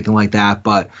cardboard, anything like that.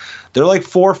 But they're like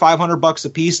 $400 or $500 a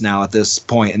piece now at this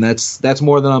point, and that's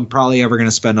more than I'm probably ever going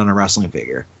to spend on a wrestling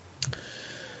figure.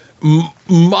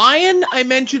 Mine, I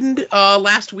mentioned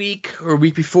last week or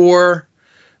week before,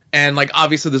 and like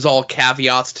obviously there's all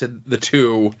caveats to the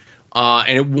two.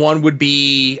 And one would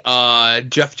be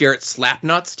Jeff Jarrett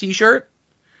Slapnuts t-shirt,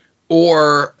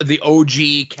 or the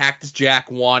OG Cactus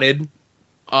Jack Wanted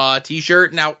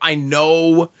t-shirt. Now I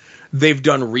know they've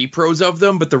done repros of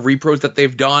them, but the repros that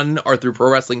they've done are through Pro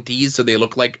Wrestling Tees, so they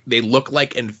look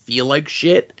like and feel like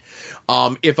shit.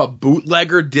 If a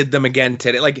bootlegger did them again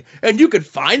today, and you could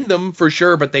find them for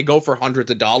sure, but they go for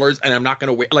hundreds of dollars, and I'm not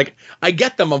gonna wear. I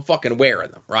get them, I'm fucking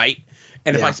wearing them, right?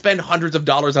 And if I spend hundreds of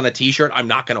dollars on a t-shirt, I'm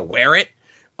not gonna wear it.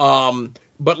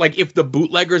 But like if the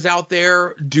bootleggers out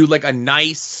there do like a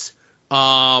nice,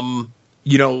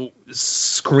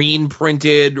 screen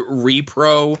printed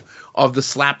repro of the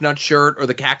Slapnut shirt or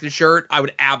the Cactus shirt, I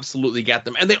would absolutely get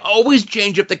them. And they always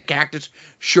change up the Cactus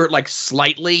shirt like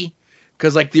slightly,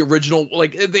 because like the original,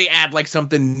 like they add like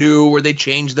something new or they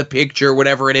change the picture,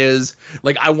 whatever it is.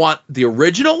 Like I want the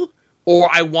original, or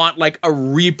I want like a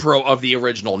repro of the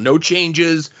original. No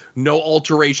changes, no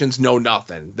alterations, no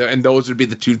nothing. And those would be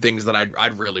the two things that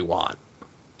I'd really want.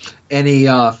 Any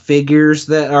figures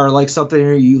that are like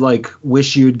something you like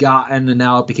wish you'd gotten and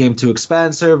now it became too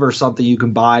expensive, or something you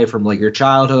can buy from like your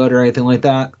childhood or anything like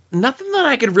that? Nothing that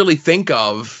I could really think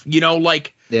of.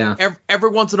 Every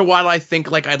once in a while I think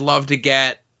like I'd love to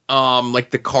get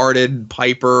like the carded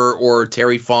Piper or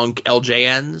Terry Funk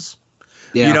LJNs.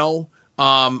 Yeah.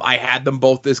 I had them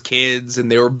both as kids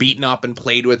and they were beaten up and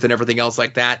played with and everything else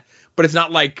like that. But it's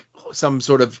not like some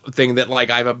sort of thing that like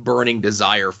I have a burning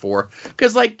desire for.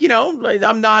 Because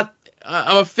I'm not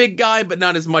I'm a Fig guy, but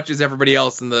not as much as everybody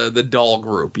else in the doll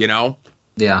group, you know?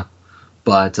 Yeah.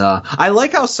 But I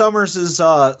like how Summers is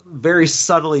very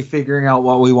subtly figuring out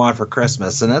what we want for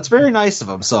Christmas, and that's very nice of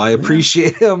him. So I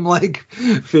appreciate him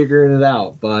figuring it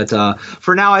out. But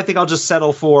for now, I think I'll just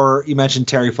settle for, you mentioned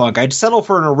Terry Funk, I'd settle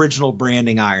for an original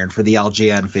branding iron for the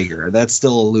LJN figure. That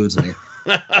still eludes me.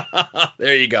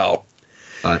 There you go.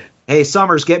 But hey,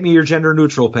 Summers, get me your gender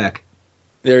neutral pick.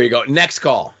 There you go. Next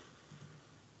call.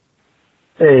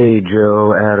 Hey,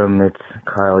 Joe, Adam, it's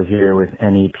Kyle here with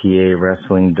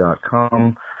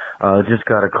NEPAWrestling.com. Just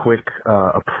got a quick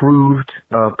approved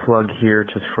plug here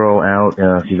to throw out.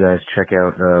 If you guys check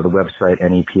out the website,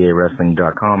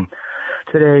 NEPAWrestling.com,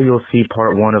 today you'll see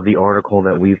part 1 of the article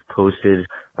that we've posted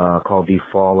called The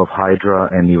Fall of Hydra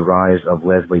and the Rise of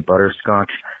Leslie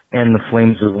Butterscotch and the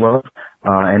Flames of Love.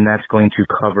 And that's going to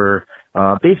cover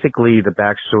basically the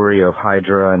backstory of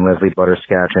Hydra and Leslie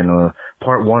Butterscotch and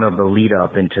part 1 of the lead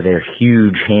up into their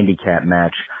huge handicap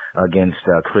match against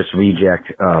Chris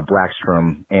Reject,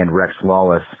 Blackstrom, and Rex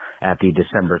Lawless at the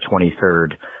December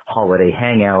 23rd holiday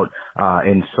hangout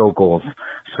in Sokol's.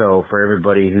 So for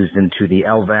everybody who's into the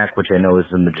LVAC, which I know is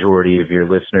the majority of your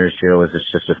listeners, Joe, is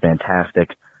it's just a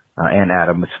fantastic, and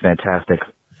Adam, it's a fantastic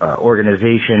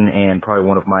organization and probably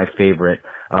one of my favorite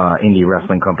indie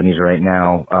wrestling companies right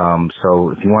now. So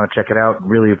if you want to check it out,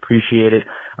 really appreciate it.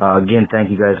 Again,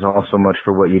 thank you guys all so much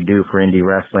for what you do for indie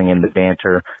wrestling and the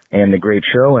banter and the great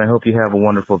show, and I hope you have a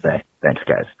wonderful day. Thanks,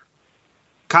 guys.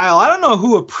 Kyle, I don't know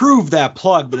who approved that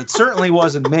plug, but it certainly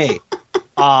wasn't me.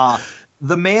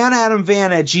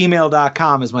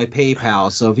 themanadamvan@gmail.com is my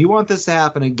PayPal, so if you want this to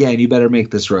happen again, you better make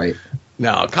this right.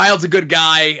 No, Kyle's a good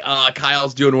guy.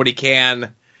 Kyle's doing what he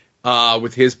can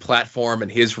with his platform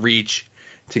and his reach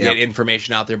to get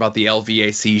information out there about the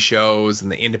LVAC shows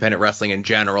and the independent wrestling in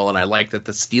general. And I like that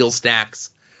the Steel Stacks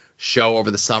show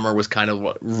over the summer was kind of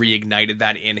what reignited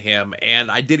that in him. And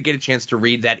I did get a chance to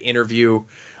read that interview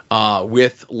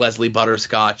with Leslie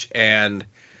Butterscotch. And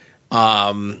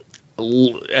again,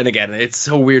 it's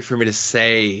so weird for me to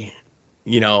say,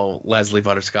 Leslie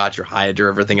Butterscotch or Hydra or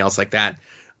everything else like that.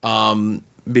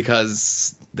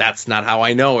 Because that's not how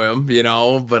I know him,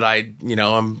 but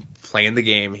I'm playing the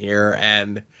game here,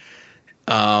 and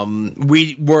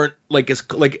we weren't like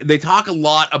they talk a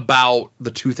lot about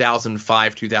the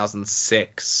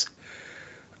 2005-2006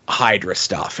 Hydra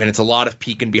stuff, and it's a lot of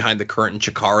peeking behind the curtain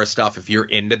Chikara stuff. If you're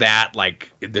into that,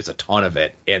 there's a ton of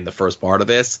it in the first part of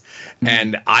this. Mm-hmm.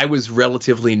 And I was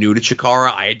relatively new to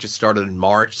Chikara. I had just started in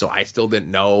March, so I still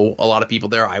didn't know a lot of people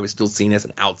there. I was still seen as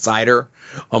an outsider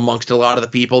amongst a lot of the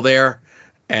people there.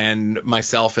 And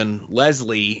myself and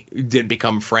Leslie didn't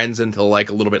become friends until a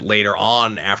little bit later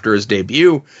on after his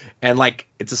debut. And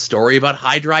it's a story about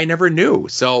Hydra I never knew.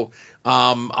 So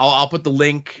I'll put the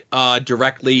link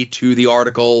directly to the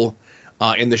article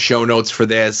in the show notes for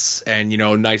this. And,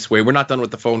 nice way. We're not done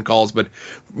with the phone calls, but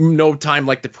no time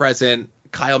like the present.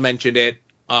 Kyle mentioned it.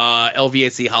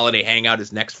 LVAC Holiday Hangout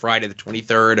is next Friday, the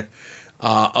 23rd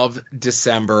of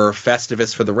December.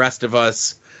 Festivus for the rest of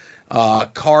us.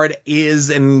 Card is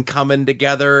and coming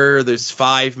together. There's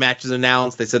 5 matches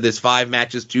announced. They said there's 5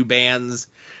 matches, 2 bands.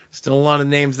 Still a lot of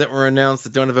names that were announced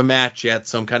that don't have a match yet,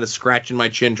 so I'm kind of scratching my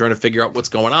chin trying to figure out what's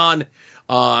going on.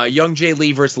 Young Jay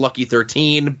Lee versus Lucky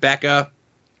 13. Becca,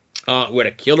 who had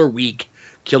a killer week,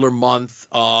 killer month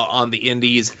on the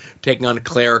indies, taking on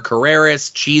Claire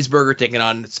Carreras. Cheeseburger taking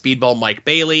on Speedball Mike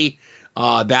Bailey.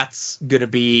 That's going to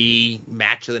be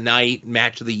match of the night,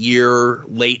 match of the year,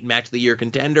 late match of the year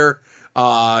contender.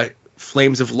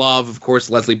 Flames of Love, of course,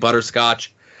 Leslie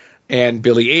Butterscotch and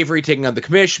Billy Avery taking on the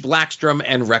Commish, Blackstrom,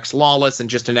 and Rex Lawless. And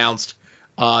just announced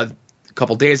a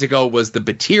couple days ago was the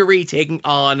Batiri taking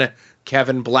on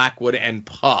Kevin Blackwood and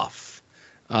Puff.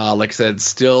 Like I said,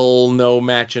 still no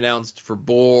match announced for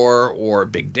Boar or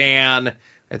Big Dan.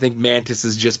 I think Mantis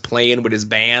is just playing with his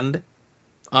band.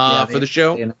 For the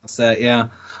show.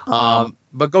 That,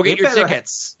 but go get your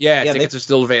tickets. Tickets are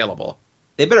still available.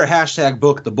 They better hashtag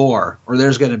book the Boar, or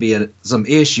there's going to be some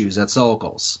issues at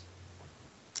Sokol's.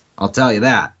 I'll tell you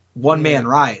that. One man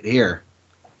riot here.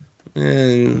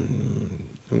 We'll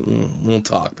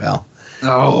talk, pal.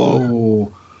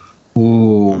 Oh.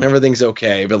 Ooh. Everything's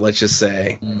okay, but let's just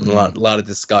say a lot of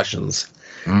discussions.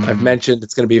 I've mentioned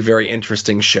it's going to be a very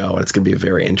interesting show, and it's going to be a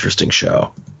very interesting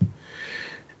show.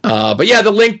 But yeah,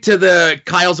 the link to the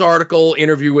Kyle's article,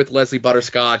 interview with Leslie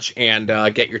Butterscotch, and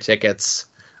get your tickets.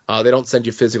 They don't send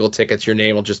you physical tickets. Your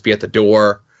name will just be at the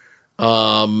door.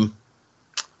 I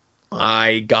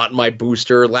got my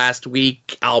booster last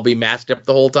week. I'll be masked up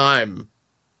the whole time.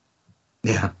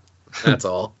 Yeah. That's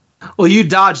all. Well, you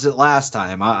dodged it last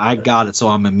time. I got it, so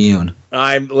I'm immune.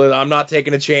 I'm not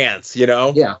taking a chance, you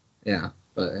know. Yeah,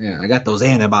 but yeah, I got those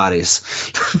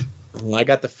antibodies. I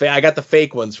got the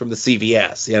fake ones from the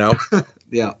CVS, you know.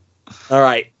 Yeah. All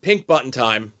right, pink button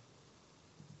time.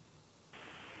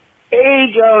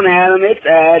 Hey, Joe and Adam, it's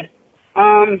Ed.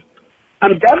 I'm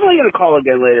definitely going to call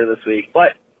again later this week,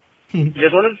 but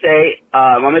just wanted to say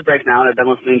I'm on my break now, and I've been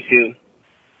listening to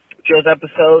Joe's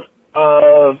episode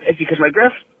of If You Kiss My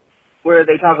Griff, where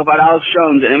they talk about Alex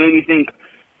Jones, and it made me think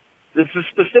this is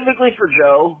specifically for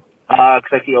Joe,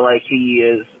 because I feel like he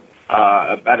is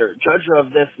a better judge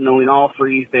of this, knowing all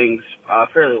three things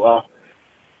fairly well.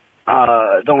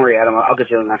 Don't worry, Adam, I'll get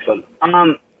you on the next one.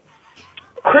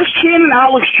 Chris Chan and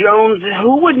Alex Jones,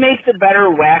 who would make the better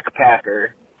whack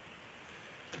packer?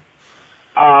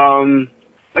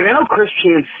 Like, I know Chris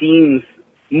Chan seems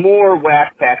more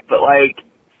whack pack, but like,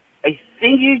 I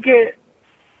think you get,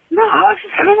 no, Alex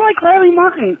is kind of like Riley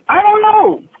Martin. I don't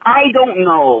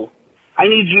know. I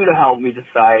need you to help me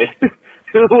decide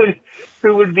who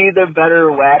would be the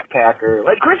better whack packer.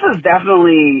 Like, Chris is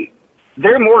definitely,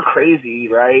 they're more crazy,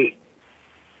 right?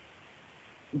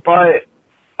 But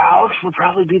Alex would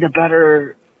probably be the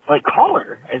better, like,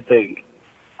 caller, I think.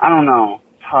 I don't know.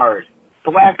 It's hard.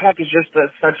 The whack pack is just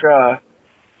the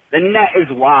net is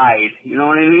wide. You know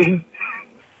what I mean?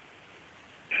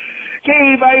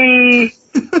 Okay, bye.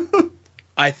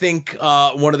 I think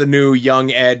one of the new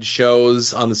Young Ed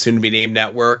shows on the soon-to-be-named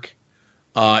network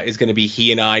is going to be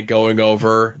he and I going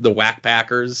over the whack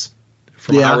packers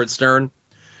from Howard Stern.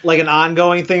 Like an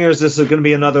ongoing thing, or is this going to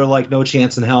be another, like, No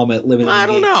Chance in Helmet living? I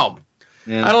don't know.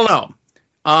 Yeah. I don't know.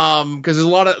 Because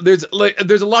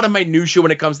there's a lot of minutia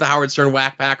when it comes to Howard Stern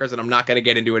whack packers, and I'm not going to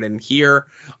get into it in here.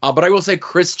 But I will say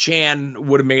Chris Chan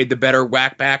would have made the better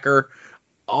whack packer,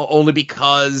 only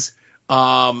because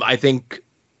I think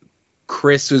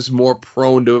Chris is more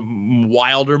prone to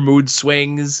wilder mood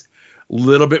swings, a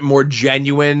little bit more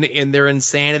genuine in their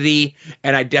insanity,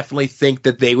 and I definitely think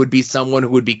that they would be someone who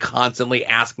would be constantly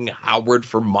asking Howard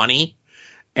for money.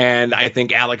 And I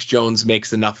think Alex Jones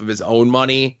makes enough of his own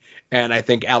money, and I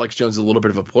think Alex Jones is a little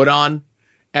bit of a put-on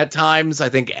at times. I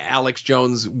think Alex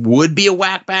Jones would be a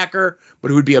whack packer, but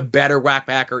who would be a better whack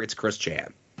packer? It's Chris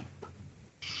Chan.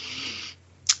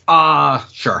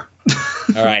 Sure.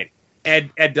 All right.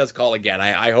 Ed does call again.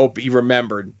 I hope he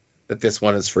remembered that this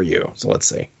one is for you. So let's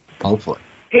see. Hopefully.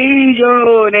 Hey,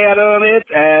 Joe and Adam, it's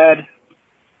Ed.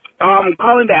 I'm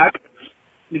calling back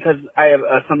because I have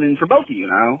something for both of you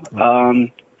now.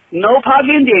 No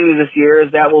Podgy and Davey this year,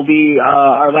 as that will be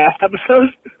our last episode.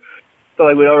 So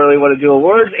like, we don't really want to do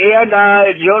awards. And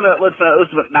Jonah, let's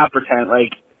not pretend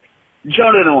like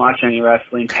Jonah didn't watch any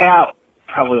wrestling. Pat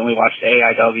probably only watched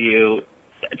AIW.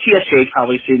 TSJ's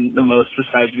probably seen the most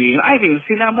besides me. And I haven't even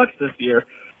seen that much this year.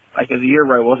 Like, it was a year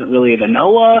where I wasn't really into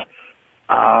Noah.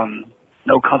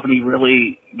 No company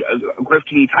really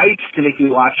gripped me tight to make me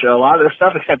watch a lot of their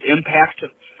stuff except Impact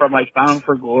from like Bound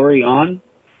for Glory on.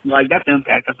 Like, that's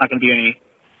Impact. That's not going to be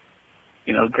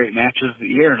any, great matches of the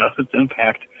year unless it's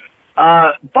Impact.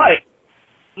 But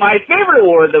my favorite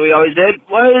award that we always did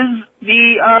was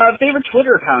the favorite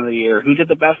Twitter account of the year, who did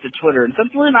the best at Twitter. And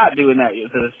since we're not doing that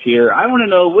this year, I want to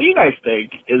know what you guys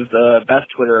think is the best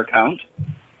Twitter account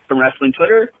from Wrestling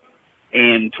Twitter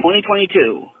in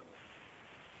 2022.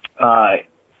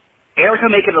 Erica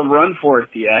making a run for it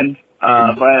at the end,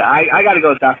 but I got to go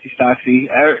with Doxy Stoxy.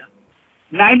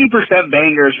 90%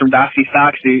 bangers from Doxy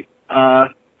Stoxy.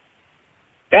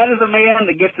 That is a man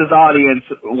that gets his audience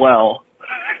well.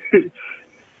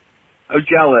 I'm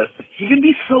jealous. He can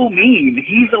be so mean.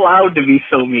 He's allowed to be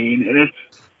so mean, and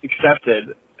it's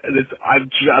accepted. And I'm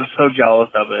so jealous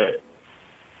of it.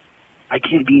 I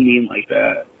can't be mean like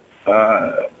that.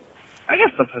 I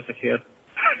guess sometimes I can.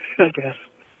 I guess.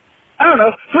 I don't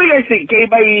know. What do you guys think? Okay,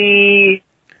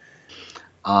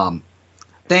 bye.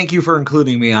 Thank you for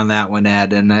including me on that one,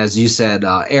 Ed. And as you said,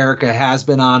 Erica has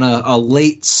been on a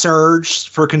late surge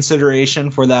for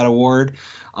consideration for that award.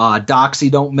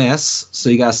 Doxy don't miss, so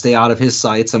you got to stay out of his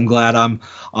sights. I'm glad I'm,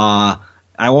 I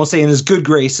won't say in his good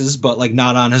graces, but like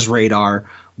not on his radar.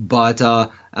 But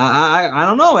I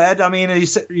don't know, Ed. I mean,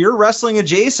 you're wrestling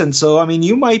adjacent, so I mean,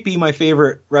 you might be my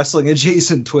favorite wrestling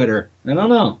adjacent Twitter. I don't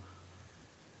know.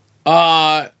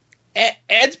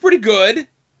 Ed's pretty good.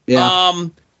 Yeah.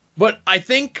 But I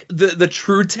think the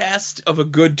true test of a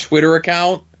good Twitter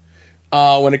account,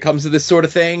 when it comes to this sort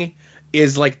of thing,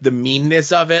 is like the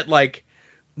meanness of it. Like,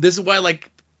 this is why,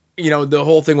 like, the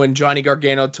whole thing when Johnny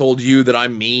Gargano told you that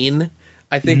I'm mean,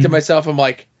 I think to myself, I'm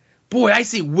like, boy, I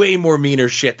see way more meaner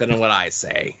shit than what I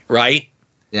say, right?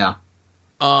 Yeah.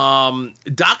 Doxy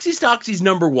Stoxy's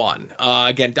number one.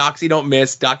 Again, Doxy don't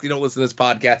miss. Doxy don't listen to this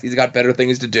podcast. He's got better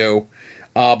things to do.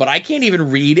 But I can't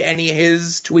even read any of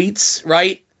his tweets,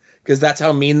 right? Because that's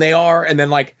how mean they are. And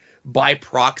then, like, by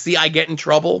proxy, I get in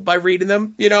trouble by reading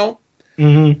them, you know?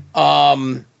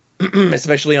 Mm-hmm.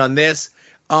 Especially on this.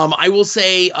 I will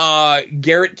say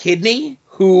Garrett Kidney,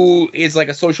 who is like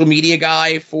a social media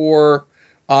guy for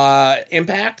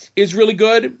Impact, is really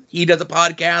good. He does a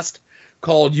podcast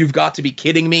called You've Got to Be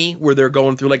Kidding Me, where they're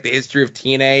going through like the history of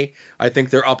TNA. I think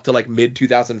they're up to like mid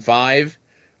 2005.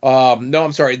 No,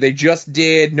 I'm sorry. They just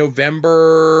did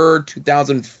November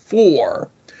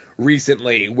 2004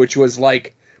 recently, which was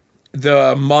like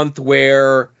the month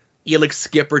where Elix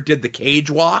Skipper did the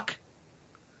cage walk.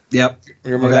 Yep.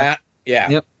 Remember that? Yeah.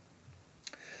 Yep.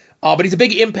 But he's a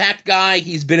big Impact guy.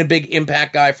 He's been a big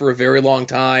Impact guy for a very long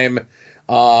time.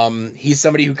 He's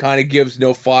somebody who kind of gives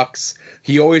no fucks.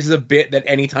 He always is a bit that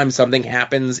anytime something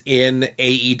happens in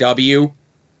AEW,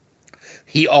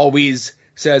 he always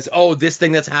says, oh, this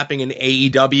thing that's happening in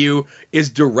AEW is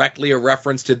directly a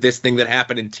reference to this thing that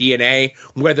happened in TNA,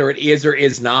 whether it is or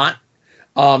is not.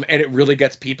 And it really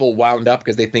gets people wound up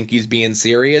because they think he's being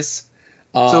serious.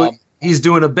 So he's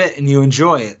doing a bit and you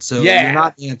enjoy it. So Yeah. you're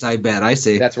not anti-bet, I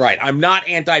see. That's right. I'm not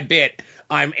anti-bit.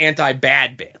 I'm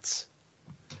anti-bad bits.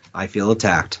 I feel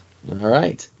attacked. All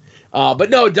right. But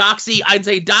no, Doxy, I'd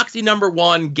say Doxy number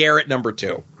one, Garrett number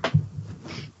two.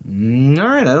 All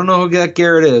right. I don't know who that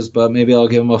Garrett is, but maybe I'll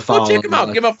give him a follow. Check him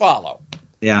out. Give him a follow.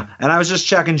 Yeah. And I was just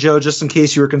checking, Joe, just in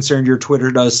case you were concerned, your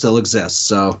Twitter does still exist.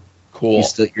 So cool.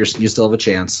 You still have a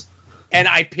chance. And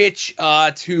I pitch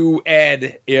to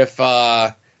Ed if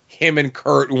him and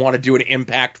Kurt want to do an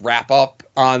Impact wrap-up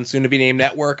on Soon to Be Named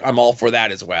Network. I'm all for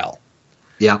that as well.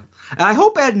 Yeah. And I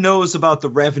hope Ed knows about the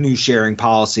revenue sharing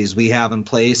policies we have in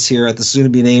place here at the Soon to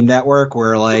Be Named Network,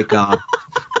 where like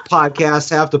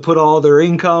podcasts have to put all their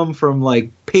income from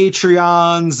like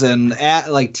Patreons and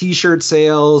like T-shirt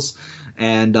sales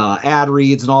and ad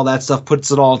reads and all that stuff,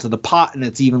 puts it all into the pot and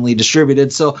it's evenly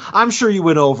distributed. So I'm sure you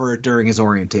went over it during his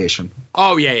orientation.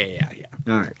 Oh, yeah.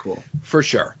 All right, cool. For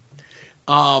sure.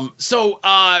 So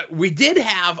we did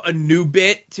have a new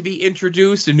bit to be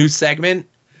introduced, a new segment,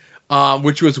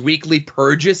 which was Weekly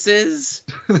Purchases,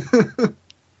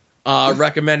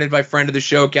 recommended by friend of the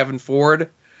show, Kevin Ford.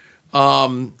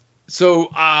 So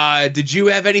did you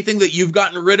have anything that you've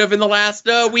gotten rid of in the last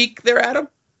week there, Adam?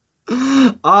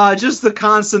 Just the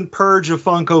constant purge of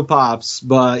Funko Pops,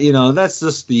 but you know that's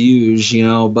just the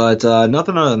usual, but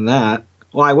nothing other than that.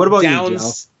 Why? What about you,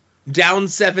 Joe? Down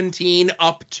 17,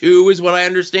 up 2 is what I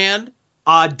understand.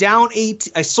 Down 8.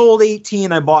 I sold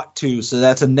 18. I bought 2, so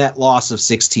that's a net loss of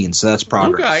 16. So that's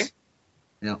progress.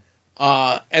 Okay.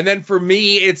 Yeah. And then for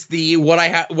me, it's what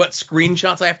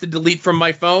screenshots I have to delete from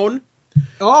my phone.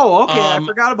 Oh, okay. I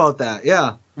forgot about that.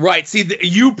 Yeah. Right. See,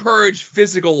 you purge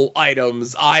physical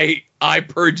items. I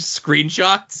purge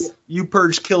screenshots. You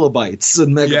purge kilobytes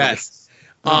and megabytes. Yes.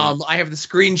 I have the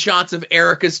screenshots of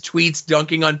Erica's tweets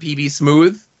dunking on PB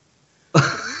Smooth.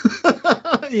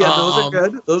 Yeah, those are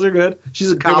good. Those are good.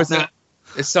 She's a cop now.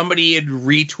 Somebody had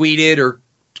retweeted or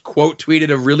quote tweeted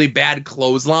a really bad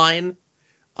clothesline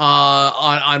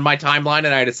on my timeline, and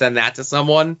I had to send that to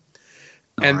someone.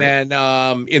 And then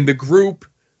in the group,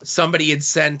 somebody had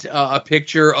sent a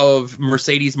picture of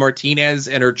Mercedes Martinez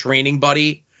and her training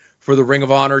buddy for the Ring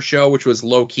of Honor show, which was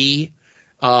low key.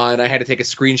 And I had to take a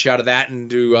screenshot of that and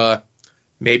do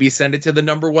maybe send it to the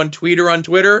number one tweeter on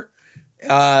Twitter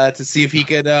to see if he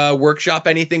could workshop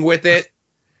anything with it.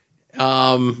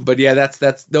 But yeah,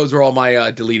 that's those are all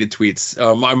my deleted tweets.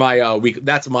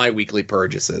 That's my weekly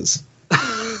purchases.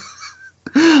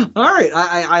 All right,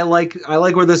 I like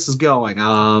where this is going.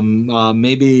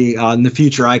 Maybe in the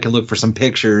future I can look for some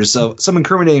pictures, some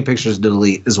incriminating pictures to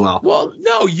delete as well. Well,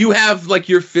 no, you have like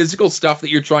your physical stuff that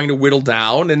you're trying to whittle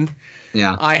down, and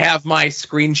yeah, I have my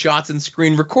screenshots and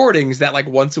screen recordings that like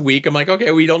once a week I'm like,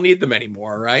 okay, we don't need them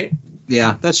anymore, right?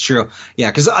 Yeah, that's true.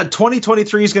 Yeah, because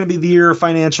 2023 is going to be the year of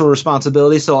financial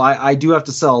responsibility, so I do have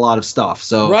to sell a lot of stuff.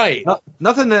 So right,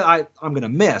 nothing that I'm going to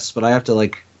miss, but I have to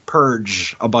like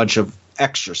purge a bunch of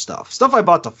extra stuff I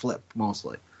bought to flip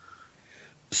mostly.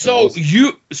 So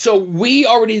we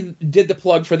already did the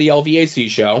plug for the LVAC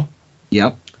show.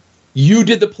 Yep. You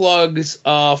did the plugs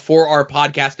for our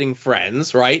podcasting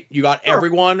friends, right? You got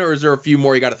everyone, or is there a few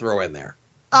more you got to throw in there?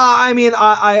 I mean,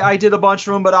 I did a bunch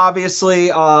of them, but obviously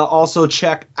also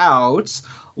check out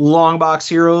Longbox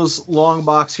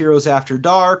Heroes After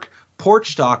Dark,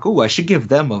 Porch Talk. Ooh, I should give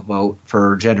them a vote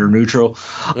for gender neutral.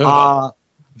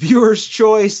 Viewer's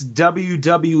Choice,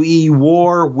 WWE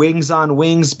War, Wings on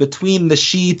Wings, Between the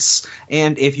Sheets,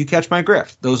 and If You Catch My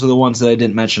Grift. Those are the ones that I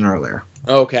didn't mention earlier.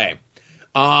 Okay.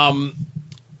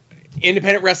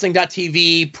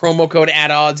 IndependentWrestling.tv, promo code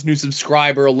AddOdds, new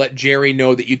subscriber. Let Jerry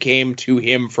know that you came to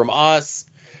him from us.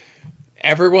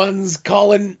 Everyone's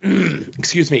calling,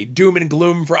 doom and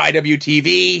gloom for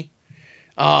IWTV.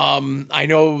 I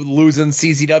know losing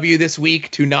CZW this week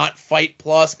to not Fight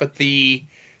Plus, but the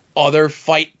other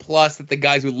Fight Plus that the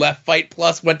guys who left Fight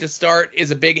Plus went to start is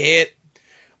a big hit.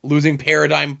 Losing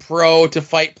Paradigm Pro to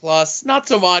Fight Plus, not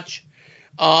so much.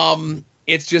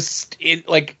 It's just it's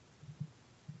going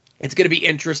to be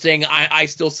interesting. I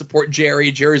still support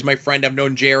Jerry. Jerry's my friend. I've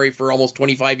known Jerry for almost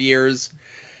 25 years.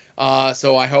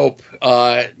 So I hope,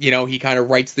 he kind of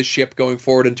rights the ship going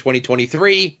forward in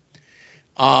 2023.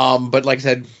 But like I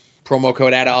said, promo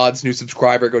code AddOdds, new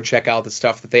subscriber. Go check out the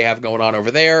stuff that they have going on over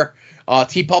there.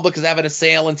 TeePublic is having a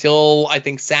sale until, I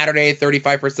think, Saturday,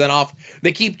 35% off.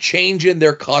 They keep changing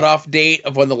their cutoff date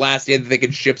of when the last day that they can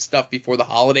ship stuff before the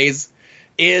holidays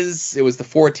is. It was the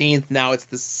 14th. Now it's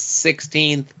the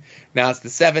 16th. Now it's the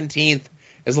 17th.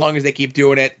 As long as they keep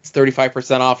doing it, it's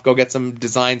 35% off. Go get some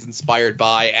designs inspired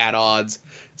by AddOdds,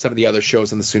 some of the other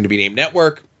shows on the soon-to-be-named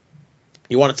network.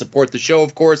 You want to support the show,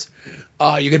 of course.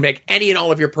 You can make any and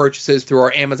all of your purchases through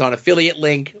our Amazon affiliate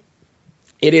link.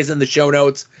 It is in the show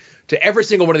notes to every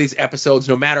single one of these episodes,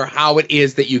 no matter how it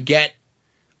is that you get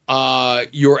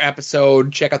your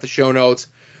episode. Check out the show notes.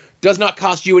 Does not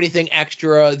cost you anything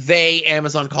extra.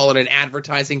 Amazon, call it an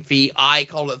advertising fee. I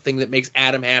call it the thing that makes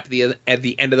Adam happy at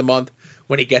the end of the month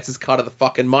when he gets his cut of the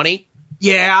fucking money.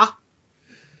 Yeah.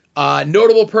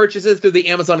 Notable purchases through the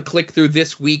Amazon click-through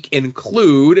this week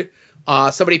include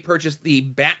somebody purchased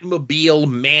the Batmobile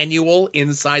manual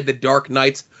inside the Dark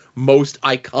Knight's most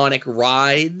iconic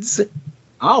rides.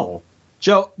 Oh.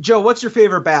 Joe, what's your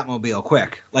favorite Batmobile?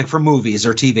 Quick, like for movies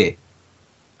or TV.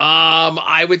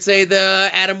 I would say the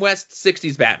Adam West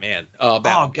 60s Batman. Oh,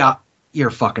 God.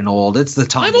 You're fucking old. It's the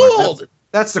Tumbler. I'm old.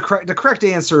 That's the correct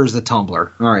answer is the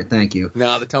Tumbler. All right, thank you.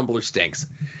 No, the Tumbler stinks.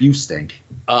 You stink.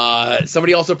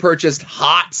 Somebody also purchased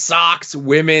Hot Socks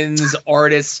Women's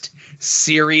Artist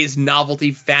Series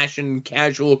Novelty Fashion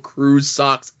Casual Cruise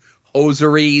Socks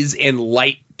Hosieries in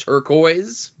light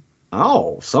turquoise.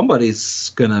 Oh,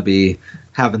 somebody's going to be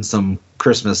having some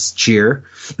Christmas cheer.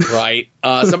 Right.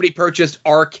 Somebody purchased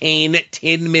Arcane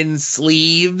Tinman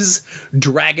Sleeves,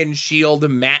 Dragon Shield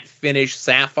Matte Finish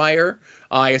Sapphire.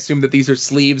 I assume that these are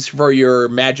sleeves for your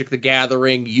Magic the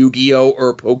Gathering, Yu-Gi-Oh!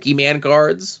 Or Pokemon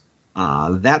cards.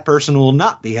 That person will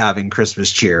not be having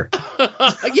Christmas cheer.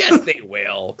 Yes, they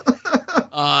will.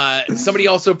 Somebody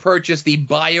also purchased the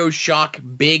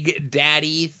BioShock Big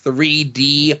Daddy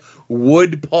 3D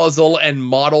wood puzzle and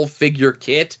model figure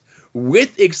kit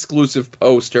with exclusive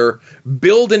poster,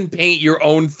 build and paint your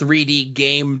own 3D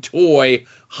game toy,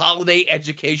 holiday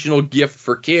educational gift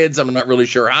for kids. I'm not really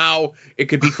sure how it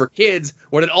could be for kids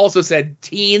when it also said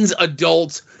teens,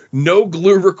 adults, no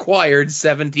glue required,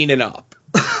 17 and up.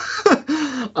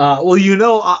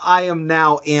 Well, I am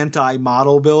now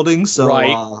anti-model building, so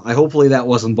right. Hopefully that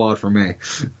wasn't bought for me.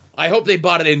 I hope they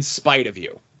bought it in spite of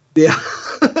you. Yeah.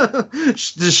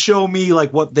 Just show me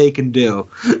like what they can do.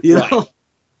 You know? Right.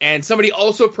 And somebody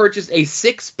also purchased a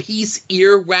 6-piece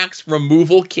earwax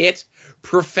removal kit,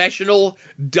 professional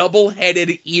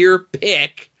double-headed ear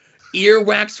pick,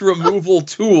 earwax removal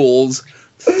tools,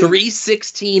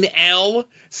 316L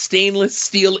stainless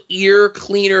steel ear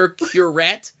cleaner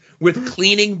curette with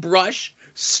cleaning brush,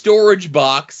 storage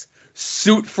box,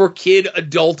 suit for kid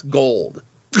adult gold.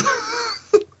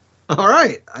 All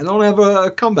right. I don't have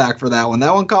a comeback for that one.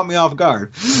 That one caught me off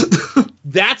guard.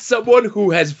 That's someone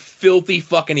who has filthy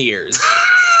fucking ears.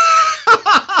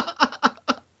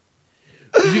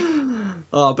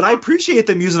 But I appreciate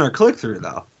them using our click-through,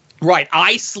 though. Right.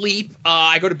 I sleep.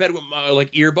 I go to bed with my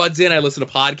earbuds in. I listen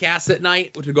to podcasts at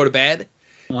night to go to bed.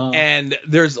 And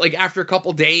there's after a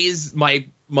couple days, I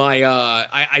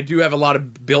do have a lot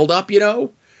of buildup,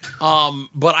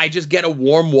 but I just get a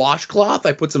warm washcloth.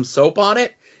 I put some soap on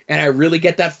it, and I really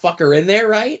get that fucker in there,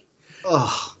 right?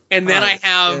 Ugh. And then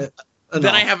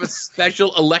I have a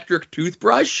special electric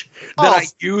toothbrush that I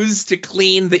use to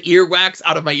clean the earwax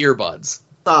out of my earbuds.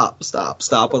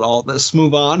 Stop with all this.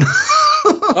 Move on.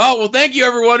 Oh, well, thank you,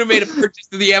 everyone who made a purchase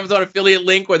through the Amazon affiliate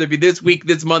link, whether it be this week,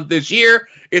 this month, this year.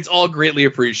 It's all greatly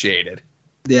appreciated.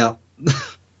 Yeah.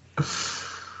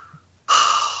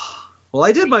 Well,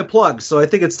 I did my plug, so I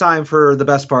think it's time for the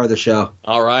best part of the show.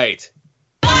 All right.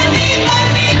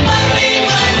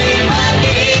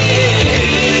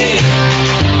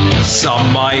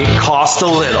 Some might cost a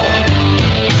little.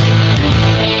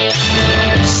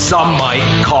 some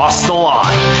might cost a lot.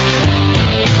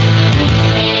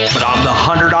 But I'm the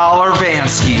 $100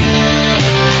 Vansky.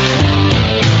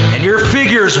 And your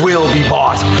figures will be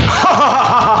bought.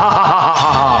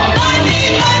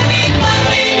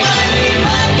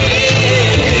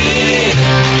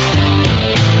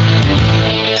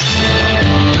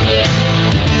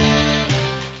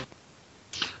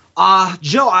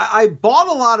 Joe, I bought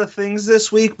a lot of things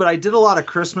this week, but I did a lot of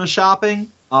Christmas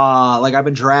shopping. Like I've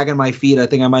been dragging my feet. I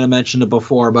think I might have mentioned it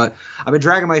before, but I've been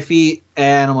dragging my feet,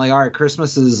 and I'm like, all right,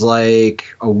 Christmas is like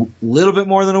a little bit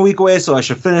more than a week away, so I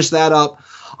should finish that up.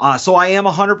 So I am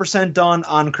 100% done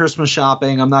on Christmas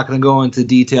shopping. I'm not going to go into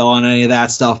detail on any of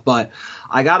that stuff, but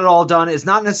I got it all done. It's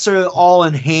not necessarily all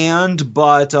in hand,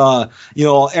 but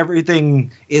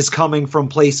everything is coming from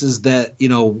places that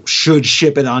should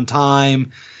ship it on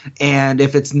time. And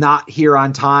if it's not here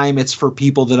on time, it's for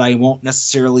people that I won't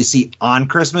necessarily see on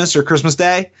Christmas or Christmas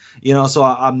Day. So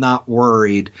I'm not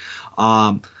worried.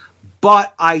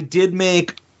 But I did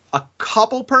make a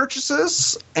couple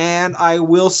purchases, and I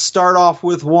will start off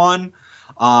with one.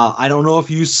 I don't know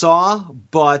if you saw,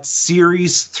 but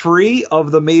Series 3 of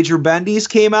the Major Bendies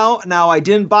came out. Now, I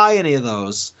didn't buy any of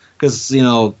those because,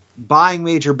 buying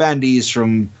Major Bendies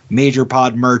from Major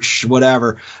Pod merch,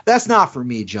 whatever, that's not for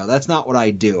me, Joe. That's not what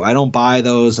I do. I don't buy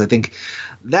those. I think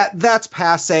that's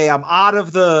passe. I'm out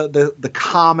of the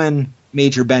common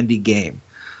Major Bendy game.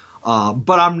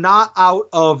 But I'm not out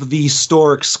of the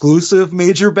store exclusive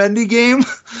Major Bendy game.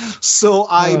 So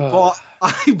I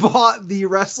bought the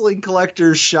Wrestling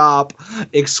Collectors Shop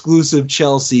exclusive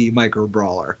Chelsea Micro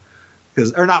Brawler.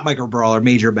 Not Micro Brawler,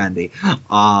 Major Bendy.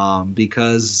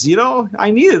 Because, I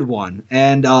needed one.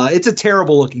 And it's a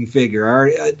terrible looking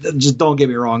figure. Just don't get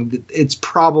me wrong. It's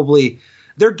probably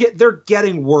they're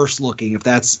getting worse looking if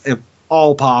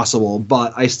all possible,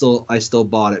 but I still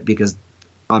bought it because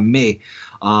I'm me.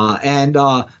 And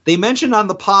they mentioned on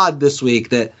the pod this week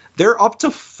that they're up to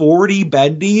 40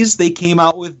 Bendies they came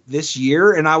out with this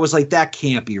year, and I was like, that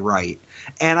can't be right.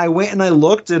 And I went and I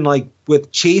looked, and like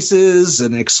with chases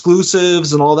and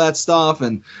exclusives and all that stuff,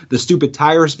 and the stupid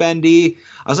Tyrus Bendy,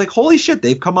 I was like, holy shit,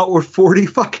 they've come out with 40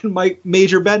 fucking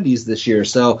Major Bendies this year.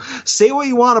 So say what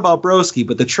you want about Broski,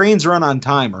 but the trains run on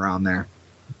time around there.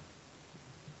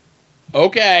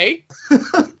 Okay.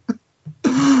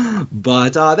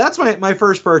 But that's my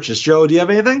first purchase. Joe, do you have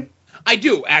anything? I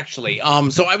do, actually.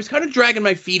 So I was kind of dragging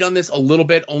my feet on this a little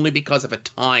bit only because of a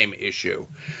time issue.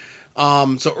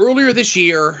 So earlier this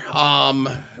year,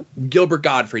 Gilbert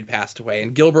Gottfried passed away,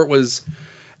 and Gilbert was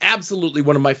absolutely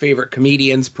one of my favorite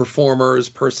comedians, performers,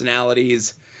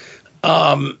 personalities.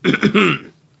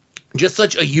 Just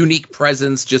such a unique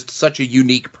presence, just such a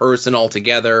unique person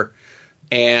altogether.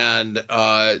 And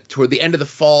toward the end of the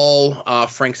fall,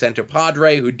 Frank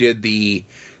Santopadre, who did the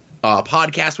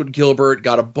podcast with Gilbert,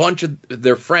 got a bunch of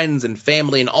their friends and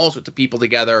family and all sorts of people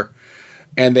together,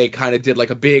 and they kind of did like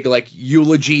a big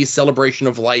eulogy, celebration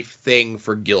of life thing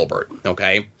for Gilbert.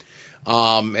 Okay,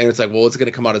 and it's like, well, it's going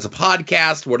to come out as a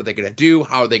podcast. What are they going to do?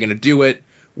 How are they going to do it?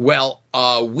 Well,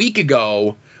 a week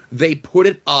ago, they put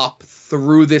it up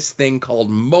through this thing called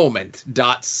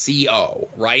Moment.co,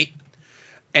 right?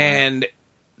 And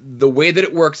the way that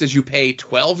it works is you pay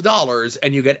 $12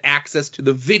 and you get access to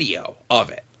the video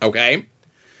of it, okay?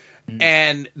 Mm-hmm.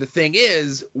 And the thing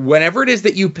is, whenever it is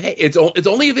that you pay, it's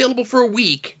only available for a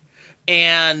week,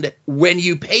 and when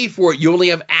you pay for it, you only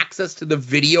have access to the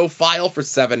video file for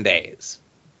 7 days.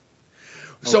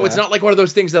 So okay. It's not like one of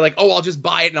those things that I'll just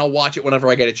buy it and I'll watch it whenever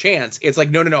I get a chance. It's like,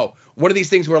 no. One of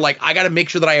these things where I got to make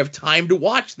sure that I have time to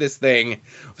watch this thing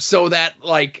so that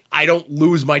I don't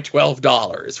lose my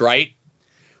 $12, right?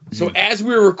 So as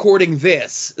we're recording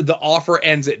this, the offer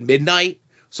ends at midnight.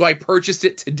 So I purchased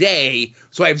it today.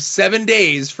 So I have 7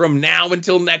 days from now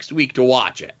until next week to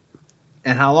watch it.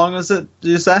 And how long is it, did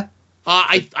you say?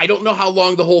 I don't know how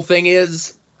long the whole thing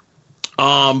is.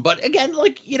 But again,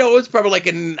 it's probably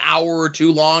an hour or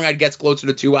two long. I'd guess closer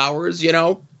to 2 hours,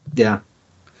 Yeah.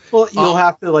 Well, you'll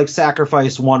have to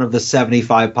sacrifice one of the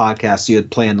 75 podcasts you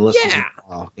had planned to listen to,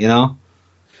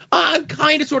 I'm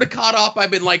kind of sort of caught up.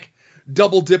 I've been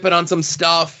double dipping on some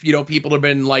stuff. People have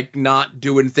been not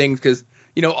doing things because,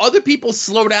 other people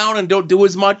slow down and don't do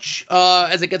as much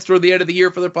as it gets toward the end of the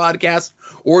year for their podcast,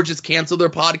 or just cancel their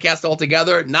podcast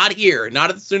altogether. Not here,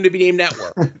 not at the soon to be named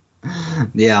network.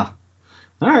 Yeah.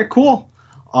 All right, cool.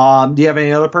 Do you have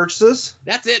any other purchases?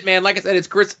 That's it, man. Like I said, it's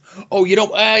Chris. Oh, you know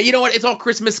what? It's all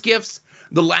Christmas gifts.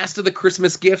 The last of the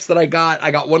Christmas gifts that I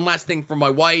got one last thing from my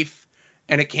wife,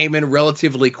 and it came in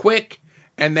relatively quick.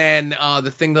 And then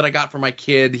the thing that I got for my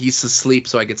kid, he's asleep,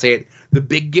 so I could say it. The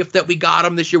big gift that we got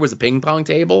him this year was a ping pong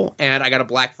table, and I got a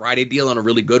Black Friday deal on a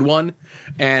really good one.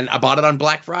 And I bought it on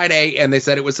Black Friday, and they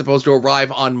said it was supposed to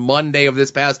arrive on Monday of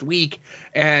this past week,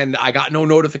 and I got no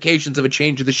notifications of a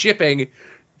change of the shipping.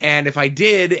 And if I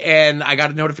did, and I got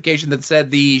a notification that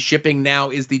said the shipping now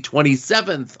is the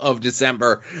 27th of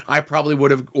December, I probably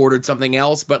would have ordered something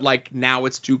else. But like now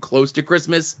it's too close to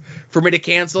Christmas for me to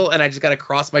cancel. And I just got to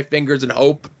cross my fingers and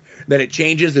hope that it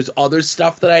changes. There's other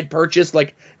stuff that I'd purchased,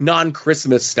 like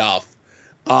non-Christmas stuff.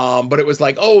 But it was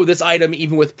like, oh, this item,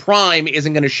 even with Prime,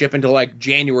 isn't going to ship until like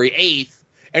January 8th.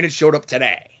 And it showed up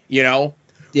today, you know?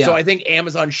 Yeah. So I think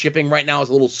Amazon shipping right now is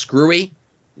a little screwy,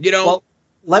 you know? Well,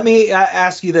 let me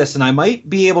ask you this, and I might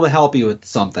be able to help you with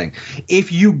something.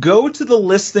 If you go to the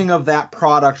listing of that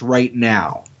product right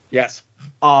now, yes.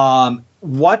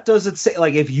 What does it say?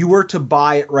 Like, if you were to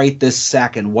buy it right this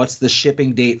second, what's the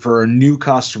shipping date for a new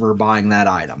customer buying that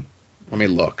item? Let me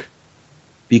look.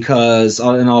 Because,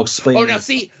 and I'll explain. Oh, now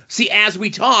see, as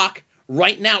we talk,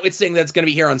 right now it's saying that it's going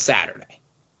to be here on Saturday.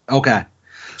 Okay.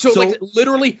 So like,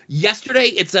 literally, yesterday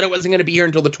it said it wasn't going to be here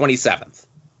until the 27th.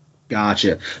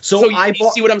 Gotcha. So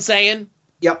you see what I'm saying?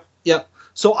 Yep.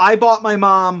 So I bought my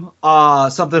mom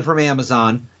something from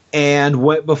Amazon, and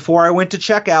before I went to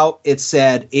check out, it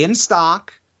said in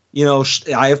stock. You know,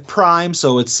 I have Prime,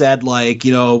 so it said like,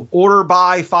 you know, order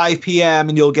by 5 p.m.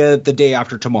 and you'll get it the day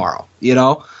after tomorrow. You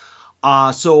know,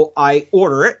 so I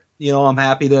order it. You know, I'm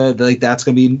happy to like that's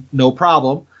gonna be no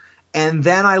problem. And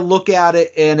then I look at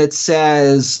it and it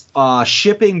says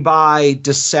shipping by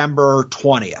December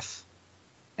 20th.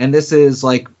 And this is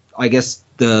like, I guess,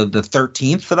 the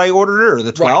 13th that I ordered it, or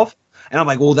the 12th. Right. And I'm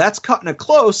like, well, that's cutting it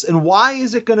close. And why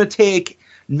is it going to take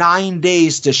 9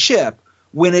 days to ship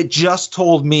when it just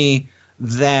told me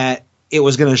that it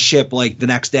was going to ship like the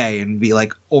next day and be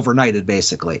like overnighted,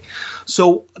 basically?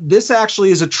 So this actually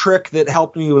is a trick that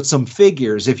helped me with some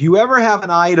figures. If you ever have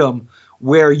an item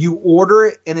where you order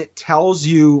it and it tells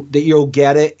you that you'll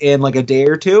get it in like a day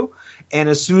or two, and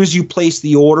as soon as you place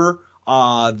the order,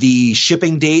 the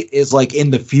shipping date is like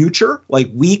in the future, like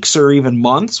weeks or even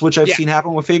months, which I've seen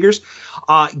happen with figures.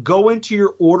 Go into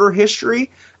your order history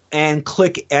and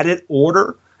click edit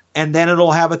order, and then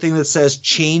it'll have a thing that says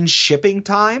change shipping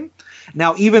time.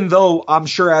 Now, even though I'm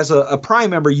sure as a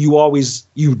Prime member,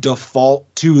 you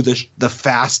default to the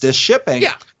fastest shipping.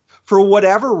 Yeah. For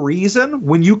whatever reason,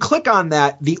 when you click on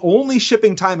that, the only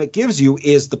shipping time it gives you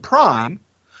is the Prime.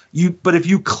 But if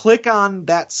you click on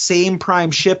that same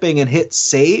Prime shipping and hit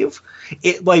save,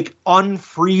 it like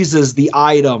unfreezes the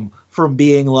item from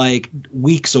being like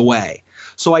weeks away.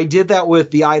 So I did that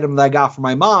with the item that I got for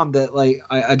my mom that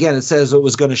again, it says it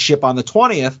was going to ship on the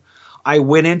 20th. I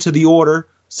went into the order,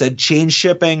 said change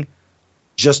shipping,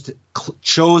 just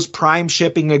chose Prime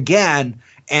shipping again.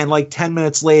 And like 10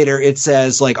 minutes later, it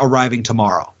says like arriving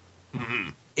tomorrow. Mm-hmm.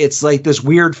 It's like this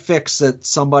weird fix that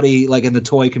somebody like in the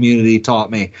toy community taught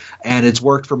me, and it's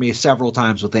worked for me several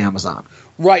times with Amazon.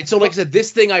 Right. So like I said,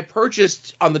 this thing I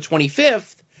purchased on the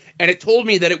 25th, and it told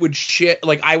me that it would ship,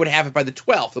 like I would have it by the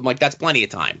 12th. I'm like, that's plenty of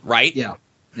time, right? Yeah.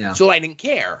 So I didn't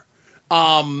care.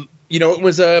 You know, it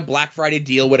was a Black Friday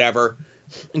deal, whatever.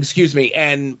 Excuse me.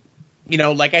 And, you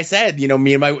know, like I said, you know,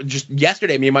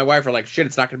 yesterday, me and my wife were like, shit,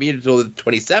 it's not going to be until the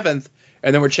 27th.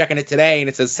 And then we're checking it today, and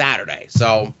it says Saturday.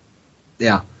 So...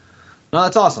 yeah. No,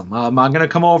 that's awesome. I'm going to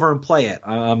come over and play it.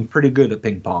 I'm pretty good at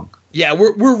ping pong. Yeah,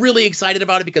 we're really excited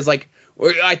about it because, like,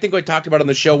 I think I talked about on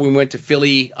the show, we went to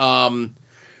Philly a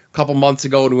couple months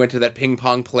ago and we went to that ping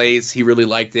pong place. He really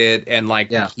liked it, and,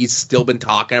 like, he's still been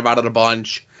talking about it a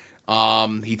bunch.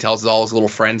 He tells all his little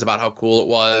friends about how cool it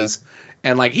was.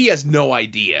 And, like, he has no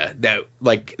idea that,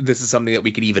 like, this is something that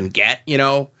we could even get, you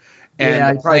know? And yeah,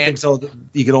 I probably think so.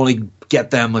 You could only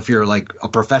get them if you're like a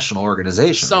professional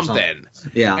organization. Something.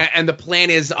 Yeah. And the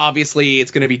plan is obviously it's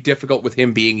going to be difficult with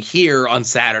him being here on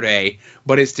Saturday,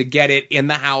 but is to get it in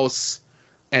the house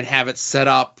and have it set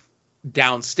up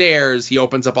downstairs. He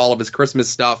opens up all of his Christmas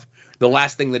stuff. The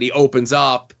last thing that he opens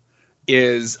up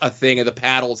is a thing of the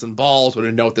paddles and balls with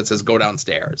a note that says go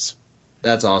downstairs.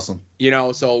 That's awesome. You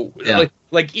know, so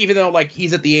like even though like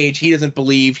he's at the age he doesn't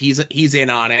believe he's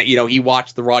in on it. You know, he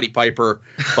watched the Roddy Piper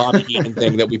Bobby Eaton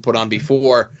thing that we put on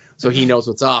before, so he knows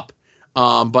what's up.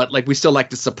 But like we still like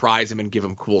to surprise him and give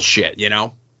him cool shit. You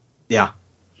know? Yeah.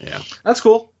 Yeah. That's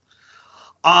cool.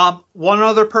 One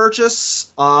other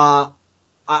purchase.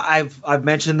 I've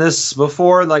mentioned this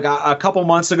before. Like a couple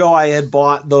months ago, I had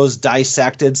bought those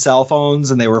dissected cell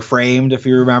phones, and they were framed. If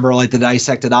you remember, like the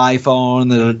dissected iPhone,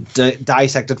 the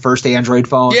dissected first Android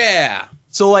phone. Yeah.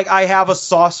 So like I have a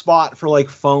soft spot for like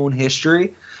phone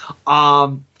history.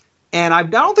 And I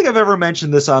don't think I've ever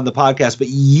mentioned this on the podcast, but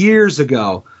years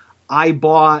ago, I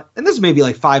bought, and this is maybe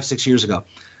like 5-6 years ago,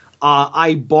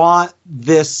 I bought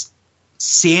this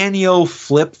Sanyo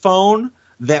flip phone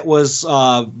that was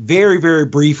very, very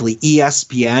briefly,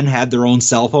 ESPN had their own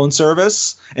cell phone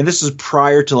service. And this was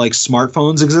prior to like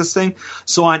smartphones existing.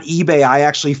 So on eBay, I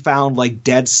actually found like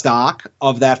dead stock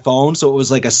of that phone. So it was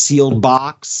like a sealed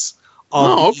box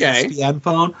of the ESPN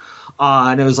phone.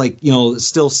 And it was like,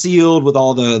 still sealed with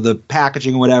all the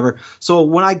packaging and whatever. So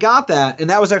when I got that, and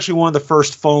that was actually one of the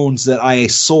first phones that I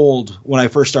sold when I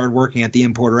first started working at the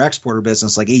importer-exporter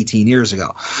business like 18 years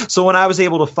ago. So when I was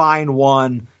able to find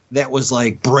one that was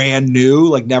like brand new,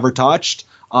 like never touched,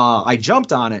 I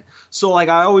jumped on it. So like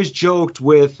I always joked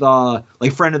with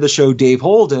like friend of the show Dave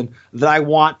Holden that I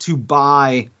want to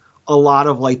buy a lot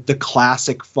of like the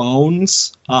classic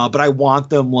phones, but I want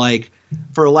them like,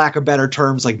 for lack of better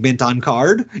terms, like mint on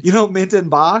card, mint in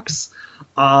box.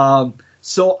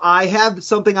 So I had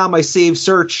something on my saved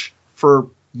search for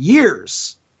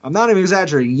years. I'm not even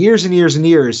exaggerating, years and years and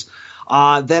years,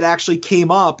 that actually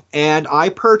came up, and I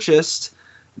purchased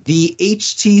the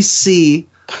HTC.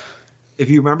 If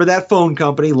you remember that phone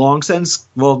company, long since,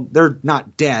 well, they're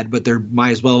not dead, but they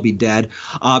might as well be dead.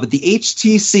 But the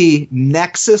HTC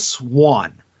Nexus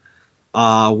 1,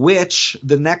 which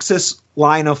the Nexus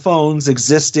line of phones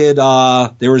existed.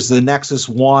 There was the Nexus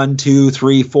 1, 2,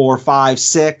 3, 4, 5,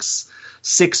 6,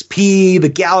 6P, the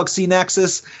Galaxy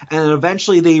Nexus, and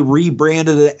eventually they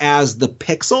rebranded it as the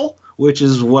Pixel, which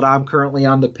is what I'm currently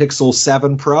on, the Pixel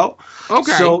 7 Pro.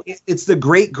 Okay. So it's the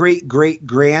great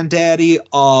granddaddy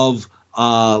of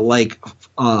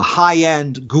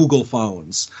high-end Google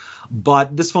phones.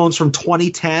 But this phone's from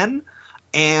 2010,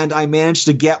 and I managed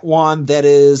to get one that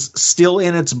is still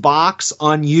in its box,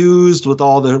 unused, with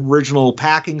all the original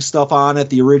packing stuff on it,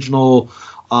 the original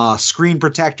screen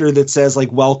protector that says like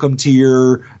 "Welcome to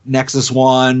your Nexus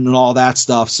 1" and all that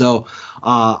stuff. So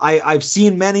I've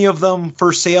seen many of them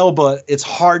for sale, but it's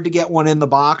hard to get one in the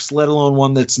box, let alone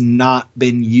one that's not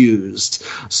been used.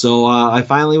 So I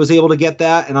finally was able to get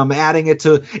that, and I'm adding it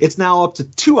to. It's now up to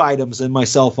 2 items in my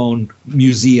cell phone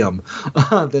museum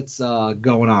that's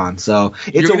going on. So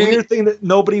it's a weird thing that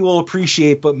nobody will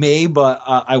appreciate but me. But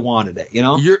I wanted it.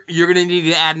 You're gonna need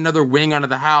to add another wing onto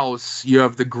the house. You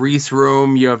have the grease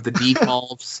room. You have the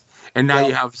defaults, and now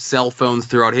you have cell phones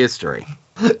throughout history.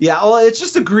 Yeah, well, it's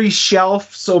just a grease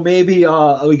shelf, so maybe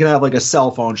we can have like a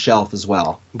cell phone shelf as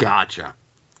well. Gotcha.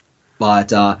 But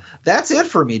that's it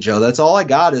for me, Joe. That's all I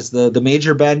got is the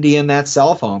major bendy in that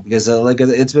cell phone, because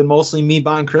it's been mostly me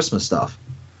buying Christmas stuff.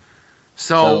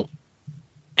 So,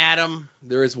 Adam,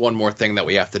 there is one more thing that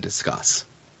we have to discuss.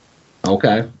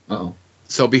 Okay. Uh-oh.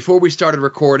 So before we started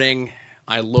recording,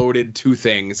 I loaded 2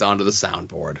 things onto the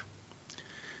soundboard.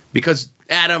 Because,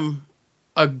 Adam,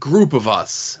 a group of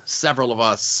us, several of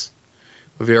us,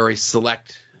 very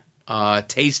select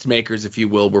tastemakers, if you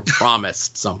will, were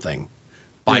promised something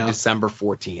by December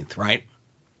 14th, right?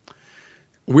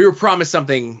 We were promised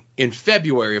something in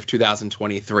February of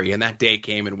 2023, and that day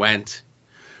came and went.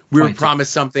 We were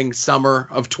promised something summer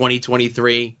of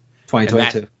 2023.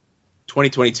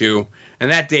 2022,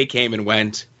 and that day came and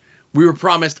went. We were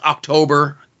promised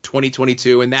October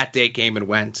 2022, and that day came and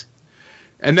went.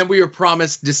 And then we were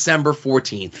promised December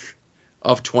 14th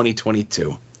of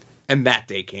 2022. And that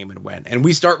day came and went. And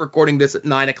we start recording this at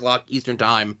 9 o'clock Eastern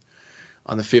Time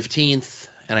on the 15th.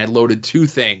 And I loaded 2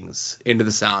 things into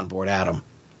the soundboard, Adam.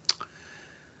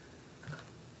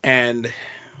 And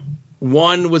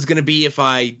one was going to be if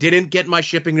I didn't get my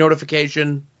shipping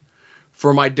notification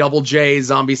for my Double J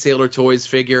Zombie Sailor Toys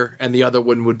figure. And the other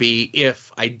one would be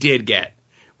if I did get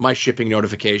my shipping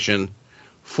notification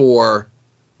for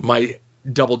my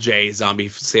Double J Zombie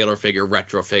Sailor figure,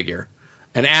 retro figure.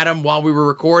 And Adam, while we were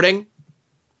recording,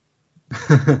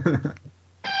 I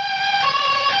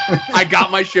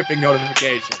got my shipping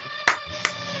notification.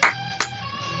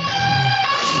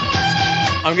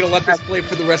 I'm going to let this play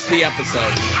for the rest of the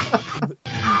episode.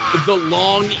 The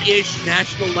long-ish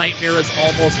National Nightmare is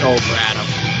almost over, Adam.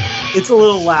 It's a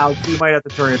little loud, so you might have to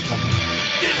turn it down.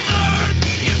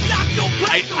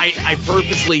 I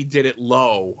purposely did it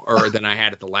lower than I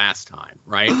had it the last time,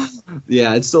 right?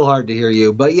 Yeah, it's still hard to hear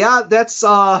you. But yeah, that's,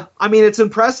 it's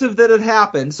impressive that it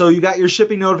happened. So you got your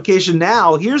shipping notification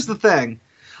now. Here's the thing.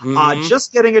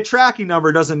 Just getting a tracking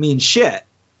number doesn't mean shit.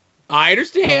 I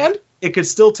understand. It could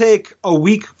still take a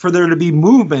week for there to be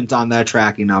movement on that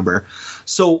tracking number.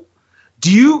 So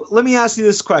let me ask you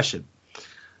this question.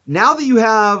 Now that you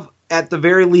have, at the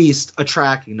very least, a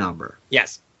tracking number.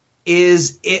 Yes.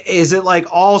 Is it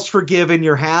like all's forgiven,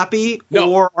 you're happy?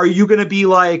 No. Or are you going to be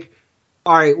like,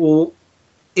 all right, well,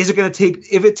 is it going to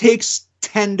take, if it takes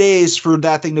 10 days for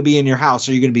that thing to be in your house,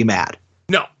 are you going to be mad?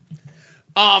 No.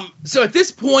 So at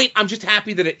this point, I'm just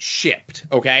happy that it shipped,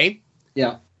 okay?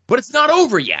 Yeah. But it's not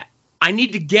over yet. I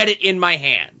need to get it in my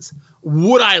hands.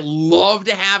 Would I love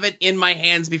to have it in my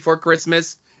hands before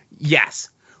Christmas? Yes.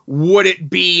 Would it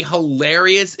be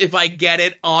hilarious if I get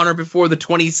it on or before the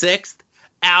 26th?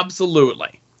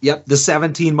 Absolutely. Yep, the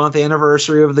 17-month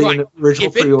anniversary of the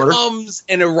original pre-order. If it comes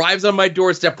and arrives on my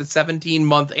doorstep the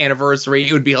 17-month anniversary,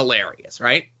 it would be hilarious,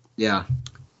 right? Yeah.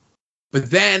 But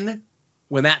then,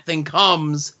 when that thing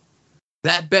comes,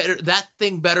 that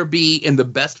thing better be in the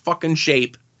best fucking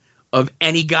shape of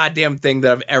any goddamn thing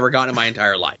that I've ever gotten in my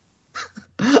entire life.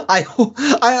 I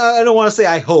don't want to say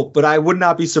I hope, but I would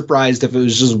not be surprised if it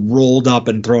was just rolled up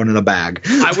and thrown in a bag.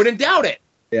 I wouldn't doubt it.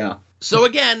 Yeah. So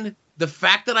again, the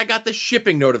fact that I got the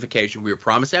shipping notification, we were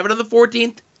promised to have it on the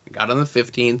 14th, I got it on the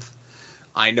 15th.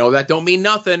 I know that don't mean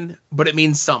nothing, but it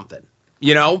means something,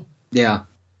 you know? Yeah.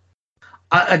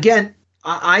 Again,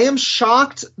 I am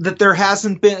shocked that there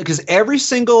hasn't been, because every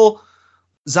single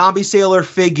Zombie Sailor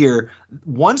figure,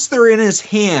 once they're in his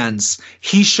hands,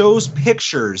 he shows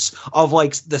pictures of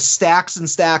like the stacks and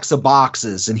stacks of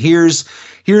boxes, and here's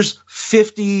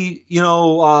 50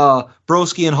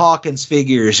 Broski and Hawkins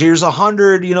figures, here's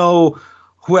 100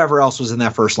 whoever else was in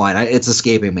that first line, it's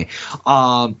escaping me,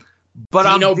 but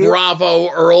Dino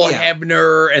Bravo, Earl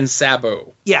Hebner, and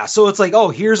Sabu. Yeah, so it's like, oh,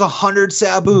 here's 100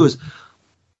 Sabus.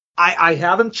 I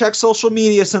haven't checked social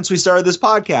media since we started this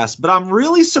podcast, but I'm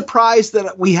really surprised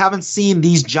that we haven't seen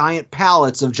these giant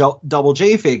pallets of Double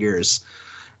J figures.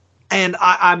 And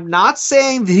I'm not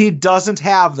saying that he doesn't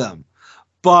have them,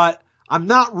 but I'm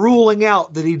not ruling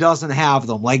out that he doesn't have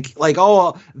them. Like,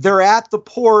 oh, they're at the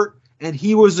port and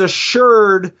he was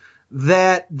assured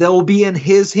that they'll be in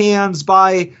his hands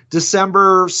by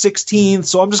December 16th.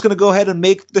 So I'm just going to go ahead and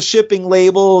make the shipping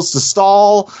labels to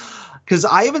stall. Because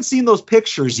I haven't seen those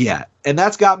pictures yet, and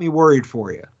that's got me worried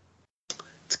for you.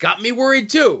 It's got me worried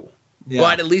too,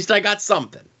 but at least I got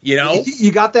something, you know?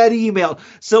 You got that email.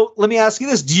 So let me ask you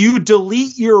this. Do you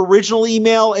delete your original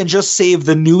email and just save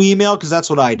the new email? Because that's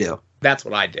what I do. That's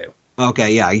what I do.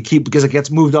 Okay, yeah. You keep, because it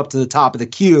gets moved up to the top of the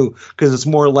queue because it's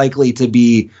more likely to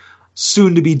be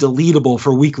soon to be deletable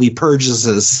for weekly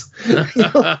purchases. And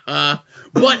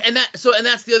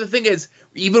that's the other thing is,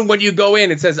 even when you go in,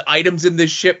 it says items in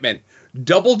this shipment.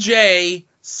 Double J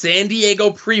San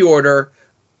Diego pre-order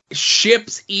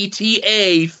ships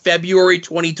ETA February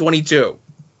 2022.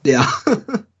 Yeah.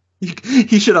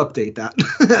 He should update that.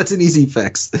 That's an easy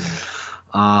fix.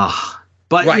 But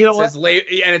right, you know what?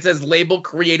 And it says label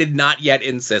created not yet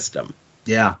in system.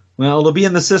 Yeah. Well, it'll be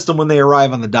in the system when they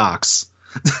arrive on the docks.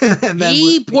 And then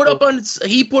he put up on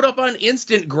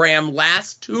Instagram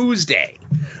last Tuesday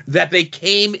that they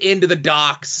came into the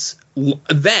docks.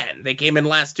 Then they came in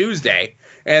last Tuesday,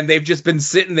 and they've just been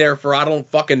sitting there for I don't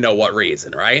fucking know what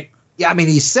reason, right? Yeah, I mean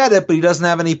he said it, but he doesn't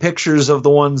have any pictures of the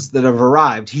ones that have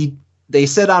arrived. They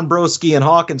said on Broski and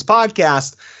Hawkins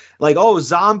podcast, like, oh,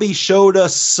 Zombie showed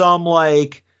us some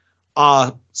like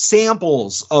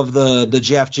samples of the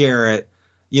Jeff Jarrett,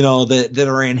 that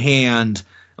are in hand.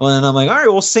 And I'm like, all right,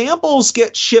 well, samples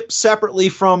get shipped separately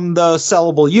from the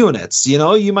sellable units.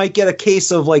 You might get a case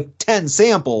of like 10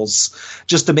 samples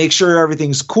just to make sure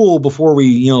everything's cool before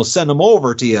we, send them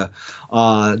over to you.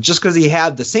 Just because he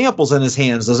had the samples in his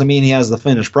hands doesn't mean he has the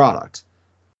finished product.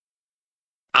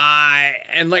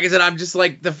 And like I said, I'm just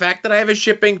like, the fact that I have a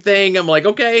shipping thing, I'm like,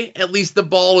 okay, at least the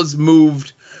ball is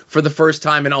moved for the first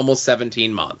time in almost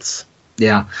 17 months.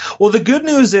 Yeah. Well, the good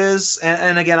news is,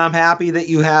 and again, I'm happy that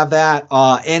you have that.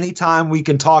 Anytime we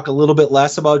can talk a little bit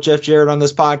less about Jeff Jarrett on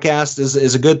this podcast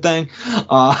is a good thing.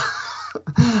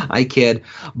 I kid.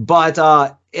 But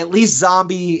at least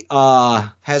Zombie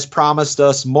has promised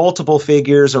us multiple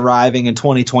figures arriving in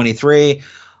 2023.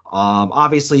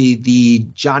 Obviously, the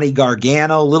Johnny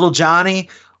Gargano,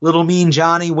 Little Mean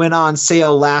Johnny went on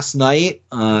sale last night.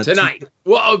 Tonight.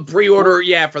 Well, pre-order,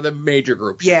 for the major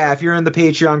groups. Yeah, if you're in the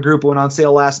Patreon group, it went on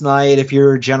sale last night. If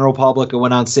you're general public, it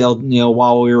went on sale,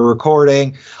 while we were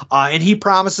recording. And he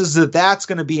promises that that's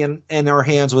going to be in our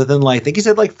hands within, I think he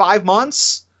said 5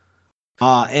 months.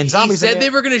 And Zombie said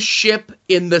they were going to ship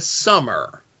in the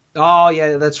summer. Oh,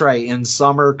 yeah, that's right. And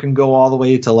summer can go all the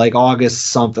way to August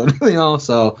something,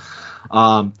 so...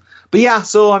 But yeah,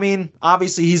 so I mean,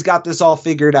 obviously he's got this all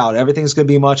figured out. Everything's going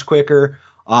to be much quicker.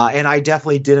 And I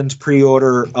definitely didn't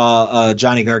pre-order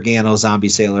Johnny Gargano Zombie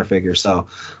Sailor figure. So,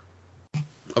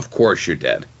 of course you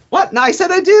did. What? No, I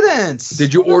said I didn't.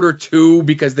 Did you order two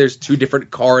because there's two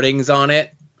different cardings on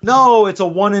it? No, it's a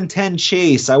 1 in 10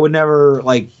 chase. I would never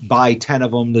buy 10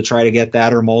 of them to try to get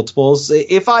that or multiples.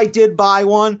 If I did buy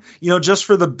one, just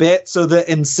for the bit, so that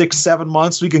in 6-7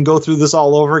 months we can go through this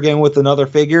all over again with another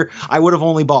figure, I would have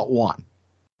only bought one.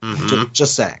 Mm-hmm.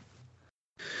 Just saying.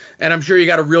 And I'm sure you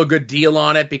got a real good deal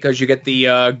on it because you get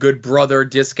the Good Brother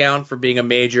discount for being a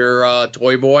major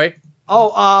toy boy.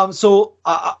 Oh, so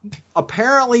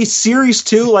apparently Series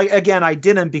 2, again, I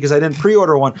didn't because I didn't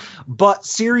pre-order one, but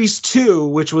Series 2,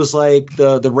 which was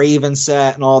the Raven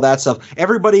set and all that stuff,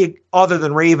 everybody other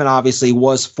than Raven, obviously,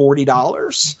 was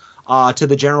 $40 to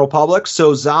the general public.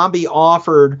 So Zombie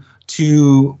offered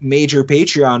to major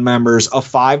Patreon members a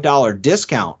 $5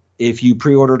 discount if you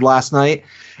pre-ordered last night.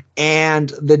 And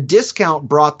the discount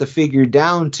brought the figure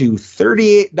down to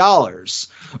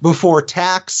 $38 before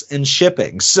tax and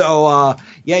shipping. So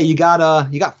you got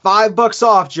 $5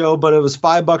 off, Joe, but it was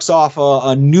 $5 off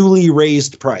a newly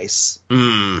raised price.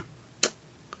 Yeah,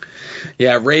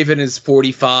 Raven is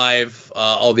 45.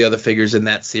 All the other figures in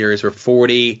that series were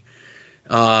 40.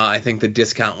 I think the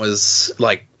discount was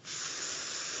it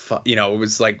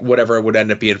was whatever it would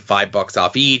end up being, $5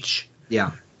 off each.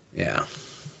 Yeah.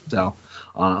 So.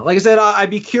 Like I said, I'd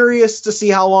be curious to see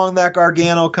how long that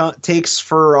Gargano takes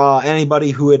for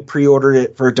anybody who had pre-ordered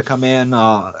it for it to come in.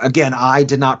 Again, I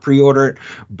did not pre-order it,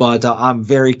 but I'm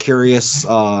very curious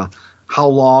how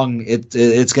long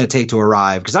it's going to take to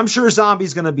arrive, because I'm sure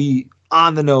Zombie's going to be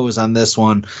on the nose on this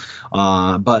one.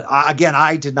 But again,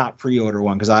 I did not pre-order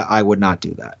one because I would not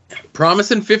do that.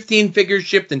 Promising 15 figures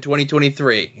shipped in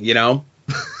 2023.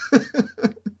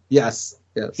 Yes.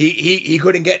 Yes. He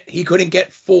couldn't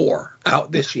get 4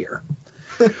 out this year.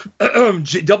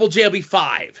 Double J will be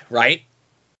 5, right?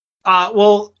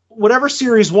 Well, whatever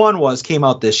Series 1 came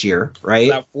out this year, right?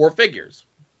 About 4 figures.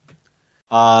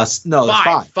 No,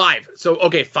 5. 5. So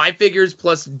 5 figures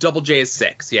plus Double J is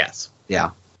 6. Yes. Yeah.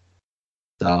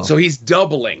 So he's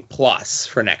doubling plus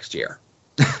for next year.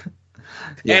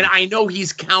 Yeah. And I know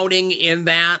he's counting in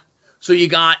that. So you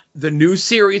got the new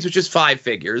series, which is 5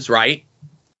 figures, right?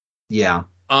 Yeah.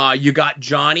 You got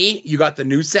Johnny, you got the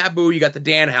new Sabu, you got the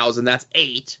Danhausen, that's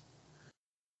 8.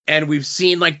 And we've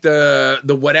seen the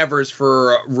whatevers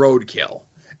for Roadkill.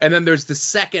 And then there's the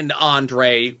second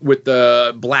Andre with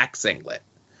the black singlet.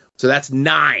 So that's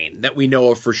 9 that we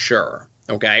know of for sure.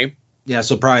 Okay? Yeah,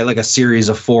 so probably a series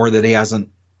of 4 that he hasn't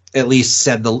at least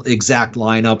said the exact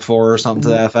lineup for or something to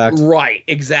that effect. Right,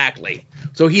 exactly.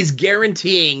 So he's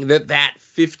guaranteeing that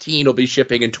 15 will be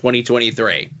shipping in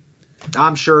 2023.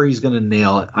 I'm sure he's going to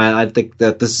nail it. I think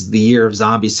that this is the year of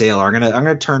Zombie Sailor. I'm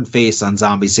gonna turn face on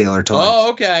Zombie Sailor toys.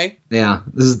 Oh, okay. Yeah,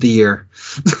 this is the year.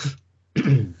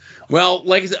 Well,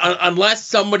 like I said, unless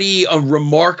somebody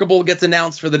remarkable gets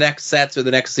announced for the next sets or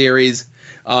the next series,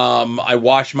 I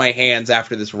wash my hands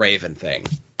after this Raven thing.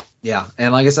 Yeah,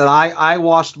 and like I said, I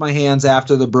washed my hands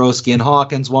after the Broski and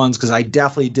Hawkins ones because I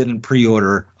definitely didn't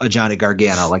pre-order a Johnny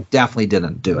Gargano. Definitely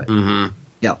didn't do it. Mm-hmm.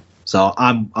 Yep. So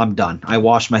I'm done. I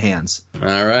washed my hands. All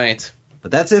right.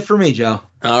 But that's it for me, Joe.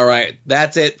 All right.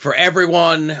 That's it for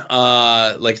everyone. Like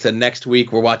I said, next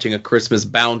week we're watching A Christmas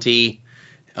Bounty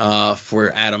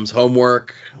for Adam's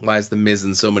homework. Why is The Miz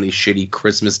in so many shitty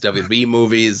Christmas WWE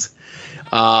movies?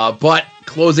 But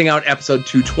closing out episode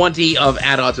 220 of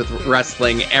At Odds with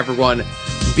Wrestling, everyone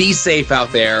be safe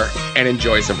out there and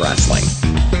enjoy some wrestling.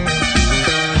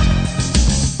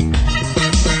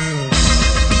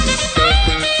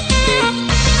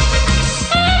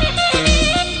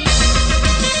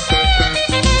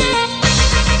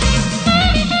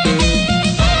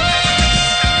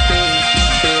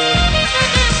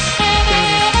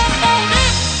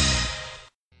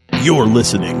 You're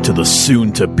listening to the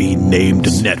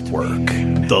soon-to-be-named network,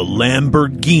 the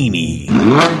Lamborghini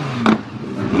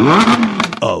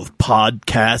of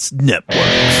podcast networks.